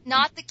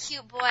 not the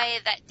cute boy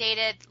that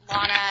dated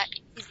Lana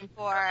in season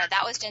 4.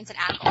 That was Jensen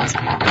Ackles.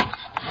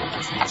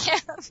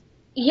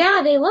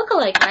 Yeah, they look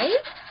alike, right?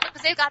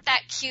 Because they've got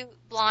that cute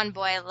blonde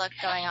boy look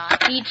going on.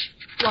 Beach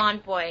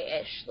blonde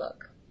boy-ish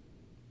look.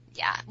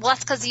 Yeah, well,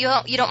 that's because you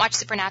don't watch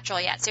Supernatural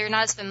yet, so you're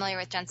not as familiar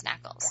with Jensen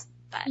Ackles.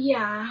 But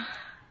yeah.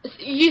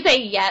 You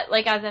say yet,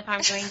 like as if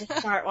I'm going to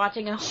start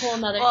watching a whole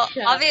nother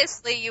show. Well,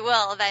 obviously you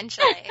will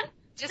eventually.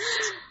 Just,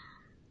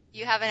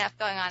 you have enough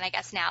going on, I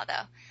guess, now,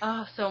 though.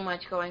 Oh, so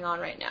much going on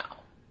right now.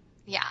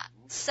 Yeah.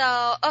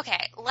 So,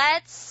 okay,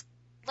 let's,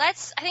 I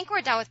think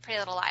we're done with Pretty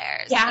Little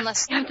Liars. Yeah,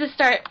 unless we have to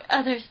start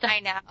other stuff. I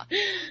know.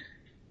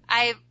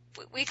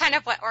 We kind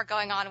of were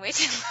going on way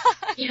too long.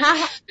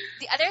 Yeah.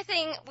 The other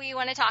thing we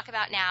want to talk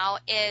about now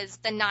is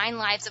The 9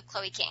 Lives of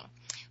Chloe King,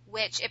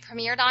 which it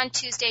premiered on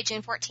Tuesday,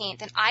 June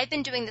 14th, and I've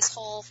been doing this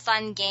whole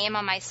fun game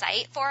on my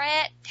site for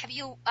it. Have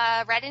you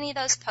read any of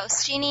those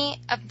posts,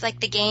 Jeannie, of, like,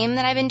 the game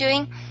that I've been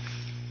doing?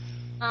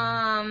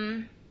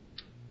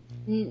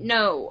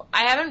 No.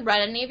 I haven't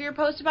read any of your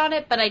posts about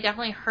it, but I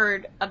definitely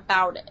heard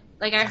about it.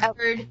 Like, I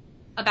heard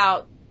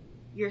about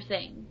your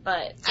thing,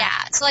 but...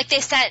 Yeah, so, like,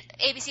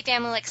 ABC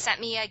Family, like, sent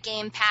me a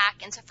game pack,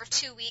 and so for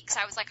 2 weeks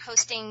I was, like,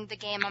 hosting the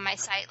game on my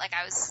site. Like,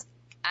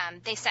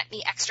 they sent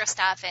me extra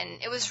stuff,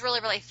 and it was really,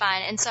 really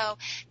fun. And so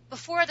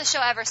before the show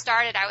ever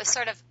started, I was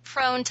sort of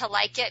prone to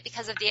like it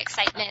because of the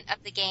excitement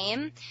of the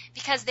game,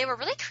 because they were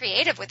really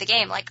creative with the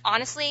game. Like,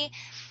 honestly,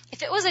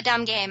 if it was a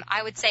dumb game,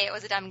 I would say it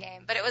was a dumb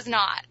game, but it was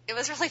not. It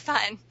was really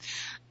fun.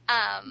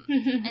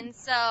 And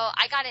so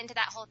I got into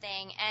that whole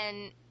thing,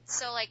 and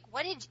so, like,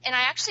 and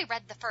I actually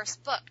read the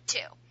first book, too.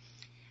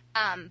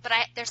 But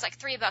there's, like,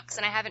 3 books,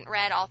 and I haven't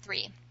read all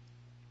 3.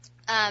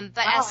 But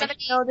as somebody... I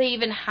didn't know they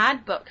even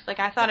had books. Like,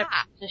 I thought it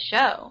was a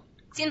show.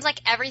 Seems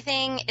like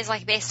everything is,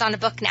 like, based on a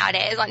book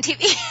nowadays on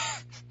TV.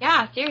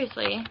 Yeah,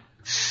 seriously.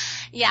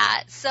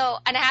 Yeah, so,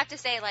 and I have to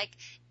say, like,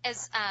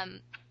 as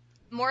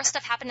more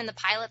stuff happened in the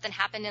pilot than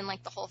happened in,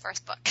 like, the whole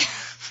first book.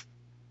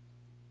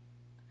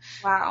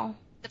 Wow.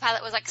 The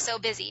pilot was, like, so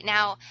busy.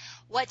 Now,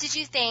 what did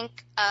you think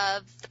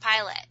of the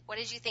pilot? What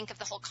did you think of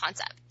the whole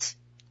concept?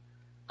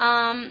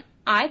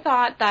 I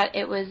thought that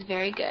it was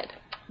very good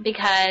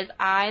because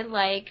I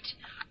liked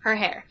her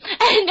hair.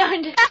 No,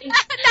 I'm just kidding.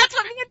 That's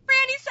what me and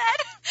Franny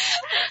said.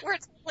 We're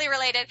totally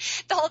related.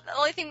 The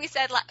only thing we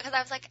said, because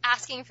I was, like,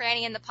 asking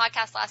Franny in the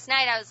podcast last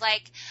night, I was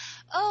like,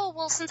 oh,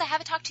 well, since I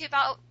haven't talked to you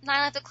about 9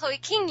 Lives of Chloe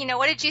King, you know,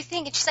 what did you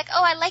think? And she's like,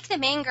 oh, I like the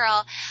main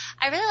girl.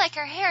 I really like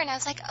her hair. And I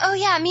was like, oh,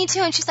 yeah, me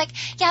too. And she's like,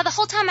 yeah, the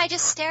whole time I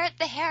just stare at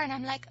the hair, and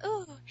I'm like,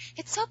 ooh,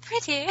 it's so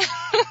pretty.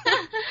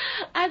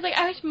 I was like,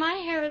 I wish my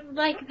hair was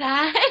like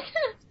that.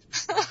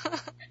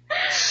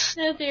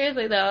 No,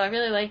 seriously, though, I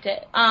really liked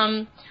it.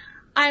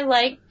 I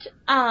liked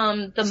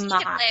the She could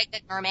play a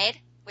good mermaid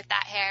with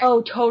that hair.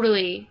 Oh,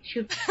 totally. She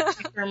was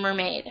like a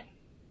mermaid.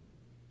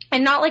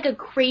 And not like a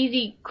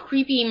crazy,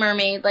 creepy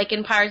mermaid like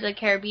in Pirates of the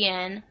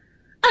Caribbean.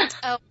 Oh,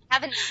 I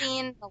haven't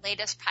seen the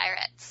latest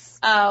Pirates.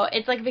 Oh,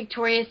 it's like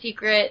Victoria's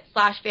Secret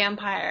 /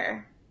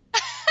 vampire.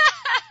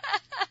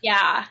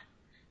 Yeah.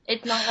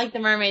 It's not like the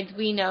mermaids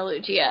we know,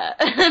 Lucia.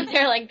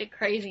 They're like the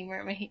crazy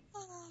mermaids.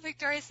 Oh,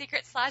 Victoria's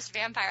Secret /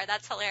 vampire.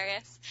 That's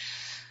hilarious.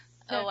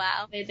 Oh,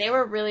 wow. They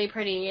were really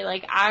pretty.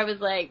 Like, I was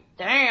like,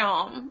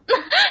 damn.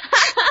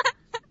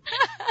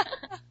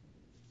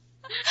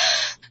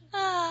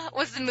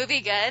 Was the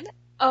movie good?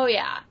 Oh,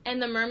 yeah.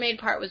 And the mermaid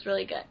part was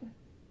really good.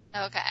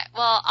 Okay.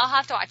 Well, I'll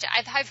have to watch it.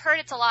 I've heard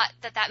it's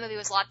that movie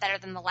was a lot better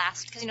than the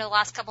last, because, you know, the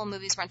last couple of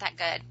movies weren't that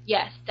good.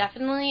 Yes,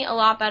 definitely a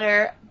lot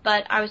better,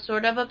 but I was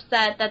sort of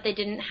upset that they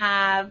didn't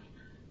have,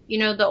 you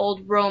know, the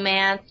old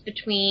romance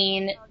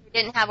between...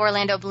 They didn't have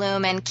Orlando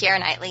Bloom and Keira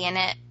Knightley in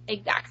it.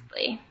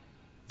 Exactly.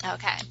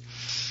 Okay.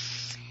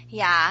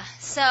 Yeah.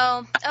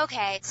 So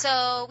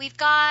we've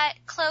got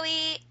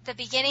Chloe, the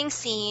beginning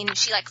scene,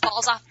 she, like,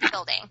 falls off the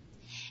building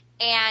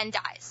and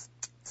dies.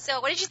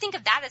 So what did you think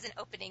of that as an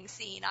opening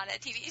scene on a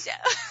TV show?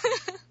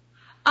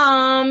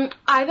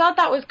 I thought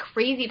that was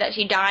crazy that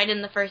she died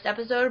in the first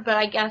episode, but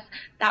I guess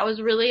that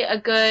was really a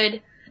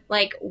good,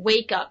 like,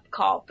 wake-up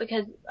call,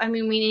 because, I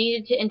mean, we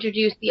needed to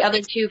introduce the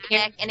other 2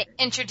 characters. And it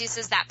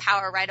introduces that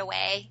power right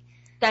away.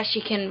 That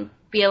she can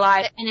be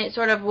alive, and it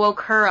sort of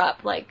woke her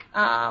up, like,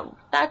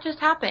 that just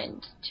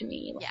happened to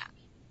me. Yeah.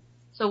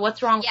 So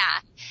what's wrong? Yeah.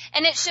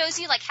 And it shows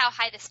you, like, how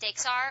high the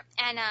stakes are,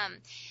 and,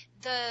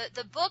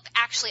 the book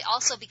actually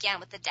also began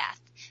with the death,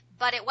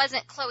 but it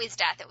wasn't Chloe's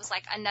death, it was,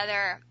 like,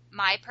 another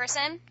my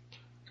person.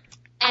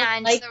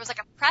 And so there was,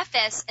 like, a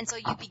preface, and so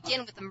you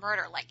begin with the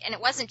murder, like, and it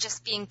wasn't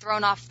just being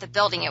thrown off the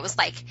building, it was,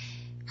 like,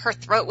 her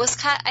throat was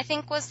cut, I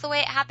think was the way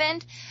it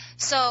happened.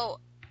 So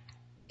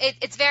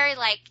it's very,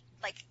 like,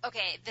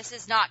 okay, this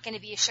is not going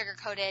to be a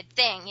sugar-coated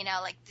thing, you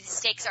know, like, the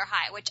stakes are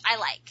high, which I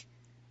like.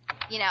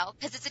 you know,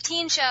 because it's a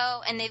teen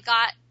show and they've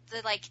got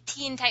the like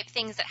teen type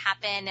things that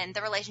happen and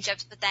the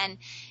relationships, but then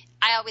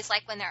I always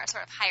like when there are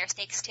sort of higher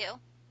stakes too.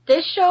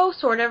 This show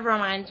sort of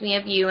reminds me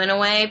of you in a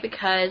way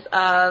because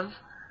of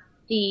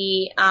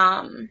the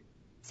San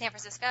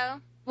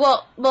Francisco?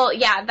 Well,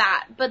 yeah,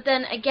 that. But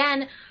then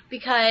again,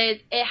 because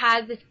it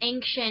has this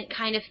ancient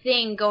kind of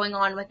thing going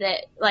on with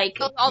it, like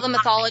all the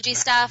mythology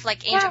stuff,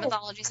 like ancient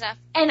mythology stuff.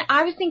 And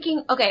I was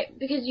thinking, okay,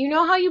 because you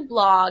know how you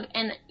blog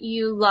and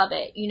you love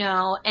it, you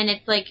know, and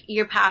it's like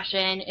your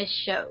passion is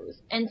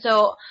shows. And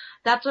so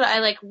that's what I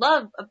like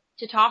love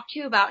to talk to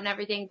you about and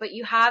everything, but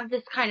you have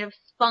this kind of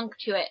spunk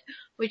to it,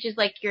 which is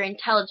like your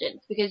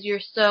intelligence because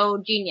you're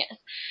so genius.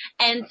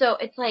 And so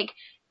it's like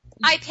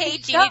I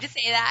paid Jeannie to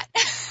say that.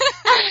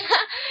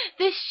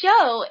 This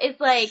show is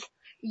like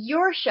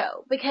your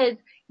show because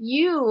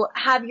you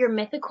have your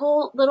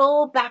mythical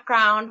little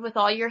background with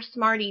all your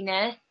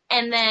smartiness,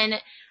 and then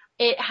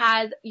it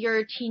has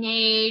your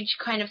teenage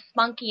kind of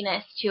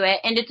spunkiness to it,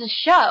 and it's a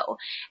show.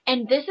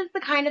 And this is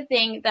the kind of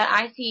thing that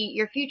I see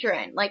your future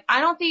in. Like, I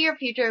don't see your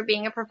future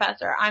being a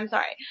professor. I'm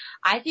sorry.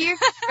 I see your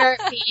future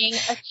being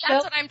a show.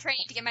 That's what I'm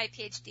training to get my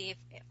PhD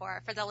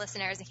for the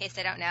listeners in case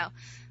they don't know.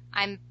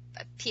 I'm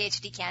a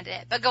PhD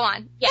candidate, but go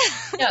on. Yeah,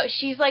 no,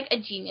 she's like a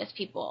genius,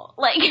 people.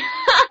 Like,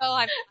 oh,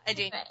 I'm a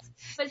genius.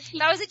 But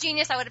if I was a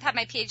genius, I would have had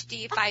my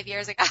PhD 5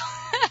 years ago.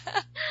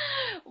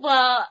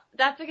 Well,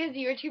 that's because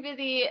you were too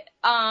busy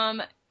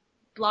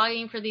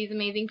blogging for these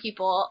amazing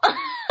people.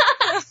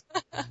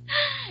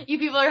 You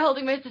people are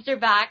holding my sister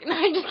back. No,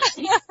 I'm just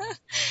kidding.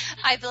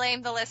 I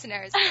blame the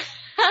listeners.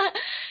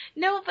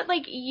 No, but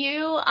like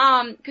you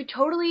could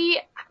totally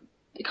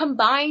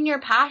combine your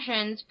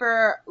passions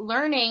for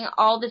learning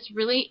all this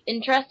really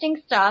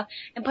interesting stuff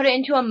and put it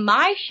into a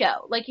my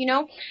show. Like, you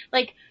know,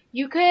 like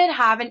you could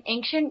have an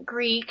ancient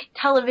Greek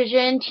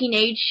television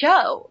teenage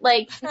show.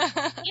 Like,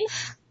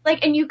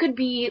 and you could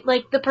be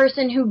like the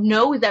person who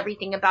knows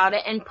everything about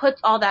it and puts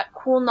all that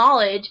cool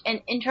knowledge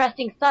and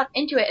interesting stuff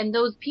into it. And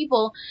those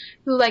people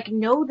who like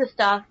know the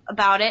stuff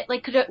about it,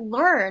 like could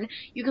learn.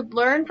 You could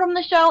learn from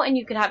the show and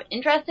you could have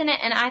interest in it.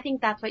 And I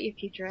think that's what your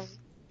future is.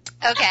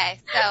 Okay,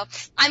 so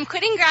I'm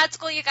quitting grad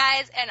school, you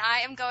guys, and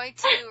I am going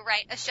to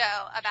write a show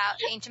about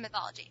ancient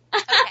mythology.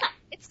 Okay,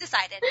 it's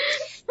decided.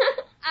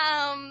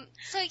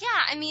 So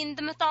yeah, I mean,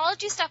 the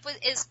mythology stuff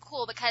is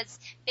cool because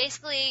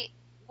basically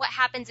what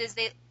happens is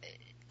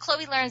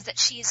Chloe learns that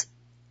she's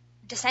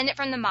descendant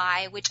from the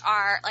Mai, which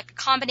are like a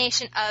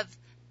combination of,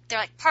 they're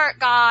like part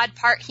god,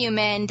 part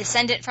human,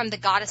 descendant from the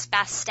goddess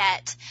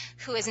Bastet,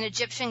 who is an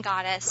Egyptian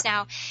goddess.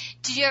 Now,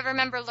 did you ever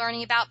remember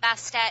learning about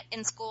Bastet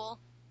in school?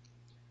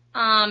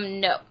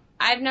 No.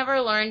 I've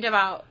never learned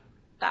about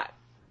that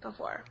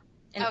before.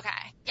 Okay.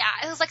 Yeah,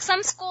 it was like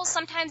some schools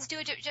sometimes do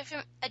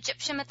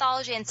Egyptian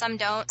mythology and some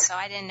don't, so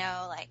I didn't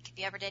know, like, if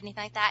you ever did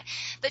anything like that.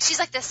 But she's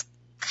like this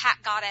cat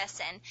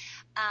goddess,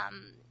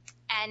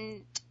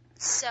 and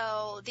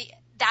so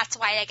that's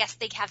why I guess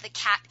they have the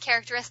cat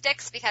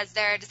characteristics, because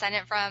they're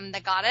descendant from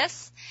the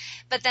goddess.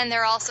 But then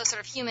they're also sort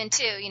of human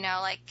too, you know,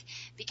 like,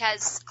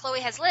 because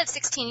Chloe has lived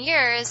 16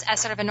 years as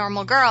sort of a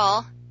normal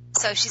girl,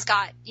 so she's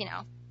got, you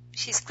know,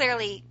 she's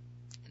clearly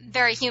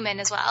very human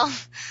as well.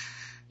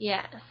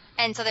 Yes.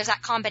 And so there's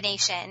that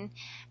combination.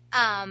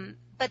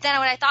 But then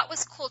what I thought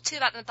was cool too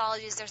about the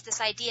mythology is there's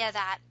this idea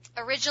that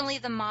originally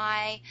the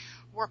Mai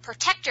were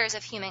protectors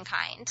of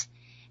humankind.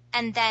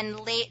 And then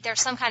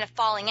there's some kind of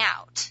falling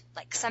out.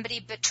 Like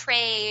somebody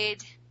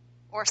betrayed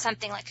or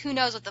something, like who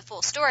knows what the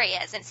full story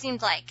is. And it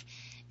seemed like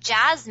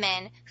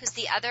Jasmine, who's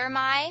the other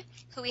Mai,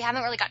 who we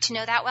haven't really got to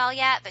know that well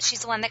yet, but she's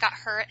the one that got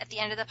hurt at the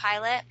end of the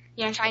pilot,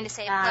 trying to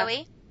save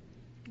Chloe.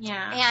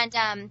 Yeah.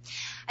 And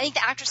I think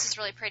the actress is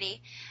really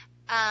pretty.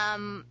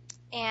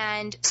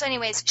 And so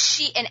anyways,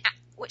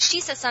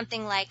 she says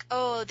something like,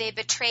 oh, they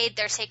betrayed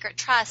their sacred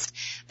trust.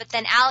 But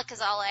then Alec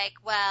is all like,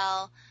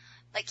 well,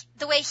 like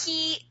the way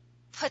he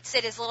puts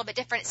it is a little bit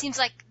different. It seems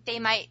like they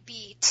might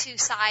be two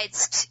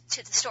sides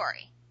to the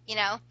story, you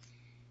know?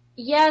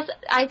 Yes,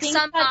 I think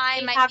some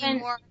Mai might be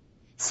more.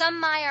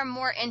 Some Mai are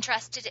more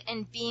interested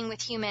in being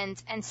with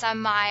humans, and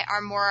some Mai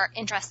are more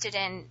interested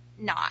in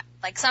not.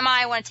 Like some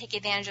Mai want to take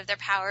advantage of their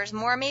powers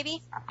more,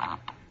 maybe.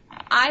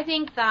 I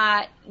think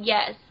that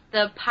yes,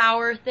 the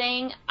power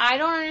thing. I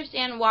don't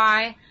understand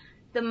why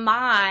the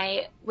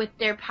Mai, with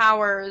their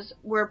powers,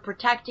 were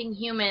protecting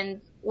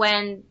humans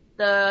when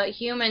the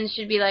humans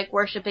should be like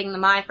worshiping the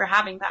Mai for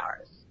having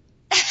powers.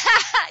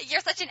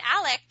 You're such an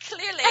Alec,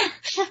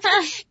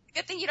 clearly.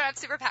 Good thing you don't have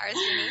superpowers,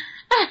 Jeannie.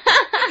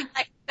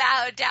 Like,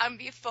 bow down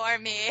before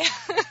me.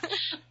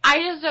 I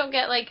just don't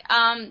get, like,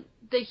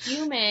 the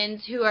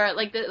humans who are,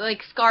 like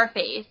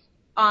Scarface,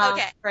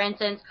 for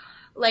instance,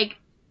 like,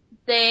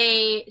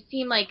 they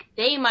seem like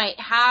they might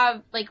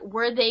have, like,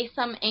 were they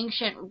some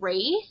ancient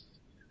race,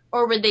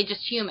 or were they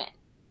just human?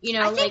 You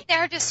know, I think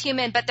they're just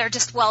human, but they're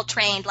just well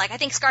trained. Like, I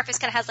think Scarface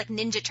kind of has, like,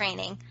 ninja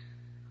training.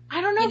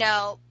 I don't know. You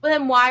know. But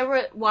then why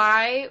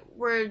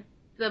were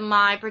the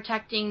Mai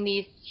protecting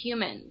these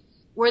humans?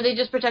 Were they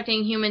just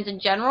protecting humans in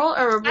general,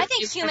 or were I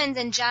think humans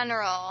in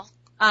general.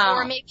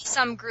 Or maybe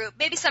some group,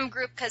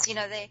 because, you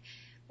know,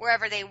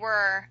 wherever they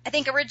were, I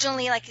think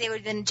originally, like, they would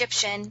have been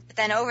Egyptian, but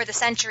then over the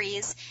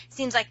centuries, it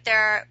seems like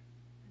they're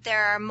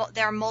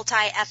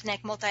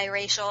multi-ethnic,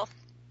 multi-racial,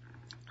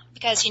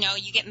 because, you know,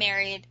 you get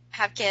married,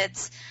 have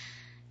kids,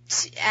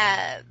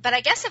 but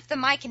I guess if the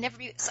Mai can never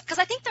be, because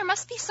I think there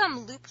must be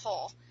some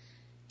loophole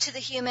to the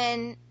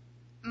human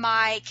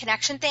Mai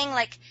connection thing,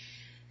 like,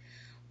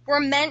 we're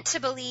meant to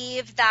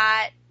believe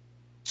that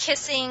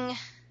kissing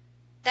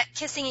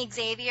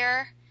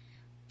Xavier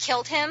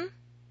killed him,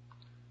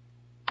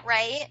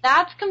 right?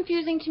 That's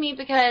confusing to me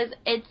because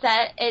it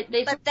said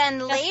But then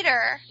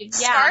later,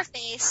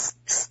 Scarface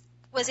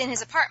was in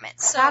his apartment,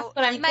 so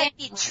he might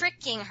be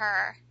tricking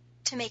her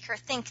to make her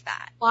think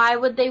that. Why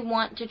would they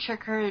want to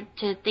trick her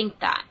to think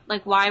that?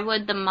 Like, why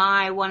would the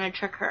Mai want to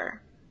trick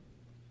her?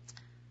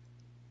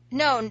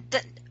 No,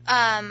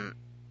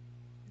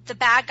 the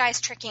bad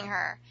guy's tricking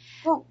her.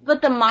 Well,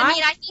 but the Mai. I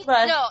mean, I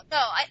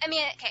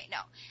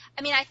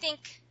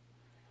think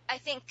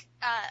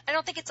I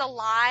don't think it's a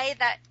lie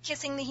that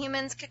kissing the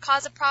humans could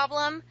cause a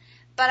problem,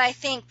 but I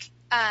think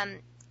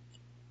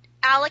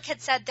Alec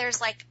had said there's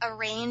like a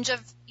range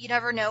of, you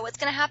never know what's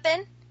going to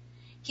happen.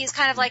 He's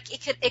kind of like,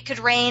 it could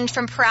range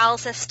from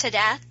paralysis to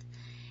death,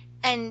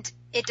 and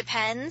it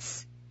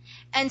depends.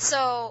 And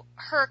so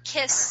her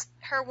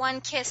one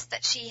kiss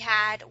that she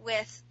had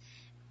with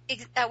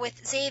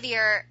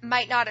Xavier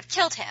might not have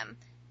killed him,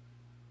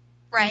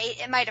 right?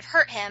 Mm-hmm. It might have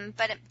hurt him,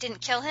 but it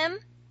didn't kill him.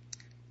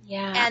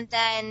 Yeah. And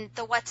then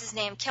the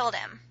what's-his-name killed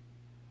him.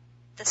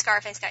 The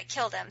Scarface guy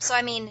killed him. So,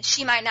 I mean,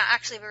 she might not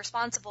actually be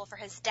responsible for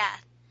his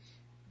death.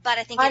 But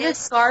I think it is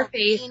still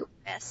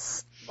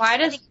dangerous. I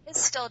think it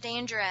is still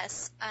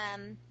dangerous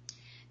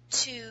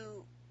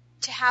to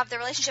have the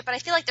relationship. But I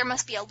feel like there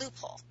must be a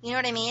loophole. You know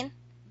what I mean?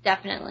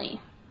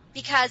 Definitely.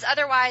 Because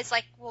otherwise,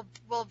 like,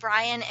 will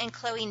Brian and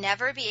Chloe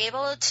never be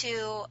able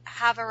to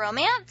have a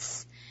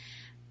romance?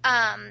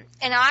 And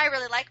I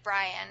really like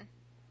Brian.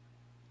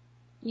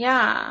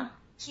 Yeah.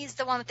 He's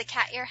the one with the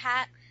cat ear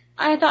hat.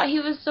 I thought he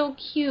was so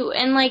cute.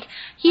 And, like,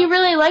 he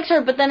really likes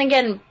her. But then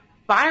again,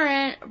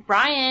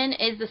 Brian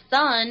is the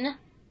son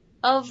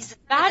of the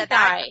bad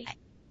guy.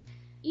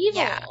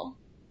 Evil. Yeah.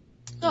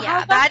 So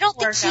yeah, but I don't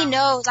think he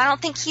knows. I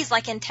don't think he's,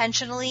 like,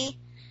 intentionally.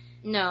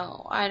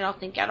 No, I don't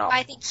think at all.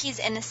 I think he's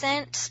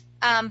innocent.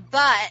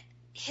 But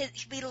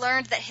we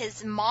learned that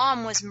his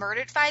mom was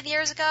murdered 5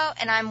 years ago,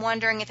 and I'm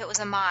wondering if it was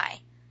a Mai.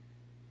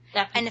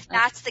 Definitely. And if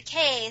that's the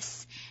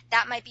case,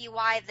 that might be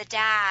why the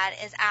dad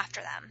is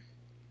after them.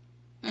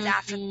 Is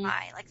after the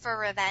Mai, like for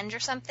revenge or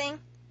something.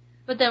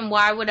 But then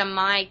why would a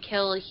Mai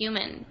kill a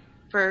human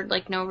for,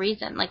 like, no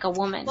reason, like a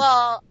woman?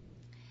 Well,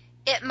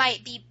 it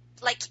might be,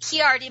 like,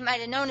 he already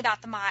might have known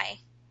about the Mai.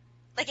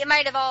 Like, it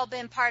might have all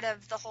been part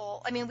of the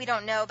whole, I mean, we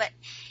don't know, but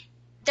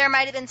there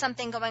might have been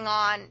something going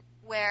on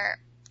where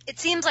it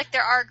seems like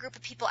there are a group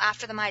of people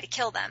after the Mai to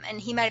kill them, and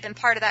he might have been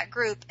part of that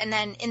group, and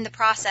then in the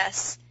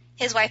process,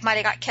 his wife might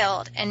have got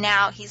killed, and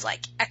now he's,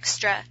 like,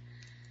 extra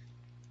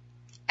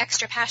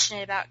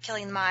passionate about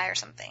killing the Mai or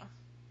something.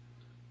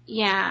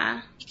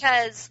 Yeah.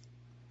 Because,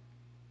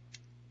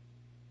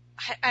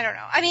 I don't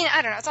know. I mean,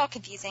 I don't know. It's all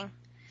confusing.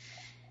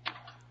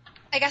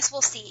 I guess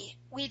we'll see.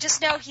 We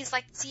just know he's,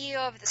 like, the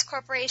CEO of this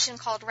corporation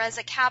called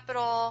Reza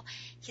Capital.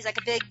 He's, like,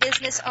 a big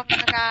business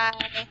owner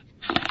guy.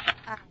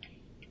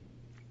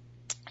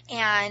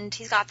 And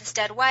he's got this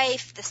dead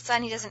wife, this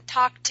son he doesn't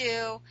talk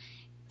to,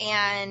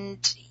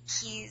 and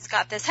he's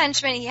got this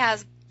henchman he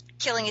has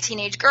killing a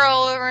teenage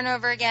girl over and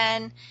over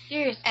again.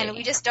 Seriously. And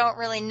we just don't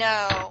really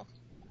know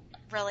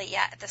really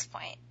yet at this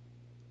point.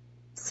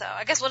 So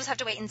I guess we'll just have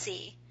to wait and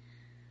see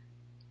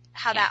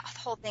how that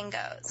whole thing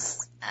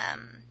goes.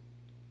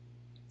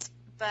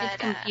 But it's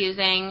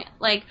confusing.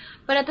 Like,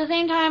 but at the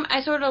same time,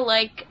 I sort of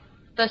like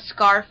the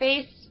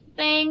Scarface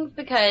thing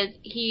because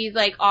he's,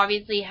 like,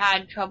 obviously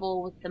had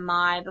trouble with the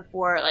Mai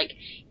before. Like,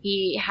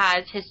 he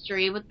has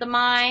history with the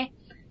Mai.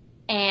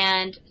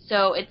 And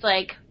so it's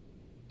like,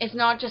 it's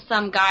not just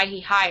some guy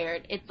he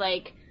hired. It's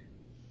like,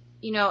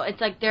 you know,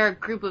 it's like they're a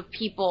group of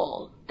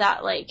people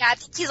that, like... Yeah, I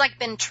think he's, like,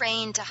 been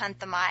trained to hunt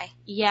the Mai.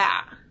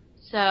 Yeah.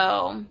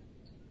 So...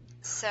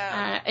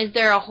 is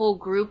there a whole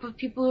group of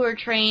people who are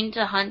trained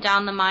to hunt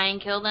down the Mai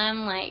and kill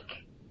them? Like...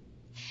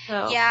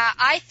 So. Yeah,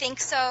 I think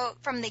so.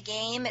 From the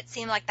game, it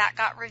seemed like that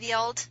got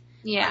revealed.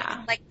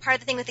 Yeah. Like, part of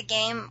the thing with the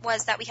game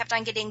was that we kept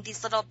on getting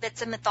these little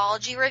bits of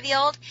mythology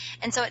revealed,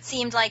 and so it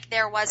seemed like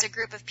there was a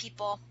group of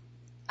people.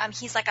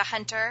 He's like a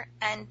hunter,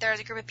 and there's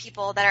a group of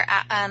people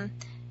that are,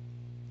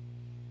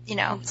 you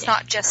know, it's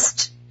not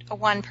just a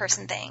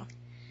one-person thing.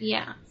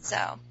 Yeah.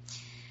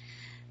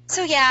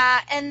 So yeah,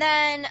 and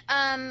then,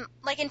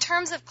 like, in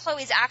terms of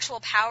Chloe's actual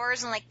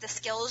powers and, like, the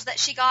skills that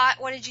she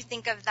got, what did you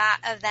think of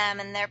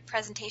them and their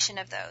presentation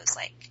of those?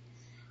 Like,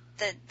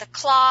 the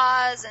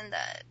claws and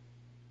the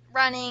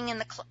running and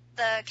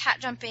the cat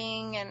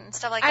jumping and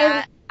stuff like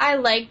that? I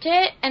liked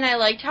it, and I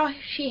liked how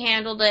she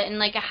handled it in,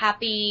 like, a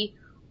happy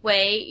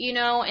way, you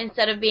know,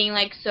 instead of being,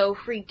 like, so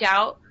freaked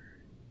out.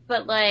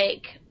 But,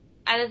 like,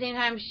 at the same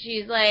time,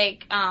 she's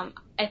like,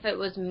 if it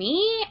was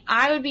me,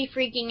 I would be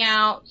freaking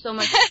out so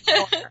much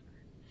more.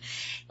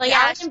 Like,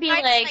 Yeah, I wouldn't be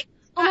like,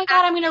 oh my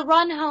god, I'm gonna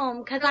run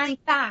home because I'm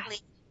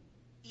fast.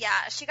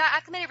 Yeah, she got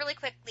acclimated really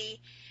quickly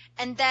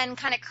and then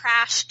kind of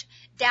crashed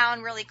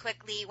down really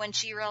quickly when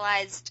she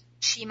realized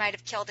she might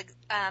have killed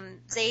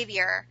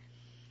Xavier.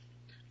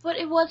 But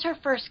it was her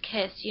first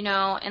kiss, you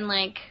know, and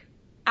like,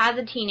 as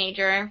a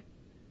teenager,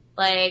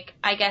 like,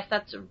 I guess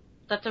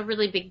that's a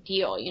really big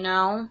deal, you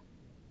know?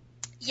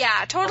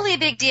 Yeah, totally a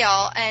big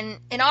deal, and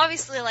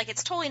obviously, like,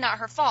 it's totally not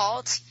her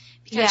fault,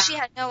 because she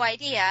had no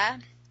idea.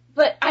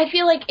 But I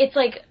feel like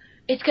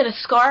it's gonna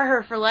scar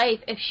her for life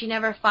if she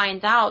never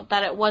finds out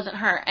that it wasn't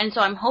her, and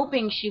so I'm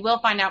hoping she will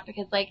find out,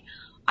 because, like,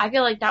 I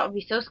feel like that would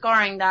be so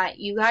scarring that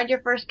you had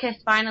your first kiss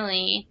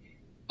finally,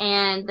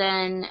 and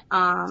then,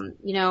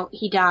 you know,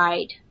 he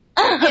died.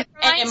 And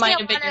it might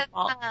have been your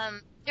fault.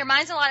 It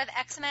reminds me a lot of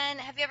X-Men.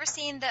 Have you ever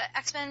seen the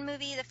X-Men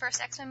movie, the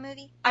first X-Men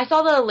movie? I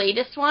saw the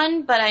latest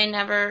one, but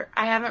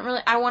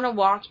I want to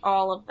watch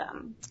all of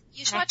them.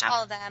 You should watch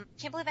all of them.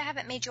 I can't believe I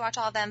haven't made you watch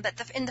all of them,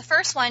 but in the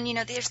first one, you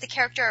know, there's the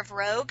character of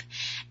Rogue,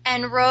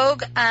 and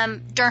Rogue,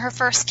 during her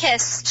first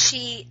kiss,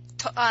 she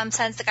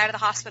sends the guy to the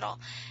hospital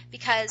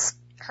because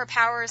her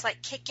powers,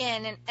 like, kick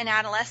in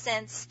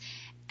adolescence.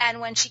 And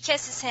when she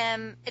kisses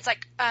him, it's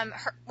like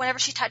whenever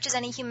she touches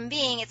any human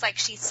being, it's like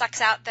she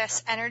sucks out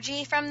this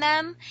energy from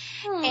them.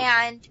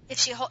 And if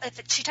she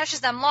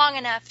touches them long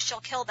enough, she'll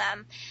kill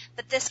them.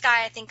 But this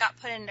guy, I think, got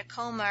put into a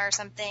coma or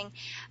something,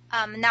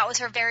 and that was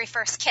her very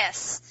first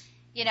kiss,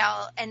 you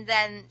know. And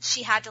then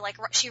she had to, like,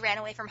 she ran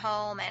away from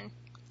home and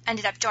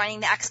ended up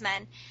joining the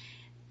X-Men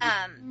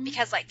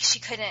because, like,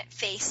 she couldn't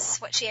face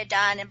what she had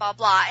done and blah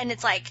blah. And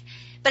it's like,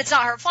 but it's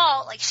not her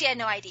fault. Like, she had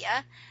no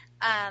idea.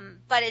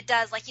 But it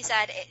does, like you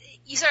said,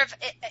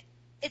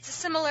 it's a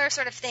similar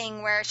sort of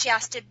thing where she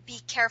has to be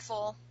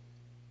careful.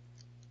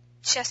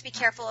 She has to be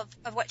careful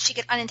of what she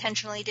could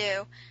unintentionally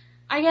do.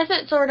 I guess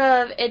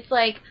it's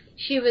like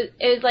it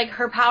was like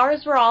her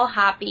powers were all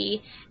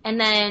happy, and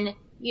then,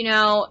 you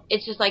know,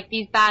 it's just like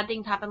these bad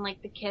things happened,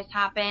 like the kiss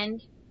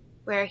happened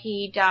where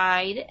he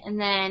died, and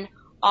then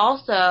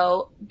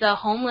also the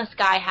homeless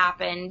guy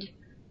happened.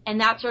 And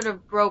that sort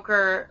of broke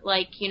her,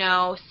 like, you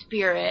know,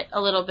 spirit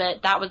a little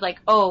bit. That was like,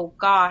 oh,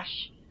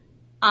 gosh,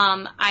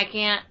 I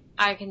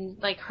can,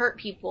 like, hurt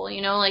people,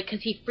 you know, like,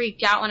 because he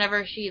freaked out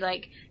whenever she,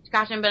 like,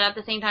 scratched him, but at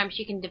the same time,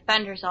 she can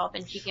defend herself,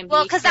 and she can be...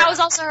 Well, because that was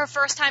also her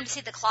first time to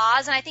see the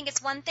claws, and I think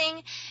it's one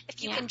thing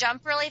if you can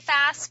jump really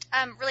fast,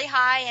 really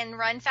high, and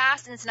run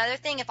fast, and it's another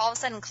thing if all of a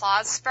sudden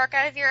claws spark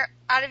out of your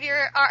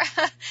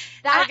hands.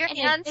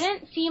 It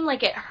didn't seem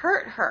like it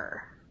hurt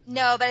her.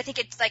 No, but I think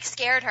it, like,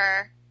 scared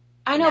her.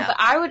 I know, but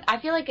I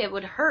feel like it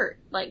would hurt,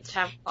 like, to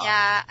have claws.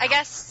 Yeah, I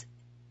guess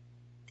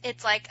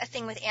it's like a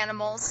thing with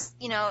animals,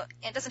 you know,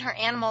 it doesn't hurt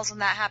animals when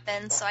that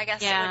happens, so I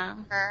guess it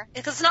wouldn't hurt.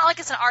 Because it's not like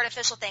it's an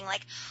artificial thing,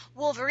 like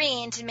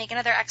Wolverine, to make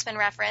another X-Men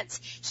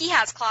reference, he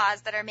has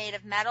claws that are made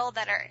of metal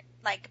that are,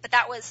 like, but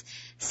that was,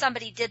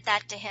 somebody did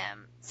that to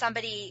him.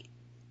 Somebody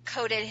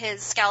coated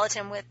his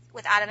skeleton with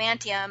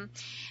adamantium,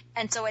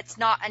 and so it's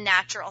not a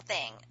natural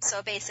thing.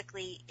 So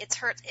basically, it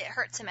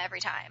hurts him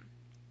every time.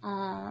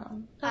 Oh,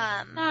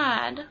 that's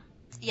sad.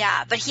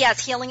 Yeah, but he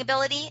has healing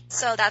ability,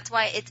 so that's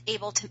why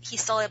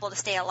he's still able to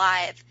stay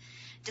alive,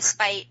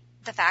 despite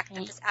the fact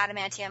that this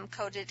adamantium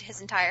coated his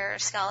entire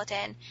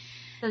skeleton.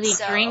 Does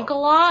he drink a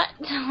lot?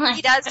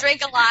 He does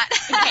drink a lot.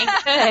 Okay,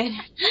 good.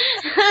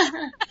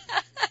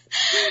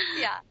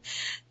 Yeah.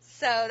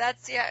 So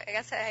that's, I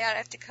guess I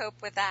have to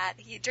cope with that.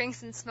 He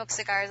drinks and smokes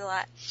cigars a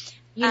lot.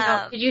 You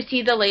know, did you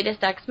see the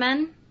latest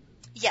X-Men?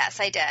 Yes,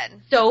 I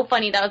did. So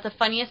funny. That was the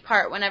funniest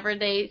part. Whenever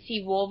they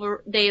see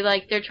Wolverine,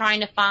 they're trying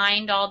to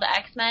find all the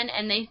X-Men,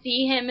 and they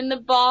see him in the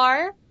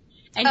bar.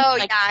 And he's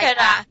like, shut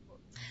up.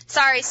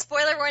 Sorry,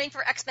 spoiler warning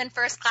for X-Men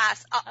First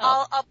Class.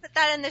 I'll put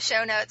that in the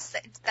show notes.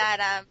 But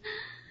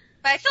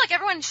I feel like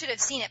everyone should have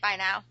seen it by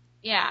now.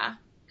 Yeah,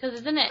 because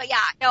isn't it? But yeah,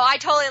 no, I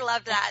totally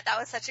loved that. That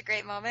was such a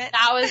great moment.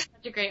 That was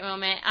such a great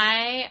moment.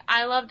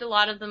 I loved a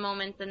lot of the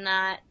moments in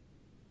that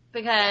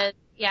because.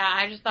 Yeah,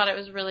 I just thought it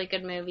was a really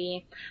good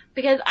movie.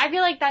 Because I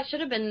feel like that should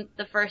have been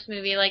the first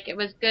movie. Like, it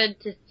was good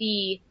to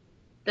see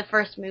the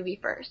first movie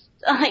first.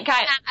 Like,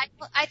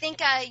 I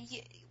think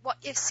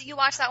if you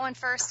watch that one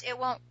first, it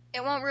won't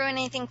ruin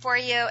anything for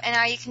you, and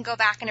now you can go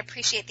back and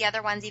appreciate the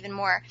other ones even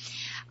more. Yeah.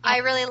 I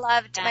really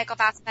loved Michael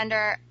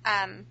Fassbender,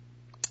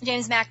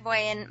 James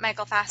McAvoy and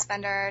Michael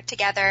Fassbender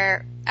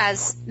together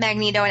as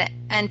Magneto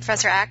and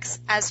Professor X,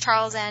 as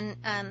Charles and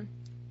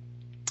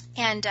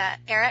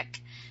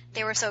Eric.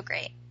 They were so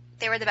great.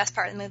 They were the best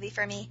part of the movie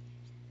for me.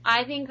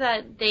 I think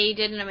that they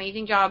did an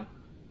amazing job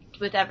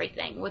with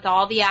everything, with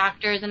all the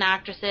actors and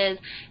actresses,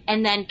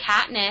 and then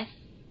Katniss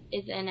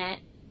is in it.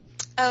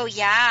 Oh,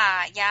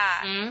 yeah.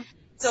 Mm-hmm.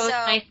 So it's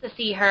nice to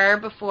see her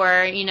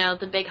before, you know,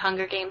 the big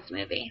Hunger Games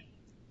movie.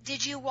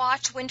 Did you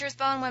watch Winter's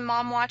Bone when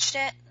Mom watched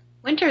it?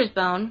 Winter's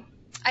Bone?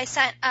 I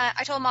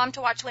told Mom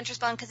to watch Winter's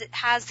Bone because it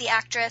has the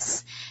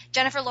actress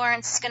Jennifer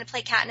Lawrence is going to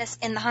play Katniss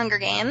in the Hunger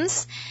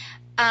Games.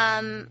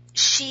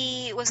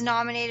 she was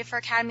nominated for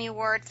Academy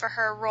Award for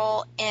her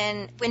role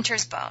in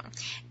Winter's Bone.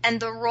 And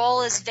the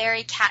role is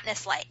very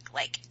Katniss-like.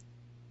 Like,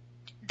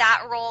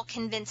 that role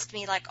convinced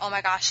me, like, oh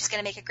my gosh, she's going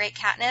to make a great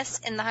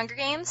Katniss in the Hunger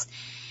Games.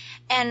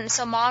 And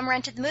so Mom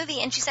rented the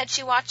movie, and she said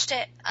she watched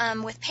it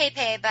with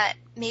Pepe, but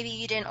maybe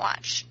you didn't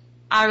watch.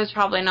 I was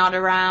probably not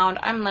around.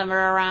 I'm never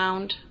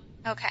around.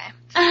 Okay.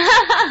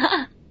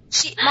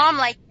 Mom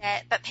liked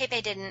it, but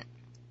Pepe didn't.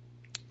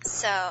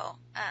 So,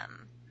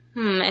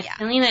 if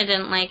Polina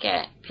didn't like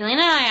it.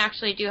 Polina and I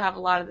actually do have a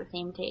lot of the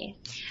same taste.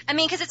 I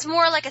mean, because it's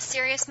more like a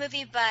serious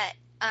movie, but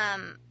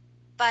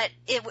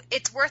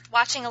it's worth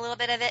watching a little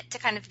bit of it to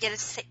kind of get a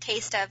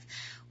taste of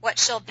what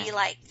she'll be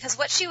like. Because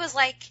what she was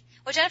like,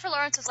 what Jennifer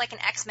Lawrence was like in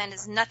X-Men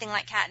is nothing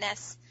like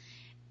Katniss,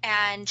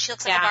 and she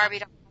looks like a Barbie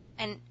doll.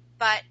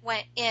 But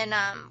when in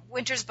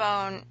Winter's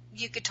Bone,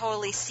 you could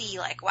totally see,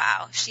 like,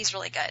 wow, she's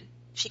really good.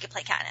 She could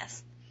play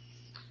Katniss.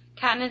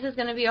 Katniss is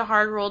going to be a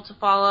hard role to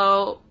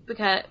follow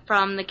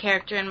from the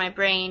character in my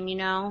brain, you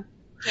know?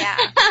 Yeah.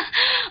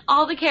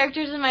 All the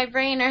characters in my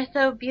brain are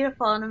so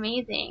beautiful and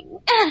amazing.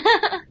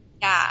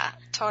 Yeah,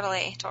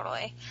 totally.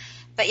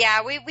 But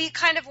yeah, we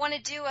kind of want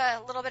to do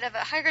a little bit of a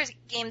Hunger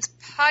Games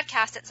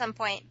podcast at some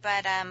point,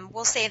 but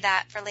we'll save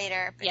that for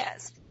later.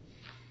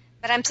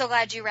 But I'm so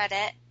glad you read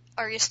it.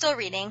 Or you're still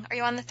reading. Are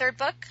you on the third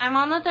book? I'm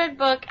on the third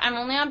book. I'm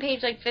only on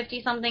page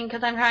 50-something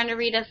because I'm trying to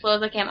read as slow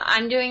as I can.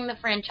 I'm doing the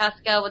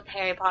Francesca with the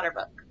Harry Potter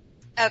book.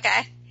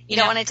 Okay. You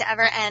don't want it to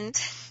ever end.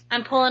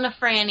 I'm pulling a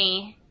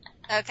Franny.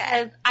 Okay.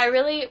 Because I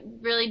really,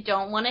 really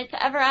don't want it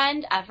to ever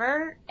end,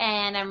 ever.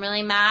 And I'm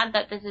really mad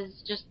that this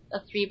is just a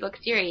 3-book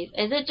series.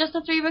 Is it just a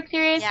 3-book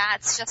series? Yeah,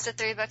 it's just a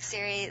 3-book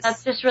series.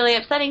 That's just really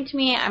upsetting to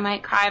me. I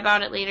might cry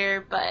about it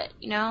later, but,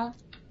 you know.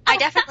 I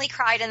definitely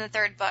cried in the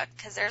third book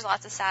because there's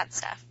lots of sad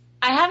stuff.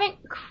 I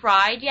haven't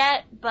cried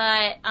yet,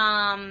 but,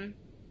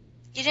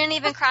 You didn't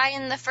even cry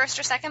in the first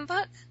or second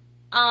book?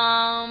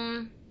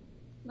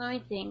 Let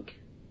me think.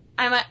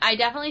 I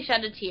definitely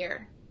shed a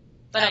tear,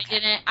 but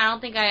Okay. I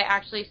don't think I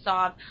actually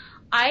sobbed.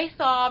 I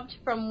sobbed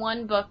from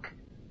one book,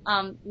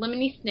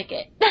 Lemony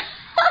Snicket.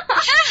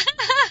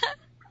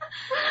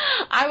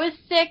 I was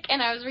sick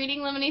and I was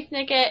reading Lemony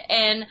Snicket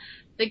and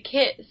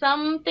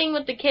something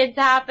with the kids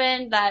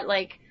happened that,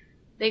 like,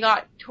 they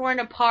got torn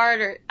apart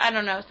or, I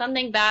don't know,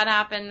 something bad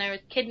happened. There was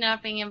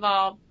kidnapping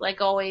involved,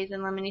 like always in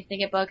Lemony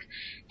Snicket books.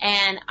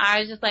 And I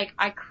was just like,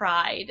 I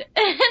cried.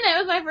 And it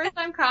was my first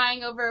time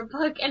crying over a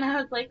book, and I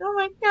was like, oh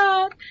my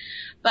god.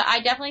 But I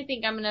definitely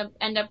think I'm going to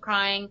end up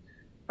crying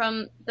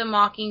from The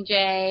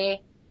Mockingjay,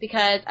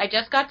 because I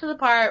just got to the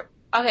part,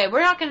 okay,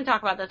 we're not going to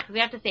talk about this because we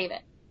have to save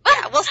it.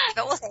 Yeah, we'll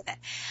save it.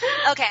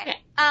 Okay.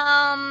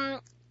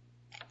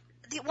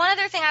 The one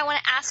other thing I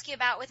want to ask you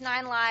about with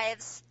 9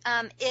 Lives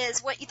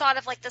is what you thought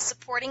of, like, the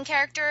supporting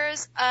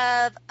characters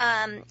of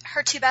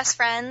her 2 best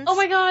friends. Oh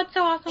my god,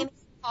 so awesome.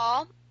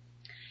 Paul.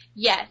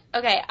 Yes.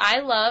 Okay,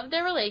 I love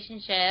their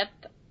relationship,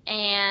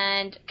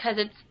 and because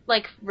it's,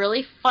 like,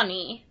 really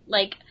funny.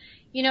 Like,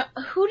 you know,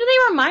 who do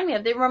they remind me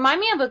of? They remind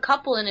me of a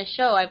couple in a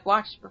show I've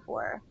watched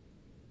before.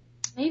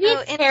 Maybe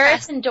it's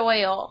Harris and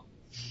Doyle.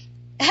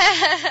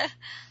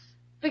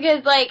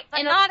 Because, like,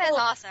 but not as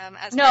awesome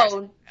as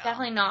No,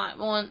 definitely not.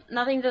 Well,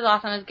 nothing's as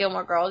awesome as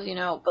Gilmore Girls, you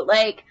know. But,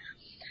 like,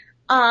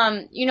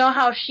 you know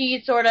how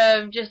she's sort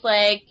of just,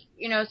 like,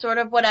 you know, sort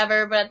of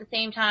whatever, but at the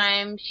same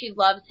time, she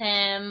loves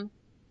him,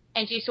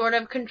 and she's sort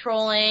of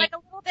controlling. Like a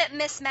little bit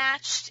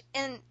mismatched,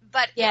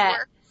 but it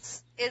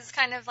works, is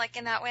kind of like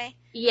in that way?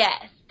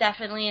 Yes,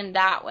 definitely in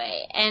that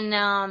way. And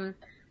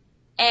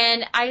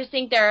I just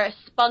think they're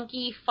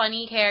spunky,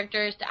 funny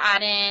characters to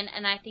add in,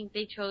 and I think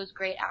they chose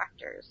great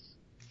actors.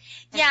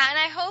 Yeah, and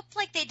I hope,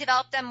 like, they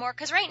develop them more,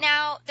 because right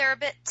now they're a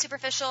bit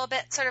superficial, a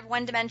bit sort of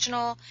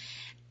one-dimensional,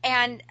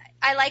 and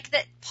I like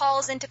that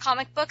Paul's into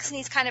comic books, and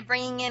he's kind of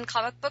bringing in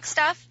comic book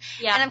stuff,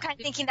 and I'm kind of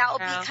thinking that will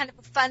be kind of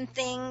a fun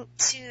thing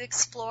to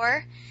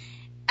explore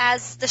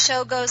as the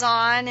show goes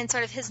on, and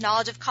sort of his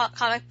knowledge of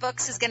comic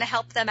books is going to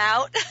help them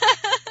out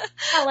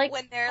like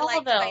when they're,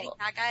 like, fighting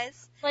bad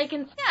guys. Like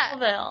in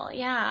SMALLVILLE,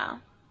 yeah.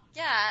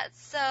 Yeah,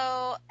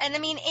 so, and I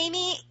mean,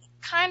 Amy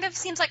kind of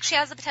seems like she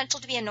has the potential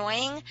to be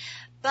annoying,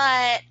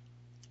 but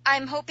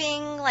I'm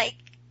hoping, like,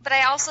 but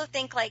I also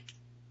think, like,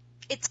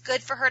 it's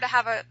good for her to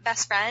have a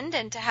best friend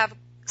and to have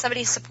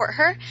somebody support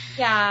her.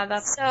 Yeah,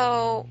 that's...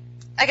 So,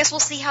 I guess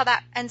we'll see how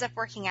that ends up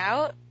working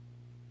out.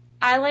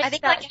 I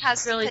think like, it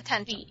has really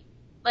potential. Sweet.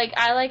 Like,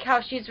 I like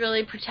how she's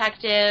really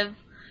protective.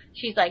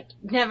 She's, like,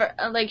 never,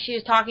 like, she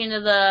was talking to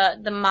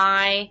the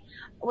Mai.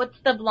 What's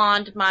the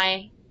blonde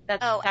Mai?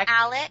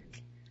 Alec.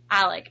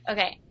 Alec.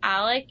 Okay.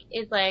 Alec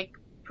is, like,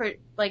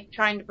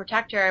 trying to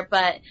protect her,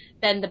 but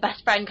then the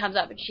best friend comes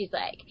up and she's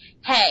like,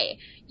 hey,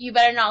 you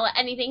better not let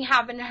anything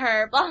happen to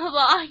her, blah, blah,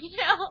 blah, you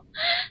know?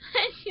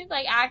 And she's,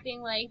 like,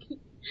 acting like,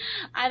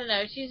 I don't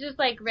know, she's just,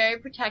 like, very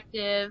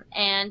protective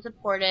and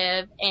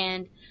supportive,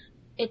 and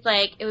it's,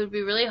 like, it would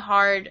be really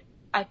hard,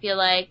 I feel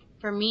like,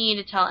 for me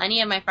to tell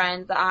any of my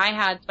friends that I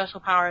had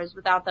special powers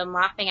without them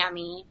laughing at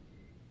me,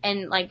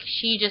 and, like,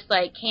 she just,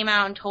 like, came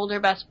out and told her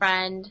best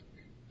friend,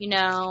 you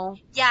know.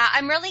 Yeah,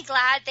 I'm really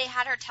glad they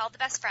had her tell the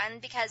best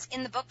friend, because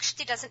in the book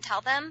she doesn't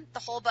tell them. The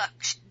whole book,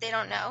 they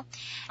don't know.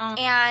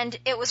 And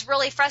it was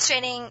really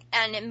frustrating,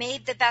 and it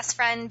made the best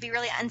friend be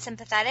really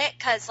unsympathetic,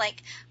 because,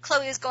 like,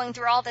 Chloe was going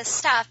through all this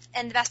stuff,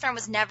 and the best friend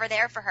was never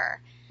there for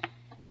her.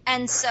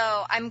 And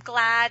so I'm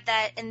glad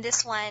that in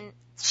this one,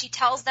 she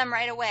tells them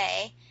right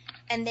away,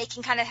 and they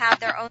can kind of have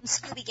their own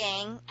Scooby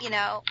Gang, you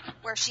know,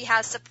 where she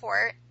has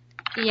support.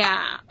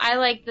 Yeah, I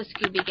like the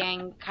Scooby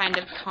Gang kind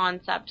of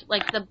concept,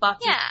 like the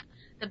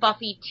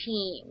Buffy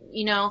team,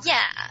 you know?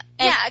 Yeah,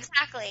 yeah,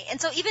 exactly.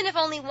 And so even if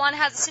only one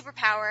has a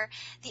superpower,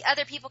 the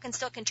other people can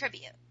still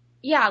contribute.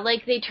 Yeah,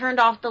 like they turned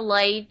off the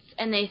lights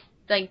and they,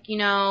 like, you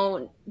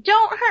know,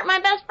 don't hurt my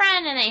best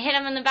friend, and they hit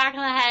him in the back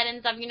of the head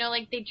and stuff, you know,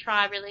 like they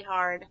try really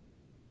hard.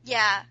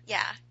 Yeah,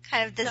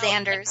 kind of the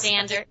Xanders.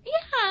 Like Xander.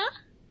 Yeah.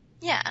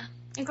 Yeah.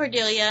 And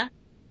Cordelia.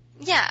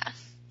 Yeah.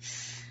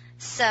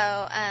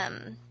 So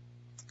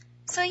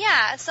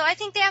yeah, so I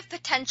think they have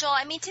potential.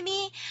 I mean, to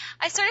me,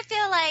 I sort of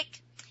feel like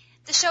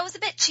the show is a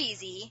bit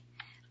cheesy.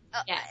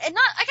 Yeah. And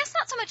I guess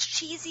not so much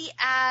cheesy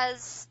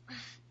as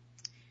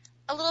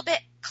a little bit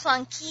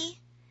clunky.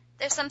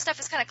 There's some stuff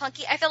that's kind of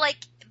clunky. I feel like,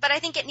 but I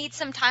think it needs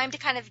some time to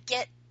kind of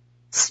get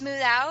smooth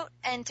out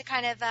and to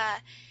kind of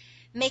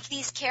make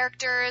these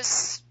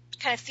characters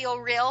kind of feel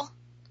real.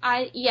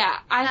 I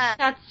think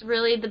that's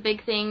really the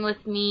big thing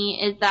with me,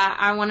 is that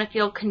I want to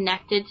feel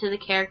connected to the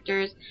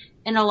characters.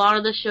 In a lot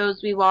of the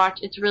shows we watch,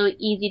 it's really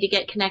easy to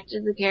get connected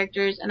to the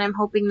characters, and I'm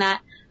hoping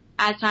that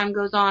as time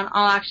goes on,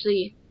 I'll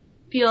actually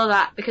feel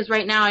that, because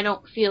right now I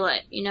don't feel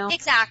it, you know?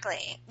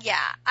 Exactly.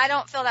 Yeah. I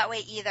don't feel that way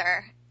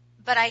either,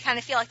 but I kind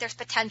of feel like there's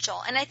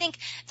potential. And I think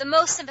the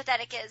most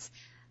sympathetic is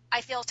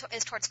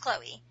towards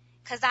Chloe,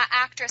 because that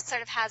actress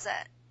sort of has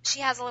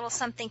a little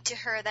something to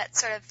her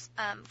that's sort of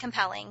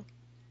compelling.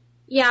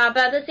 Yeah,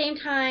 but at the same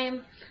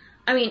time,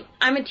 I mean,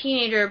 I'm a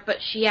teenager, but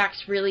she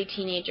acts really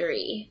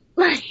teenager-y.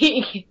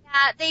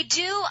 Yeah, they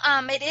do.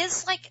 It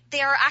is like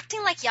they are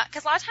acting like young,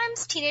 because a lot of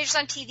times teenagers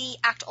on TV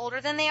act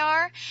older than they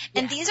are,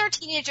 and these are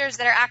teenagers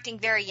that are acting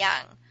very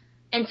young.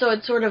 And so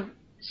it's sort of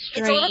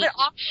strange. It's a little bit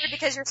awkward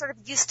because you're sort of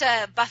used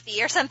to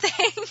Buffy or something.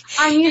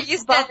 I'm used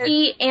to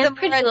Buffy and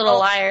Pretty Little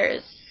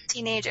Liars.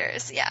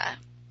 Teenagers, yeah.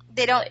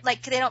 They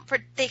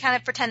kind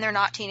of pretend they're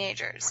not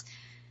teenagers.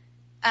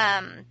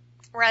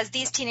 Whereas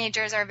these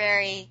teenagers are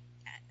very,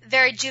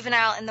 very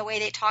juvenile in the way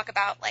they talk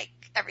about, like,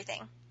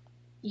 everything.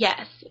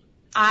 Yes.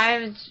 I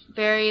was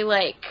very,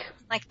 like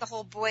the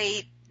whole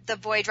boy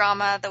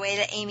drama, the way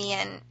that Amy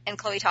and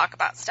Chloe talk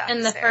about stuff.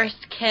 And the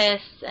first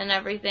kiss and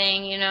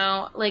everything, you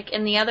know, like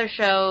in the other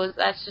shows,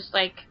 that's just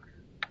like,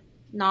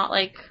 not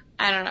like,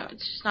 I don't know,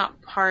 it's just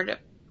not part of,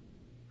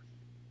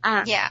 I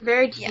don't know,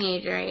 very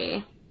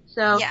teenagery.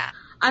 So,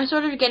 I'm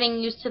sort of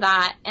getting used to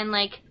that, and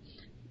like,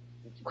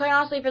 quite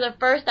honestly, for the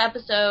first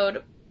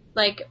episode,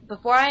 like,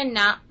 before I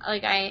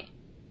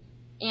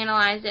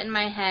analyzed it in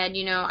my head,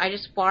 you know, I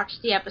just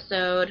watched the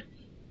episode,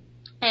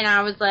 and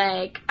I was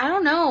like, I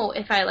don't know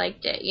if I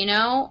liked it, you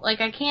know? Like,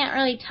 I can't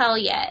really tell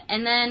yet.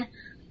 And then,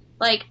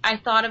 like, I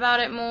thought about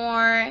it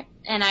more,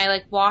 and I,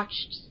 like,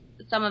 watched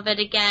some of it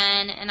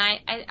again, and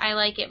I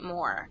like it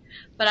more.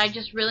 But I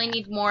just really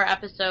need more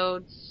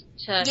episodes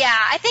to... Yeah,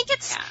 I think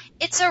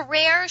it's a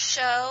rare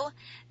show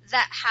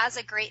that has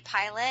a great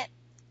pilot.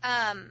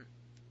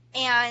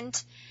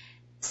 And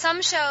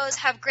some shows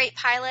have great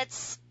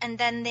pilots, and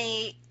then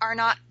they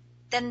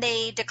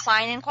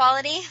decline in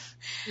quality.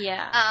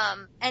 Yeah.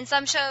 And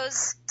some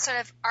shows sort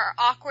of are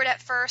awkward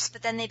at first,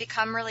 but then they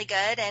become really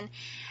good. And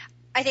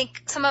I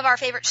think some of our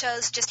favorite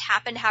shows just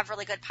happen to have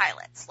really good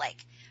pilots.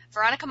 Like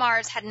Veronica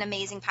Mars had an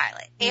amazing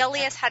pilot.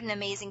 Alias had an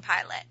amazing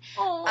pilot.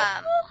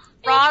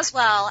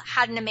 Roswell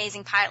had an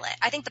amazing pilot.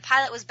 I think the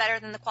pilot was better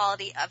than the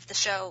quality of the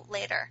show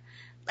later.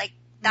 Like,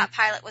 that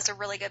pilot was a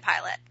really good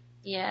pilot.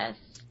 Yes.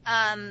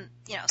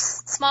 You know,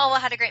 Smallville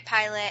had a great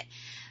pilot.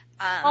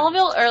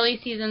 Smallville early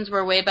seasons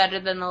were way better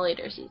than the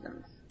later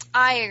seasons.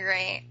 I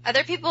agree.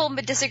 Other people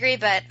would disagree,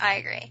 but I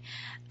agree.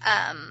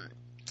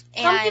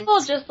 Some people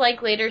just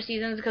like later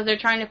seasons because they're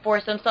trying to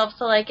force themselves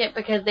to like it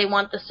because they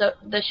want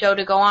the show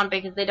to go on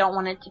because they don't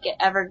want it to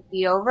ever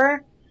be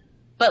over.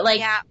 But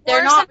like,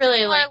 they're not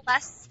really like...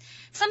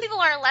 Some people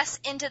are less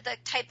into the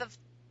type of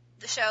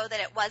the show that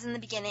it was in the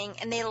beginning,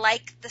 and they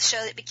like the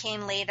show that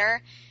became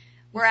later.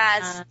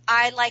 Whereas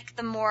I like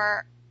the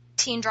more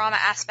teen drama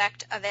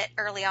aspect of it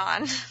early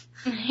on.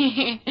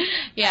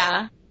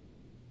 Yeah.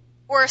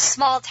 Or a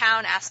small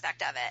town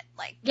aspect of it.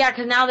 Like, yeah,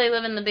 because now they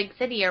live in the big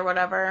city or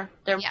whatever.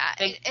 They're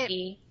big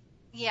city.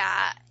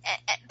 Yeah.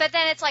 But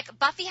then it's like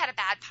Buffy had a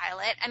bad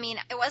pilot. I mean,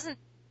 it wasn't...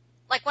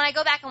 Like, when I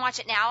go back and watch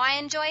it now, I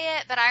enjoy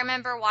it, but I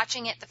remember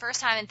watching it the first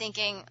time and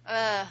thinking,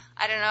 I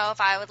don't know if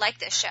I would like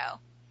this show.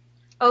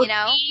 OC, you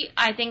know?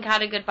 I think,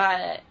 had a good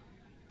pilot.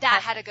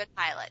 That had a good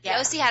pilot.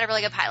 Yeah. The OC had a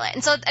really good pilot.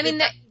 And so, I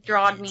mean,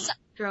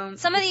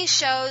 some of these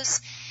shows,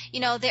 you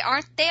know, they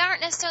aren't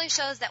necessarily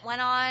shows that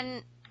went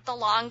on the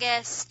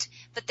longest,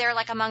 but they're,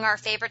 like, among our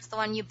favorites, the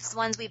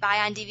ones we buy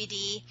on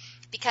DVD,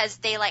 because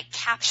they, like,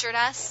 captured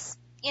us,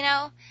 you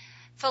know?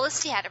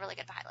 Felicity had a really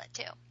good pilot,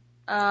 too.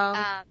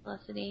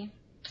 Felicity.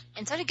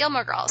 And so did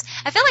Gilmore Girls.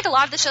 I feel like a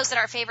lot of the shows that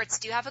are favorites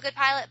do have a good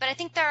pilot, but I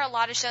think there are a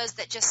lot of shows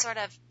that just sort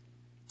of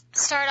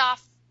start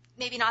off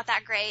maybe not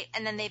that great,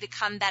 and then they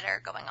become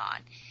better going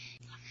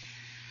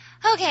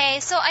on. Okay,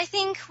 so I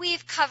think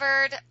we've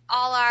covered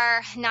all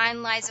our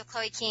 9 Lives of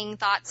Chloe King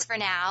thoughts for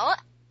now.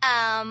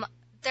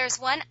 There's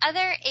one other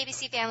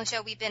ABC Family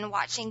show we've been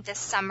watching this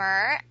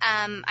summer.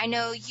 I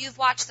know you've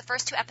watched the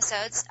first 2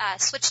 episodes,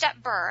 Switched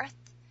at Birth.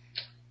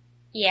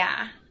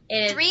 Yeah.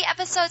 3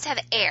 episodes have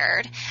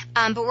aired,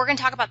 but we're going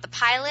to talk about the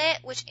pilot,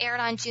 which aired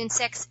on June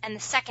 6th, and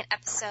the second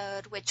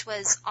episode, which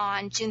was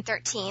on June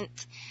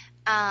 13th.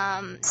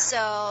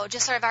 So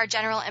just sort of our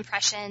general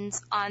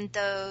impressions on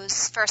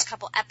those first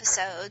couple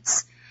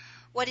episodes.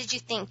 What did you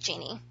think,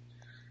 Jeannie?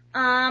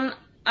 I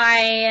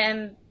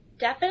am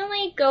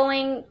definitely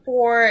going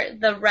for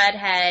the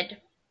redhead.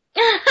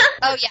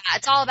 Oh yeah,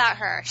 it's all about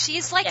her.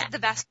 She's like the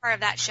best part of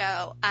that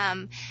show.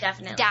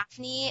 Definitely.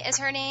 Daphne is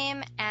her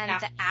name,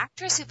 and the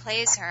actress who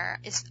plays her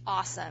is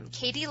awesome.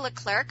 Katie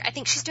Leclerc. I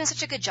think she's doing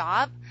such a good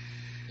job.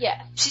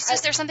 Yeah. She's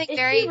just, there's something is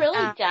very... Is she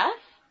really deaf?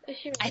 Is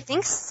she really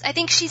I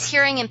think she's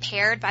hearing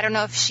impaired, but I don't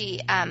know if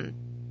she, I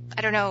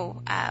don't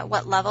know,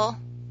 what level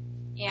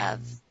of...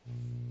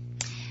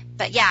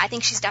 But yeah, I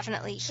think she's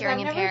definitely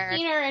hearing impaired. I've never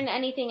seen her in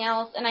anything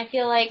else, and I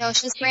feel like no,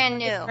 she's brand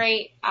new. A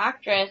great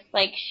actress,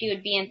 like she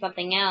would be in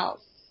something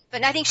else.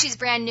 But I think she's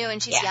brand new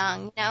and she's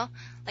young, you know?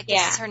 Like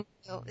this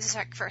is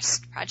her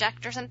first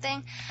project or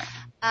something.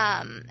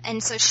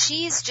 And so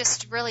she's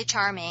just really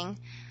charming.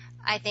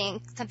 I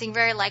think something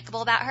very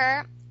likable about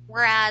her.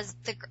 Whereas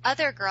the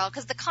other girl,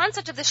 because the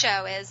concept of the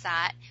show is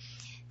that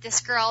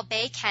this girl,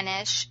 Bae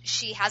Kenish,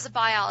 she has a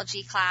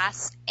biology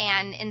class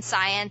and in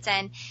science,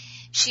 and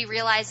she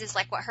realizes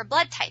like what her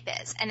blood type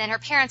is. And then her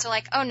parents are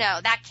like, oh no,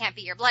 that can't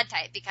be your blood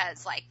type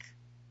because like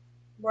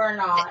we're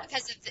not.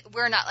 Because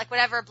we're not, like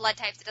whatever blood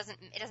types, it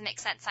doesn't make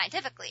sense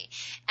scientifically.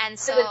 And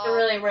so it's a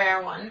really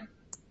rare one.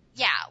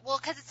 Yeah, well,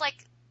 because it's like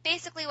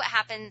basically what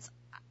happens.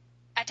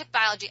 I took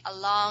biology a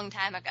long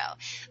time ago,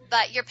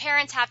 but your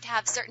parents have to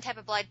have a certain type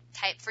of blood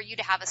type for you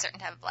to have a certain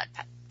type of blood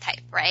type,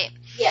 right?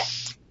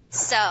 Yes.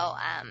 So,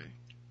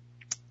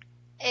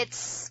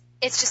 it's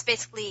just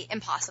basically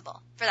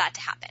impossible for that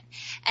to happen.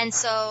 And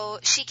so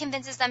she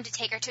convinces them to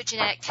take her to a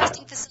genetic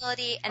testing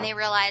facility, and they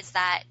realize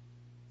that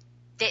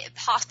the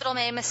hospital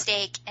made a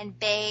mistake, and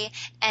Bae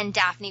and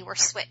Daphne were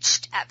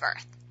switched at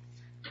birth,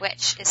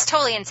 which is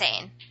totally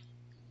insane.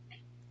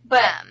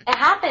 But it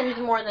happens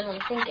more than we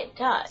think it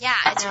does. Yeah,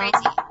 it's crazy.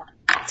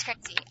 It's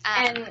crazy.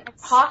 And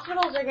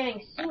hospitals are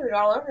getting sued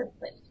all over the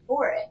place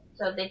for it,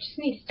 so they just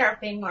need to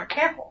start being more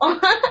careful.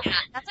 Yeah,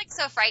 that's like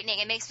so frightening.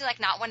 It makes me like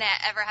not want to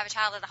ever have a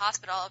child at the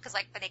hospital because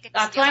like, but they could.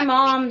 That's why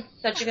Mom's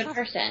such a good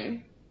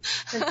person.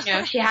 Because, you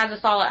know, she has us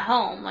all at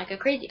home like a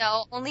crazy.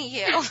 No, only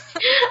you.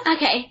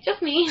 Okay,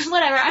 just me.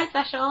 Whatever, I'm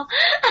special.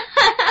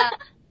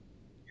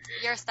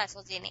 You're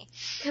special, Jeannie.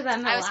 Because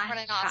I was born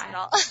in a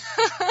hospital.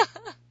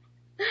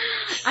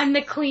 I'm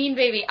the clean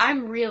baby.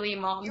 I'm really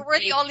Mom's We're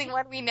baby. the only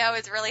one we know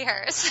is really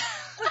hers.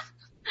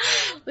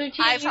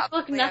 Lucia, you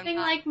look nothing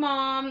like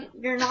Mom.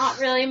 You're not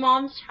really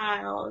Mom's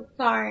child.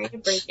 Sorry to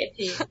break it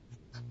to you.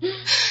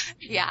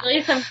 Yeah.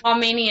 Really some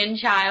Romanian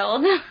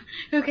child.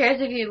 Who cares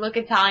if you look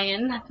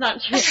Italian? That's not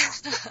true.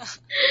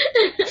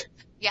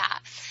 Yeah.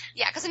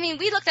 Yeah, because, I mean,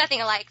 we look nothing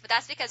alike, but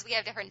that's because we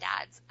have different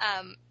dads.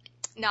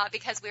 Not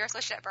because we were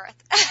switched at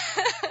birth.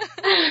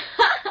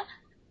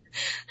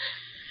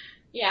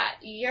 Yeah,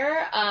 you're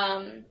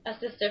a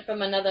sister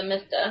from another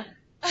mister.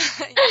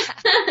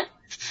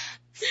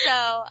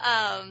 Yeah.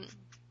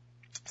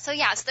 So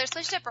they're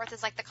switched at birth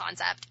is like the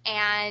concept,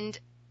 and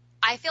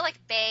I feel like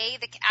Bae,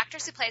 the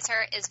actress who plays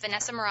her, is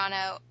Vanessa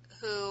Morano,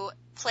 who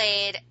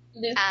played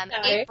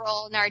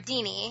April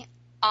Nardini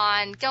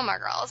on Gilmore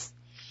Girls.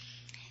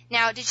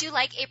 Now, did you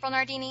like April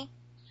Nardini?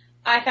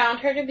 I found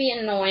her to be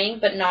annoying,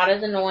 but not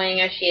as annoying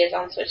as she is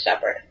on Switched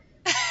at Birth.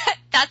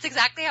 That's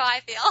exactly how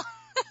I feel.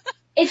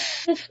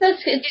 It's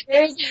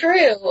very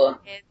true.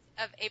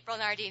 Of April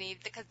Nardini,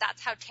 because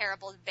that's how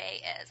terrible Bae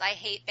is. I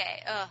hate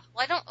Bae. Ugh.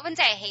 Well, I wouldn't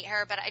say I hate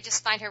her, but I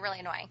just find her really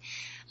annoying.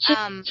 She's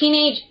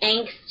teenage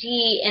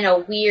angsty in a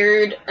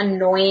weird,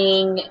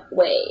 annoying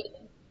way.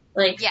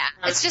 Like, yeah,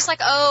 it's just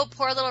like, oh,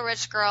 poor little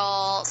rich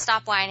girl,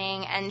 stop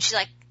whining, and she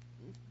like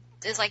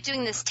is like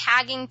doing this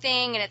tagging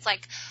thing, and it's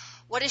like,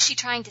 what is she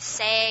trying to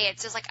say?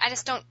 It's just like, I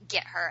just don't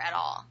get her at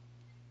all.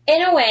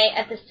 In a way,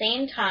 at the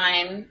same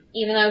time,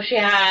 even though she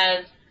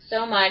has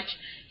so much,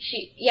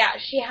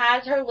 she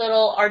has her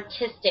little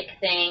artistic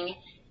thing,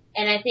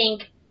 and I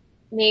think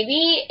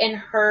maybe in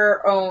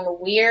her own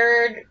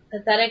weird,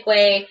 pathetic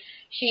way,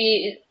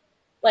 she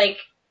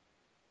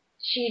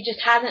just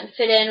hasn't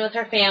fit in with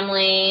her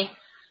family,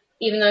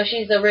 even though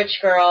she's a rich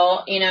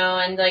girl, you know,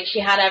 and like she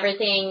had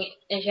everything,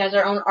 and she has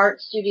her own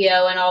art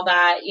studio and all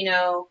that, you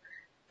know,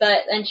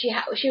 and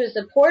she was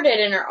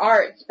supported in her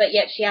arts, but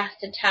yet she has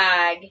to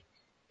tag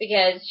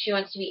because she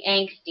wants to be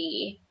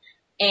angsty.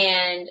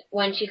 And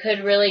when she could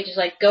really just,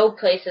 like, go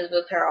places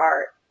with her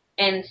art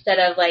instead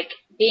of, like,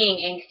 being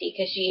angsty.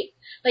 Because she,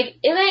 like,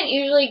 isn't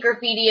usually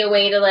graffiti a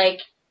way to, like,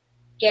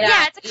 get out.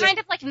 Yeah, it's a kind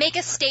of like make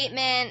a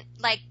statement,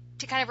 like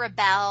to kind of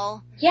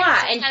rebel.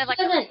 Yeah, so and kind of like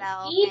she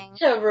doesn't need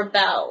to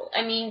rebel.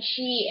 I mean,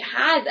 she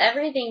has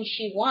everything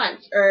she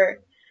wants,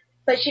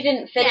 but she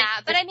didn't fit. Yeah,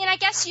 but I mean, I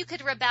guess you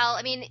could rebel.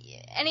 I mean,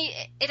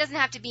 it doesn't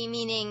have to be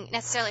meaning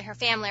necessarily her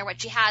family or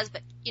what she has,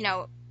 but you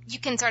know, you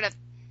can sort of,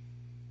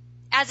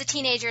 as a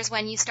teenager is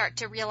when you start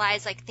to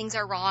realize like things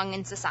are wrong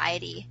in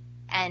society,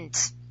 and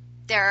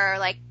there are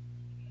like,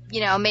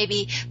 you know,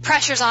 maybe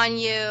pressures on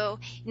you, no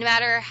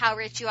matter how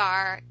rich you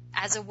are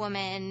as a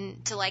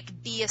woman, to like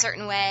be a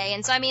certain way.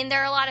 And so, I mean,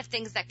 there are a lot of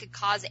things that could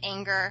cause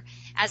anger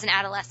as an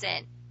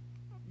adolescent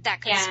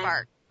that could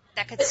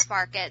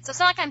spark it. So it's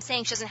not like I'm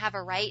saying she doesn't have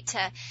a right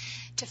to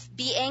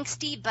be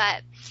angsty,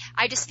 but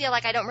I just feel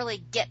like I don't really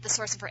get the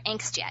source of her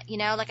angst yet, you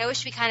know? Like I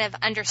wish we kind of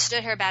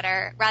understood her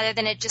better rather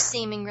than it just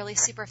seeming really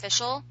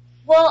superficial.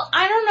 Well,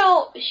 I don't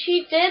know.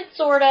 She did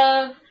sort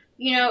of,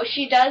 you know,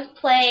 she does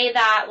play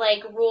that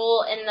like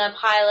rule in the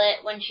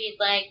pilot when she's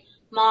like,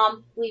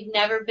 Mom, we've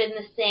never been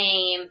the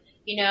same,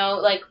 you know,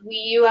 like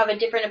you have a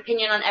different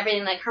opinion on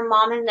everything. Like her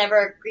mom has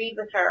never agreed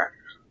with her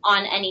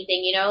on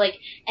anything, you know, like,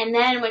 and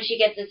then when she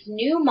gets this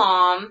new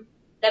mom,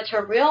 that's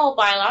her real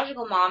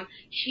biological mom,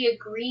 she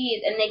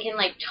agrees and they can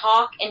like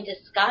talk and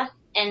discuss.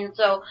 And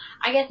so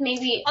I guess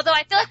maybe, although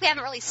I feel like we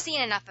haven't really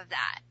seen enough of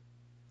that.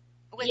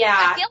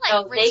 I feel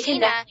like Regina, they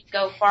can definitely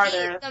go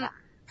farther.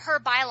 Her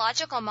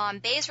biological mom,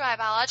 Bae's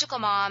biological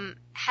mom,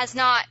 has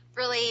not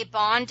really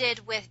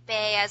bonded with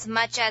Bae as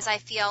much as I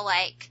feel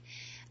like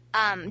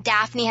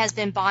Daphne has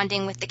been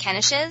bonding with the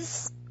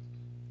Kenishes.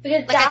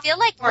 Because like I feel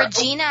like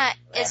Regina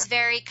is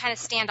very kind of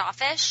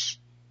standoffish.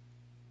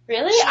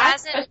 Really? I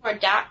think it was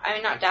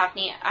more not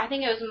Daphne. I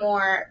think it was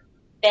more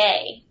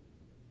Bae.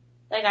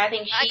 Like I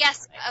think she. I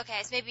guess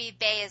okay, so maybe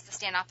Bae is the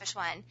standoffish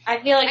one. I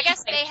feel like I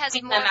guess Bae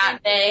has more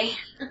been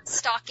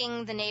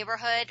stalking the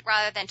neighborhood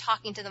rather than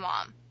talking to the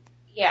mom.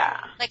 Yeah.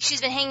 Like she's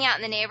been hanging out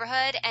in the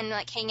neighborhood and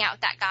like hanging out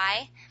with that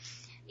guy.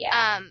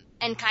 Yeah.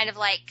 And kind of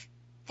like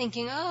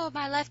thinking, oh,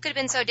 my life could have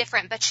been so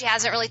different, but she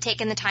hasn't really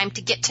taken the time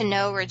to get to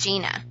know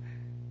Regina.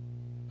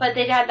 But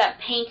they'd had that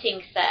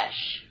painting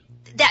sesh.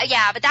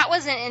 But that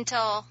wasn't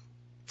until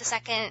the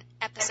second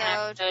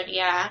episode.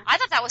 Yeah. I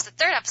thought that was the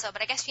third episode,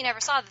 but I guess you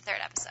never saw the third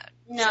episode.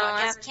 No. So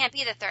I guess it can't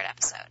be the third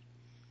episode.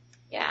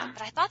 Yeah.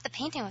 But I thought the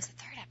painting was the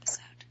third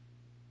episode.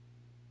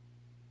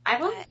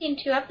 I've only seen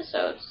 2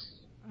 episodes.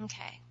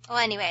 Okay. Well,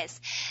 anyways,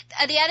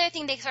 the other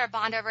thing they sort of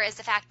bond over is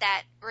the fact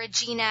that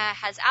Regina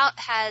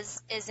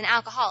is an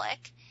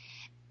alcoholic,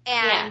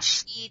 and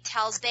she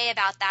tells Bae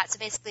about that. So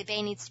basically,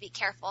 Bae needs to be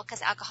careful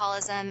because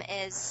alcoholism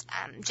is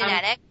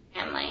genetic.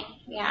 Family.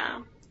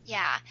 Yeah.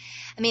 Yeah.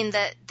 I mean,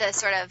 the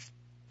sort of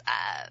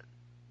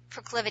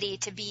proclivity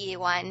to be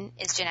one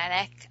is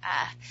genetic,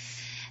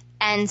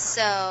 and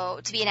so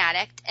to be an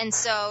addict, and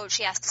so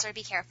she has to sort of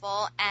be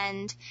careful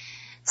and.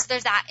 So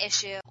there's that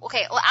issue.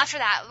 Okay, well, after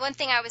that, one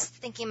thing I was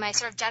thinking, my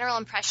sort of general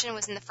impression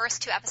was in the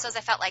first 2 episodes, I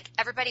felt like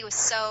everybody was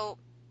so,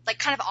 like,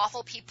 kind of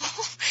awful people.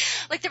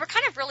 Like, they were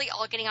kind of really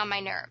all getting on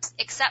my nerves,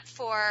 except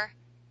for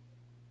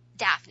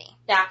Daphne.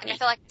 Like, I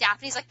feel like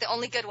Daphne's, like, the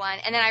only good one.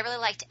 And then I really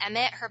liked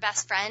Emmett, her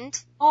best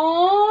friend.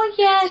 Oh,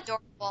 yes. The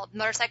adorable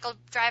motorcycle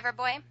driver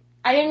boy.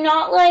 I did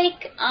not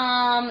like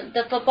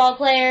the football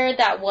player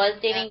that was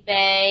dating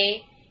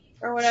Bae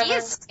or whatever. He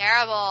is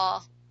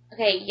terrible.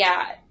 Okay,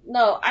 yeah.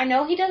 No, I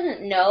know he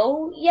doesn't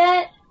know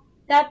yet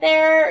that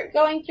they're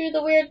going through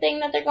the weird thing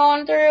that they're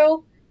going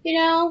through, you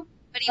know?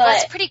 But he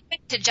was pretty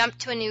quick to jump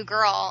to a new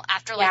girl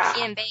after, like,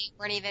 he and Bae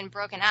weren't even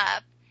broken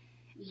up.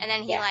 And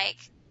then he, like,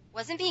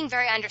 wasn't being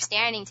very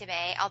understanding to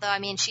Bae, although, I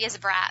mean, she is a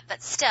brat,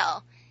 but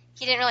still,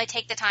 he didn't really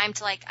take the time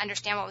to, like,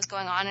 understand what was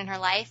going on in her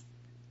life.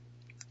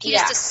 He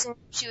just assumed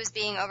she was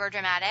being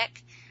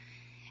overdramatic.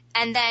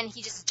 And then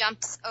he just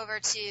jumps over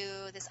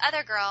to this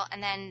other girl,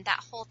 and then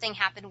that whole thing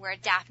happened where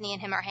Daphne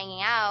and him are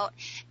hanging out,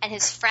 and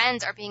his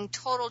friends are being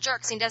total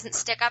jerks, and he doesn't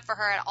stick up for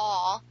her at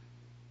all.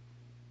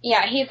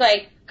 Yeah, he's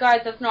like,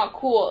 guys, that's not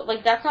cool.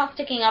 Like, that's not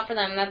sticking up for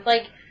them. That's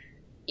like,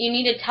 you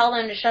need to tell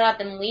them to shut up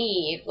and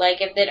leave,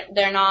 like, if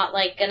they're not,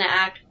 like, gonna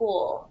act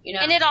cool, you know?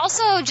 And it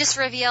also just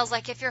reveals,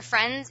 like, if you're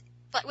friends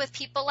with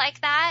people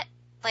like that,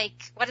 like,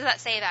 what does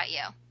that say about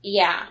you?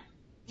 Yeah.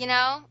 You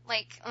know?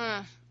 Like,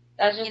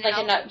 That's just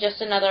like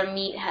just another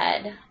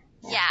meathead.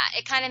 Yeah,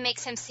 it kind of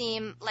makes him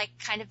seem like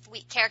kind of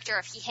weak character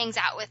if he hangs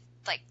out with,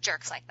 like,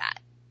 jerks like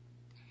that.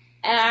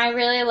 And I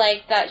really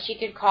like that she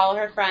could call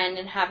her friend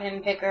and have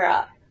him pick her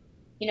up.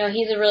 You know,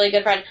 he's a really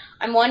good friend.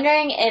 I'm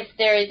wondering if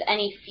there's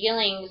any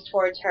feelings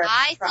towards her.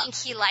 I think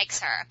he likes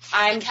her.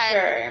 I'm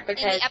sure.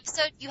 Because in the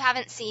episode you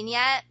haven't seen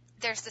yet,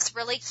 there's this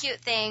really cute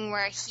thing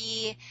where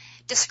he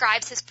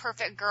describes his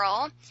perfect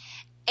girl,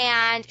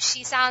 and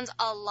she sounds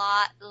a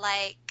lot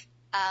like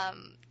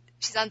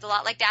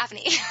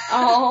Daphne.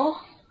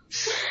 Oh,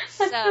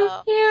 that's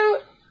so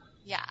cute.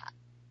 Yeah.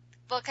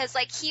 Because,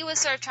 like, he was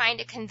sort of trying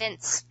to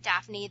convince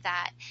Daphne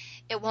that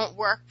it won't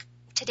work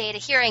to date a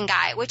hearing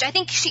guy, which I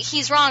think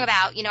he's wrong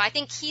about. You know, I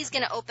think he's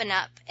going to open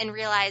up and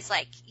realize,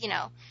 like, you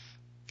know,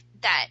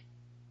 that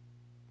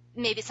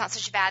maybe it's not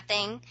such a bad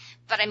thing.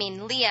 But, I mean,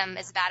 Liam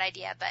is a bad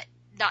idea, but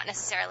not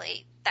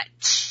necessarily that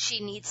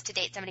she needs to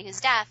date somebody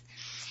who's deaf.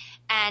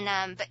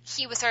 And, but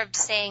he was sort of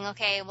saying,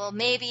 okay, well,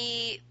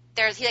 maybe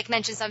he like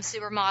mentioned some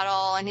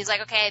supermodel, and he's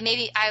like, okay,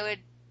 maybe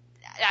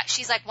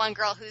she's like one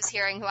girl who's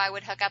hearing who I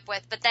would hook up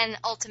with, but then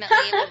ultimately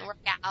it wouldn't work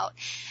out.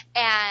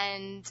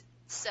 And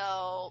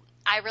so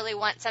I really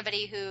want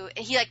somebody who,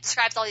 he like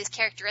describes all these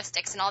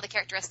characteristics, and all the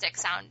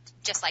characteristics sound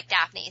just like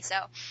Daphne. So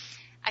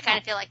I kind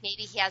of feel like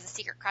maybe he has a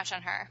secret crush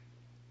on her.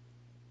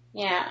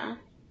 Yeah.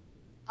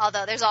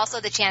 Although there's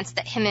also the chance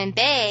that him and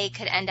Bae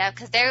could end up,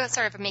 because they're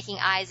sort of making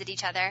eyes at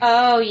each other.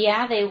 Oh,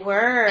 yeah, they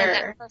were. In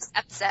that first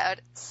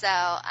episode. So,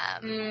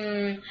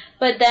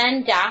 But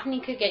then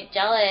Daphne could get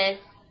jealous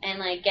and,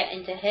 like, get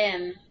into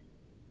him.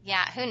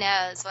 Yeah, who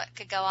knows what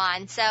could go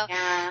on. So,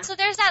 yeah. So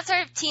there's that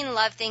sort of teen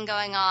love thing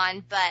going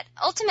on, but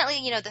ultimately,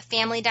 you know, the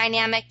family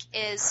dynamic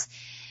is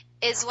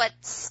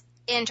what's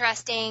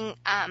interesting.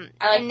 I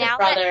like the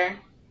brother.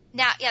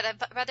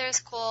 The brother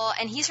is cool,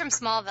 and he's from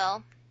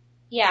Smallville.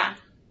 Yeah.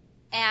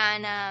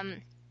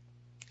 And,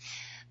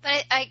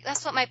 but I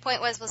that's what my point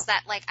was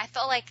that, like, I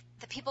felt like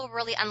the people were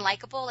really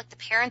unlikable, like the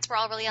parents were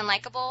all really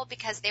unlikable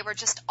because they were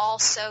just all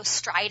so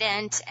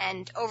strident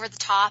and over the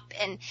top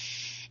and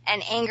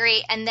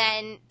angry, and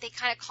then they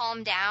kind of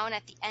calmed down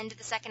at the end of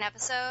the second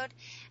episode,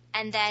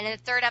 and then in the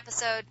third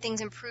episode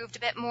things improved a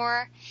bit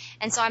more,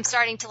 and so I'm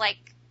starting to, like,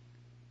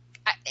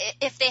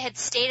 if they had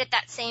stayed at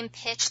that same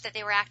pitch that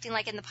they were acting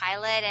like in the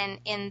pilot and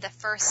in the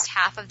first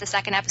half of the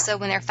second episode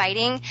when they're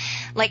fighting,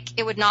 like,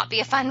 it would not be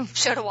a fun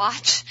show to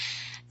watch.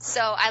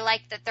 So I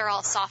like that they're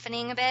all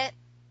softening a bit.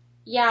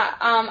 Yeah,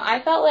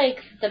 I felt like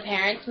the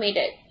parents made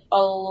it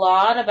a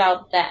lot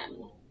about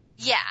them.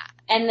 Yeah.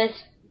 And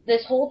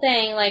this whole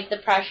thing, like, the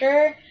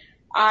pressure,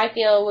 I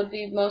feel would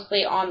be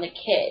mostly on the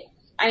kids.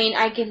 I mean,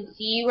 I can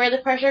see where the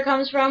pressure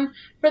comes from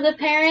for the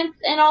parents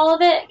and all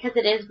of it, because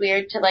it is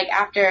weird to, like,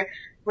 after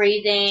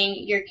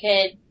raising your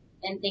kid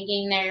and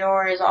thinking they're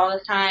yours all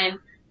this time,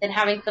 then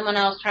having someone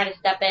else try to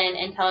step in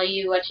and tell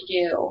you what to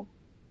do,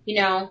 you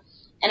know?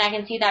 And I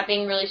can see that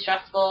being really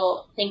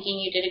stressful, thinking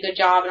you did a good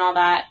job and all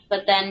that.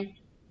 But then,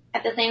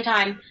 at the same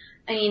time,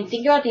 I mean,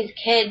 think about these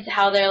kids,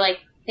 how they're, like,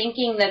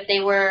 thinking that they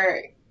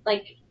were,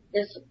 like,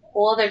 this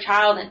whole other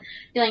child and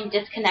feeling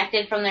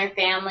disconnected from their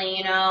family,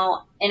 you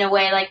know, in a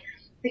way, like,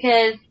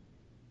 because,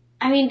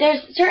 I mean,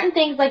 there's certain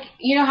things, like,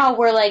 you know how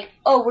we're like,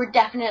 oh, we're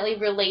definitely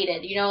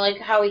related, you know, like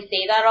how we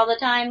say that all the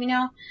time, you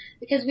know,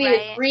 because we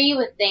agree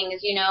with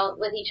things, you know,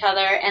 with each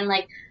other, and,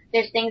 like,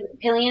 there's things,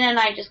 Pilina and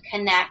I just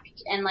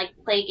connect and, like,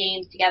 play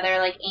games together,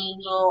 like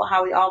Angel,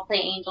 how we all play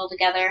Angel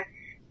together,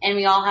 and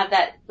we all have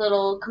that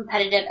little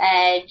competitive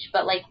edge,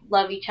 but, like,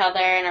 love each other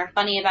and are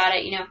funny about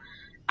it, you know.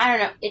 I don't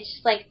know, it's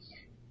just, like,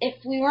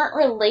 if we weren't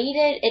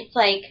related, it's,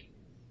 like,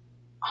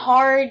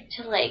 hard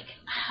to, like,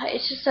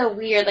 it's just so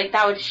weird, like,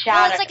 that would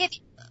shatter. Well, it's like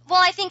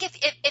I think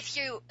if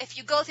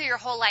you go through your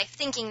whole life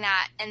thinking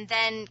that and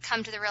then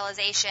come to the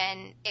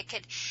realization, it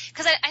could,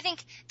 because I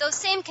think those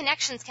same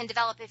connections can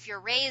develop if you're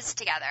raised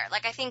together.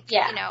 Like, I think,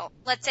 you know,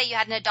 let's say you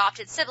had an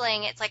adopted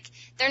sibling, it's like,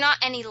 they're not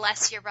any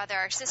less your brother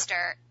or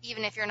sister,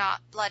 even if you're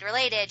not blood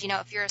related, you know,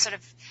 if you're sort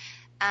of,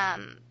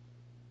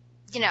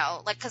 you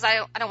know, like, because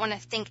I don't want to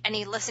think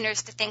any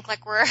listeners to think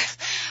like we're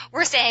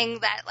saying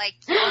that, like,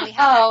 you only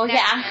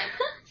have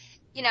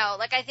you know,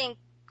 like, I think,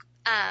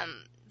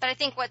 but I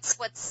think what's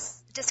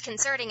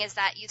disconcerting is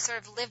that you sort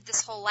of lived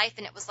this whole life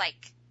and it was like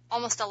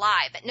almost a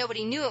lie, but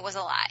nobody knew it was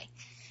a lie.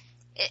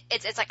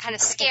 It's like kind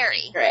of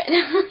scary.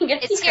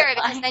 It's scary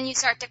because then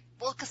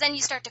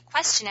you start to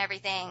question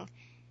everything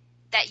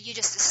that you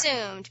just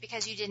assumed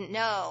because you didn't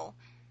know.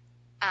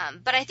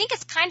 But I think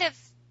it's kind of,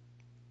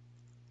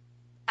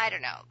 I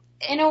don't know.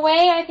 In a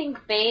way, I think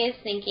Bae is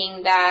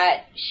thinking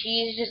that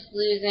she's just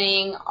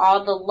losing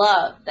all the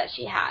love that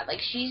she had. Like,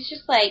 she's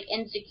just, like,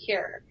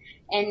 insecure.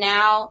 And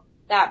now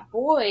that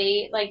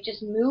boy, like,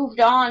 just moved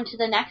on to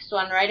the next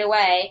one right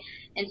away.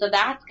 And so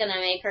that's going to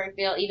make her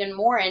feel even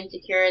more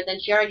insecure than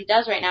she already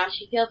does right now.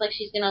 She feels like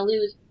she's going to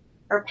lose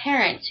her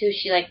parents who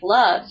she, like,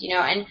 loves, you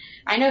know. And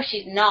I know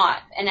she's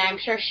not. And I'm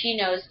sure she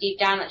knows deep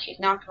down that she's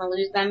not going to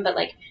lose them. But,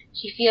 like,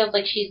 she feels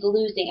like she's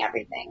losing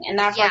everything. And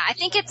that's I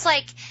think it's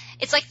like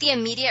the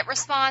immediate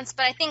response,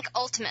 but I think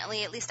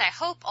ultimately, at least I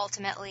hope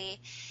ultimately,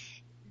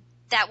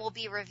 that will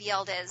be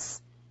revealed is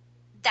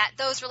that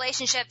those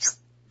relationships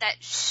that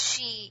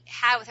she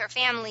had with her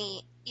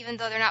family, even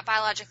though they're not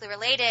biologically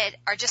related,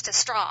 are just as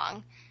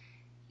strong,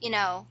 you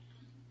know,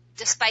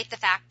 despite the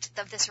fact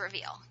of this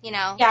reveal, you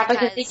know. Yeah,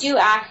 because they do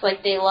act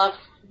like they love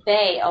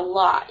Bae a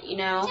lot, you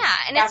know. Yeah,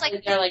 and it's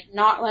like they're, like,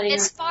 not letting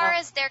as far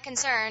as they're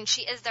concerned,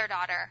 she is their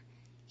daughter,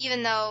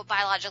 even though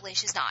biologically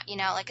she's not, you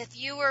know. Like, if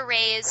you were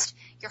raised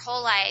your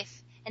whole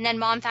life and then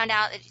mom found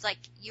out that, like,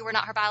 you were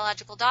not her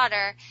biological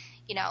daughter,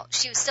 you know,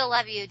 she would still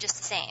love you just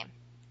the same.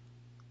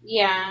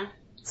 Yeah.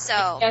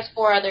 So. She has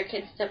 4 other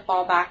kids to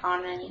fall back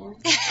on anyway.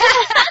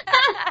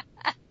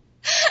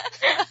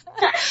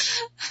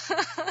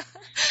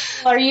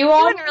 Are you all?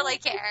 She wouldn't really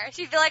care.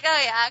 She'd be like,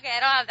 oh yeah, okay, I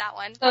don't have that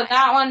one. So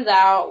that one's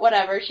out.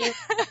 Whatever. She's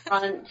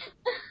front.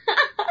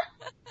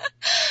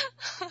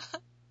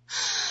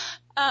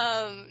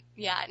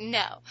 Yeah,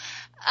 no.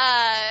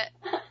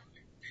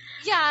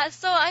 Yeah,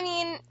 so, I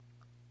mean,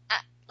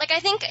 like, I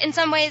think in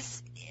some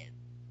ways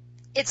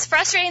it's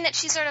frustrating that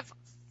she's sort of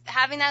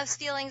having those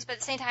feelings, but at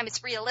the same time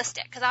it's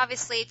realistic. Because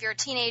obviously if you're a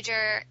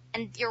teenager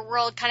and your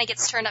world kind of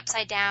gets turned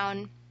upside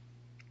down.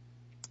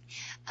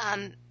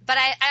 But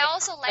I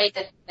also like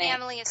that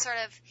family is sort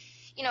of,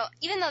 you know,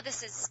 even though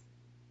this is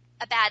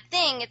a bad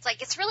thing, it's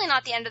like, it's really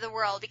not the end of the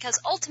world, because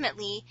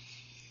ultimately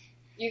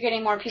you're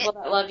getting more people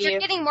that love you. You're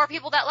getting more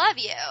people that love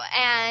you.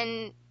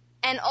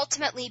 And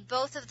ultimately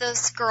both of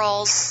those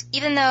girls,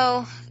 even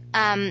though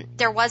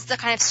there was the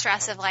kind of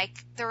stress of like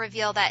the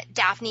reveal that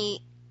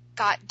Daphne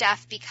got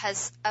deaf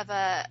because of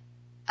a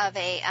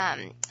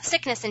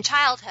sickness in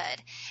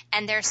childhood,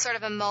 and there's sort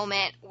of a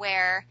moment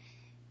where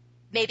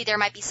maybe there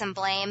might be some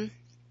blame.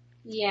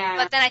 Yeah.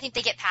 But then I think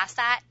they get past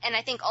that, and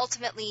I think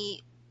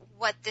ultimately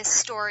why this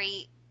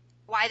story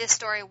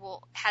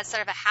has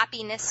sort of a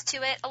happiness to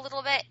it a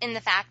little bit, in the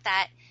fact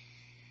that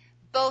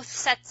both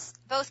sides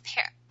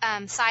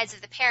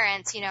of the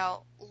parents, you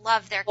know,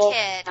 love their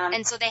kid,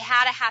 and so they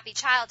had a happy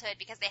childhood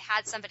because they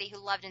had somebody who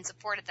loved and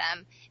supported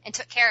them and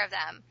took care of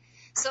them.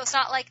 So it's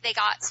not like they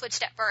got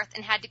switched at birth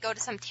and had to go to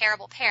some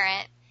terrible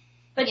parent.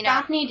 But you know.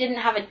 Daphne didn't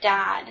have a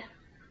dad.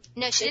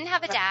 No, she didn't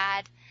have a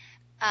dad.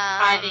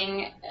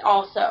 Depriving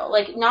also.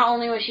 Like, not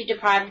only was she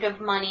deprived of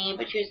money,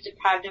 but she was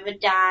deprived of a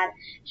dad.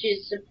 She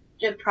was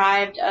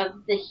deprived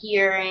of the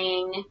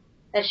hearing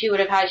that she would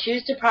have had. She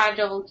was deprived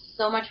of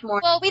so much more.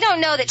 Well, we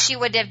don't know that she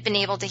would have been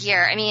able to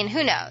hear. I mean,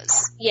 who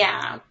knows?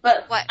 Yeah,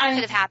 but what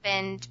could have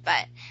happened,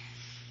 but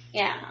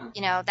yeah.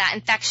 You know, that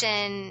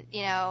infection,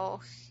 you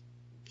know,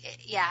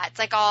 yeah, it's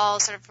like all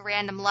sort of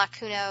random luck,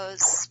 who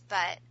knows,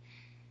 but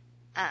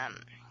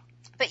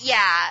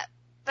yeah,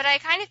 but I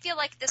kind of feel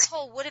like this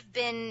whole would have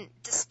been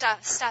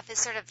stuff is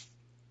sort of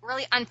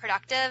really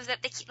unproductive,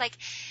 that they keep, like,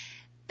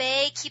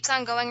 Bae keeps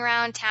on going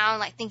around town,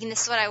 like, thinking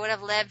this is what I would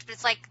have lived, but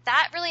it's like,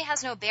 that really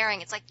has no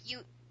bearing. It's like,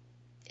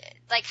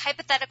 like,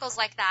 hypotheticals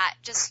like that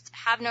just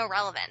have no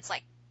relevance.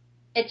 Like,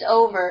 it's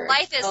over.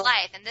 Life is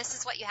life, and this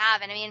is what you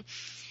have, and I mean,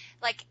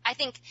 like, I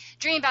think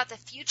dreaming about the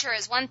future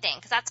is one thing,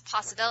 because that's a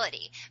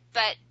possibility,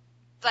 but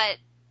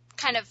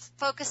kind of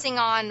focusing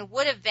on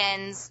would have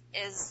beens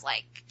is,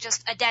 like,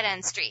 just a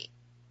dead-end street.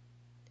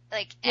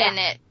 Like, yeah.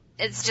 And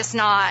it's just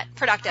not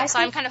productive. So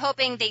I'm kind of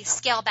hoping they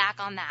scale back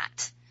on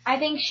that. I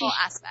think whole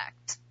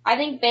aspect. I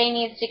think Bae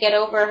needs to get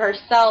over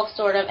herself,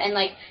 sort of, and,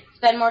 like,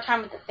 spend more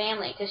time with the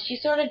family, because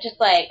she's sort of just,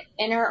 like,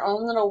 in her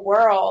own little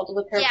world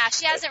with her. Yeah,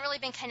 she hasn't really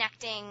been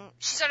connecting.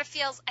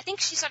 I think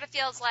she sort of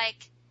feels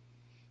like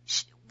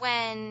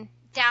when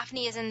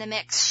Daphne is in the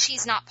mix,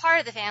 she's not part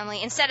of the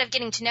family, instead of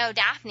getting to know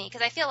Daphne,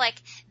 because I feel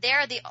like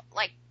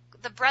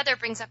the brother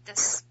brings up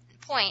this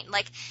point,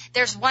 like,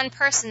 there's one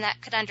person that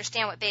could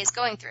understand what Bae's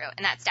going through,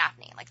 and that's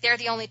Daphne. Like, they're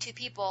the only two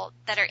people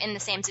that are in the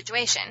same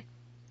situation.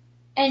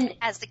 And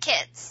as the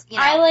kids, you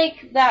know? I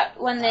like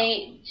that when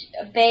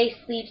Bae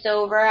sleeps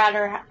over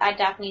at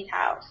Daphne's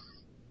house.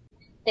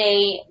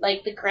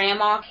 The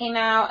grandma came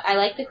out. I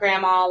like the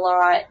grandma a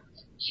lot.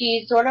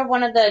 She's sort of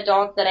one of the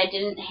dogs that I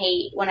didn't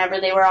hate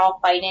whenever they were all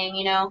fighting,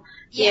 you know?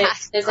 Yeah.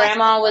 The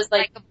grandma was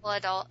like a full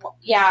adult.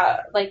 Yeah,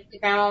 like the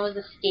grandma was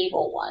a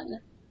stable one.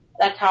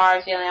 That's how I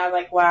was feeling. I was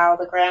like, wow,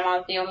 the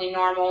grandma's the only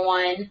normal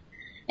one.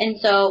 And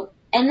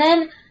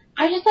then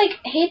I just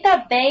hate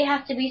that Bae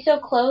has to be so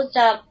closed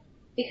up,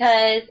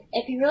 because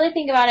if you really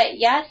think about it,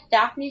 yes,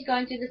 Daphne's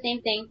going through the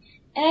same thing,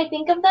 and I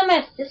think of them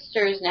as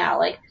sisters now.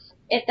 Like,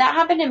 if that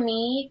happened to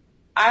me,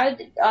 I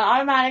would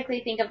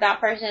automatically think of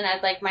that person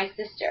as, like, my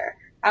sister.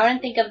 I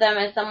wouldn't think of them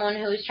as someone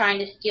who's trying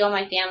to steal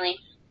my family.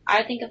 I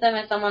would think of them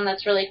as someone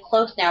that's really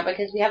close now,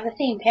 because we have the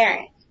same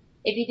parents.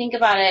 If you think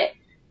about it,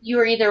 you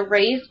were either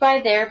raised by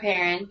their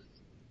parents.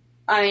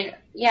 I mean,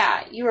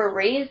 yeah, you were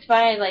raised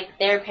by, like,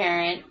 their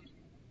parents.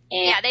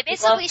 And yeah, they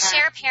basically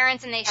share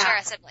parents and they share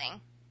a sibling.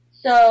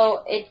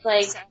 So it's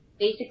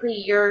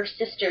basically your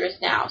sisters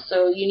now.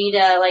 So you need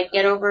to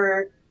get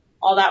over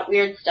all that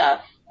weird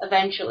stuff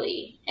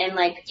eventually, and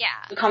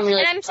become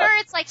really. And I'm sure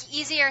it's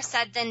easier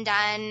said than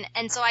done.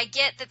 And so I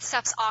get that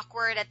stuff's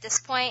awkward at this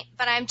point,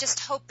 but I'm just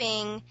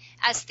hoping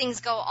as things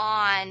go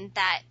on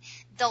that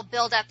they'll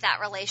build up that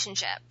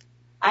relationship.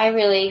 I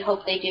really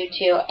hope they do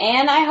too,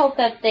 and I hope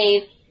that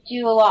they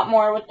do a lot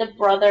more with the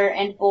brother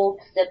and both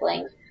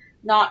siblings,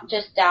 not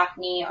just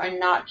Daphne or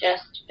not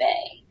just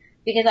Bae.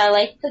 Because I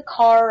like the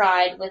car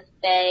ride with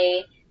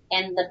Bae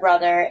and the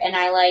brother, and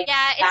I like.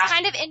 Yeah, it's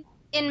kind of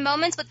in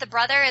moments with the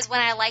brother is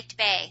when I liked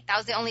Bae. That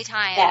was the only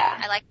time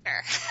I liked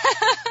her.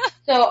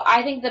 So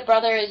I think the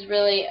brother is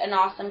really an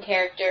awesome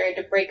character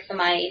to break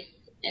some ice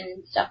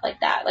and stuff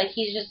like that. Like,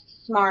 he's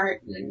just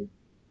smart and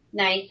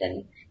nice,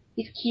 and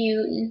he's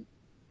cute, and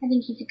I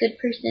think he's a good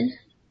person.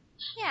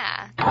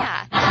 Yeah.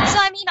 So,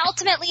 I mean,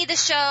 ultimately the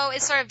show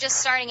is sort of just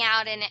starting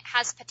out, and it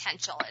has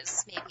potential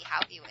is maybe how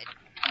we would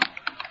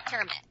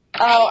term it.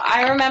 Oh,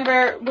 I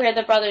remember where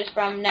the brother's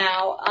from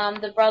now.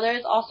 The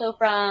brother's also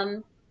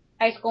from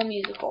High School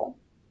Musical.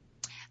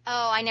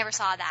 Oh, I never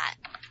saw that.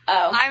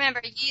 Oh. I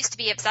remember you used to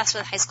be obsessed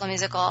with High School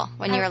Musical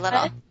when you were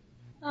little.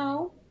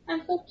 Oh,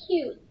 I'm so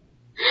cute.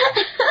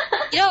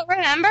 You don't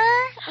remember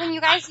when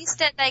you guys used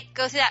to, like,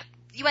 go through that?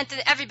 You went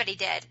through, everybody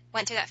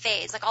went through that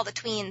phase, like all the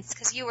tweens,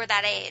 because you were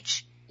that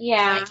age.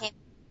 Yeah.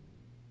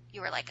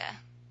 You were like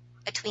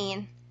a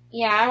tween.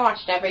 Yeah, I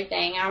watched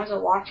everything. I was a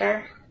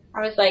watcher.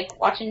 I was, like,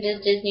 watching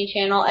Disney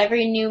Channel.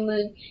 Every new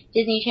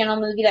Disney Channel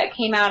movie that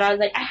came out, I was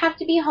like, I have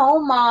to be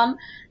home, Mom,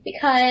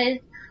 because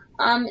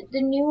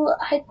the new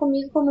High School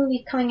Musical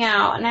movie's coming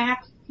out, and I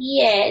have to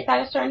see it. It's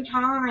at a certain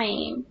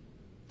time.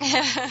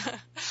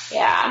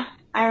 Yeah,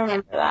 I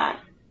remember that.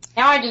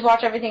 Now I just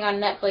watch everything on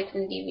Netflix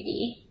and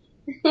DVD.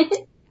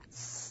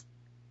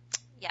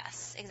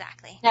 Yes,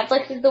 exactly.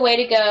 Netflix is the way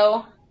to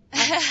go.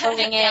 I'm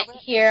quoting it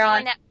here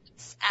on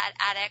Netflix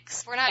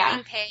addicts. We're not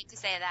being paid to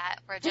say that.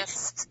 We're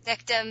just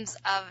victims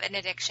of an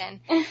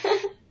addiction.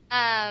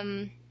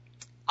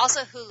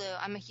 Also Hulu.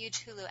 I'm a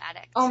huge Hulu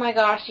addict. Oh my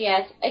gosh,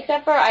 yes.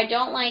 Except for I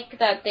don't like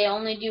that they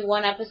only do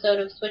one episode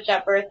of Switch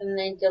at Birth and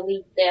then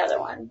delete the other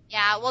one.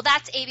 Yeah, well,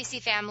 that's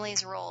ABC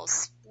Family's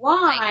rules.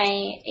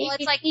 Why? Well,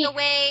 it's like the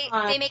way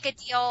they make a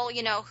deal,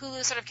 you know,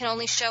 Hulu sort of can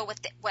only show what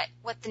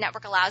the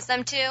network allows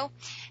them to.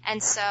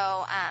 And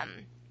so,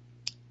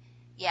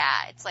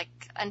 yeah, it's like,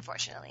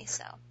 unfortunately,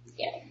 so.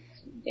 Yeah,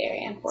 it's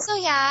very unfortunate. So,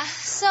 yeah.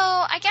 So,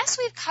 I guess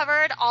we've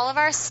covered all of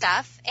our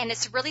stuff, and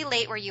it's really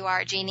late where you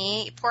are,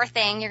 Jeannie. Poor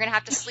thing. You're going to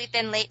have to sleep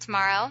in late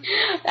tomorrow.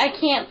 I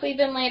can't sleep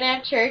in late. I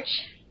have church.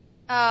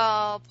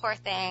 Oh, poor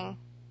thing.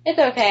 It's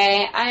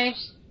okay.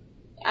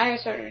 I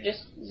sort of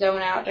just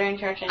zone out during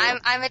church.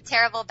 I'm a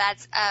terrible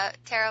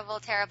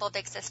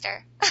big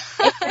sister.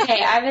 It's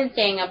okay. I've been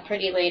staying up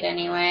pretty late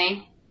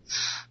anyway.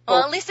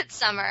 Well, at least it's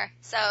summer,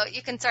 so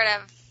you can sort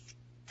of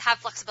have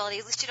flexibility.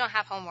 At least you don't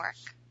have homework.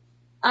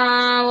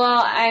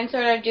 Well, I'm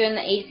sort of doing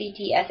the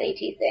ACT,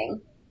 SAT thing.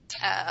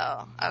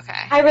 Oh,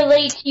 okay. I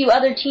relate to you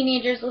other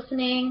teenagers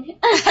listening.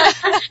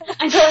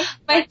 I'm going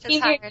my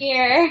senior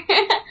year.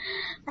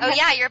 Oh,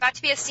 yeah, you're about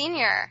to be a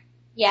senior.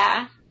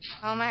 Yeah.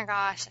 Oh, my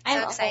gosh.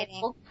 That's so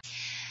exciting. Old.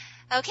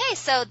 Okay,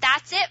 so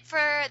that's it for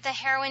the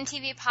Heroine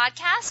TV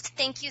podcast.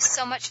 Thank you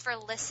so much for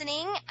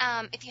listening.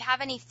 If you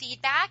have any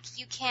feedback,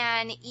 you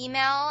can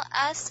email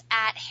us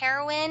at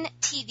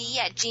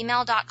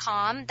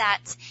heroinetv@gmail.com.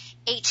 That's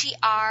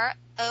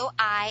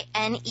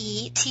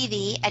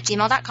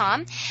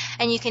HEROINETV@gmail.com.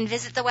 And you can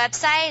visit the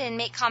website and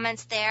make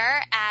comments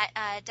there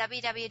at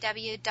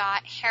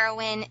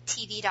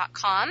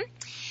www.heroinetv.com.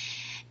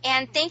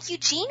 And thank you,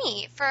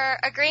 Jeannie, for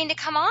agreeing to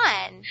come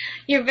on.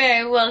 You're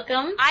very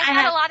welcome. I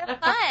had a lot of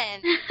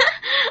fun.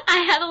 I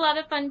had a lot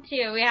of fun,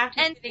 too. We have to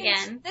do it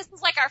again. This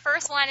was like our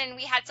first one, and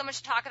we had so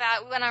much to talk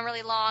about. We went on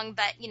really long,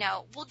 but, you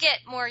know, we'll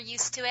get more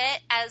used to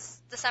it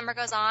as the summer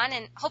goes on,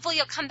 and hopefully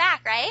you'll come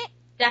back, right?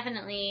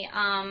 Definitely,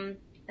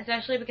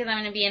 especially because I'm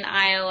going to be in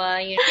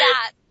Iowa. You know?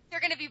 Yeah, if you're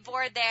going to be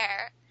bored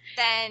there,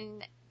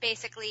 then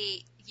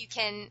basically you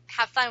can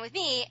have fun with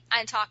me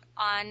and talk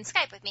on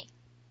Skype with me.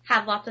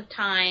 Have lots of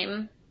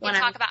time. We can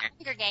talk about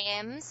Hunger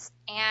Games,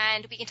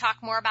 and we can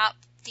talk more about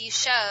these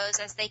shows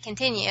as they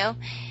continue,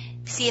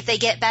 see if they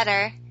get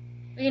better.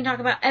 We can talk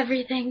about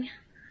everything.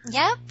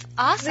 Yep,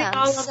 awesome. Like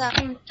all of the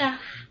same stuff.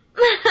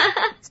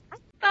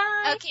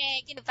 Bye.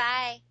 Okay,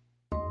 goodbye.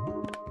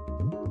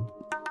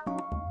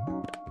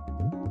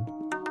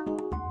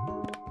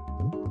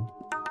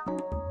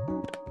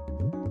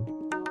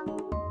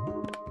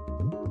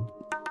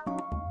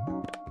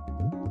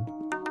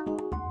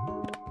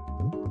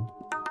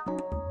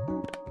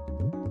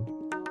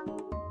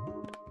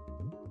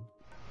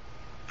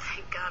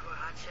 Thank God we're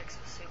hot chicks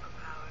with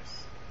superpowers.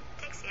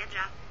 Takes the edge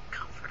off.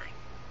 Comforting.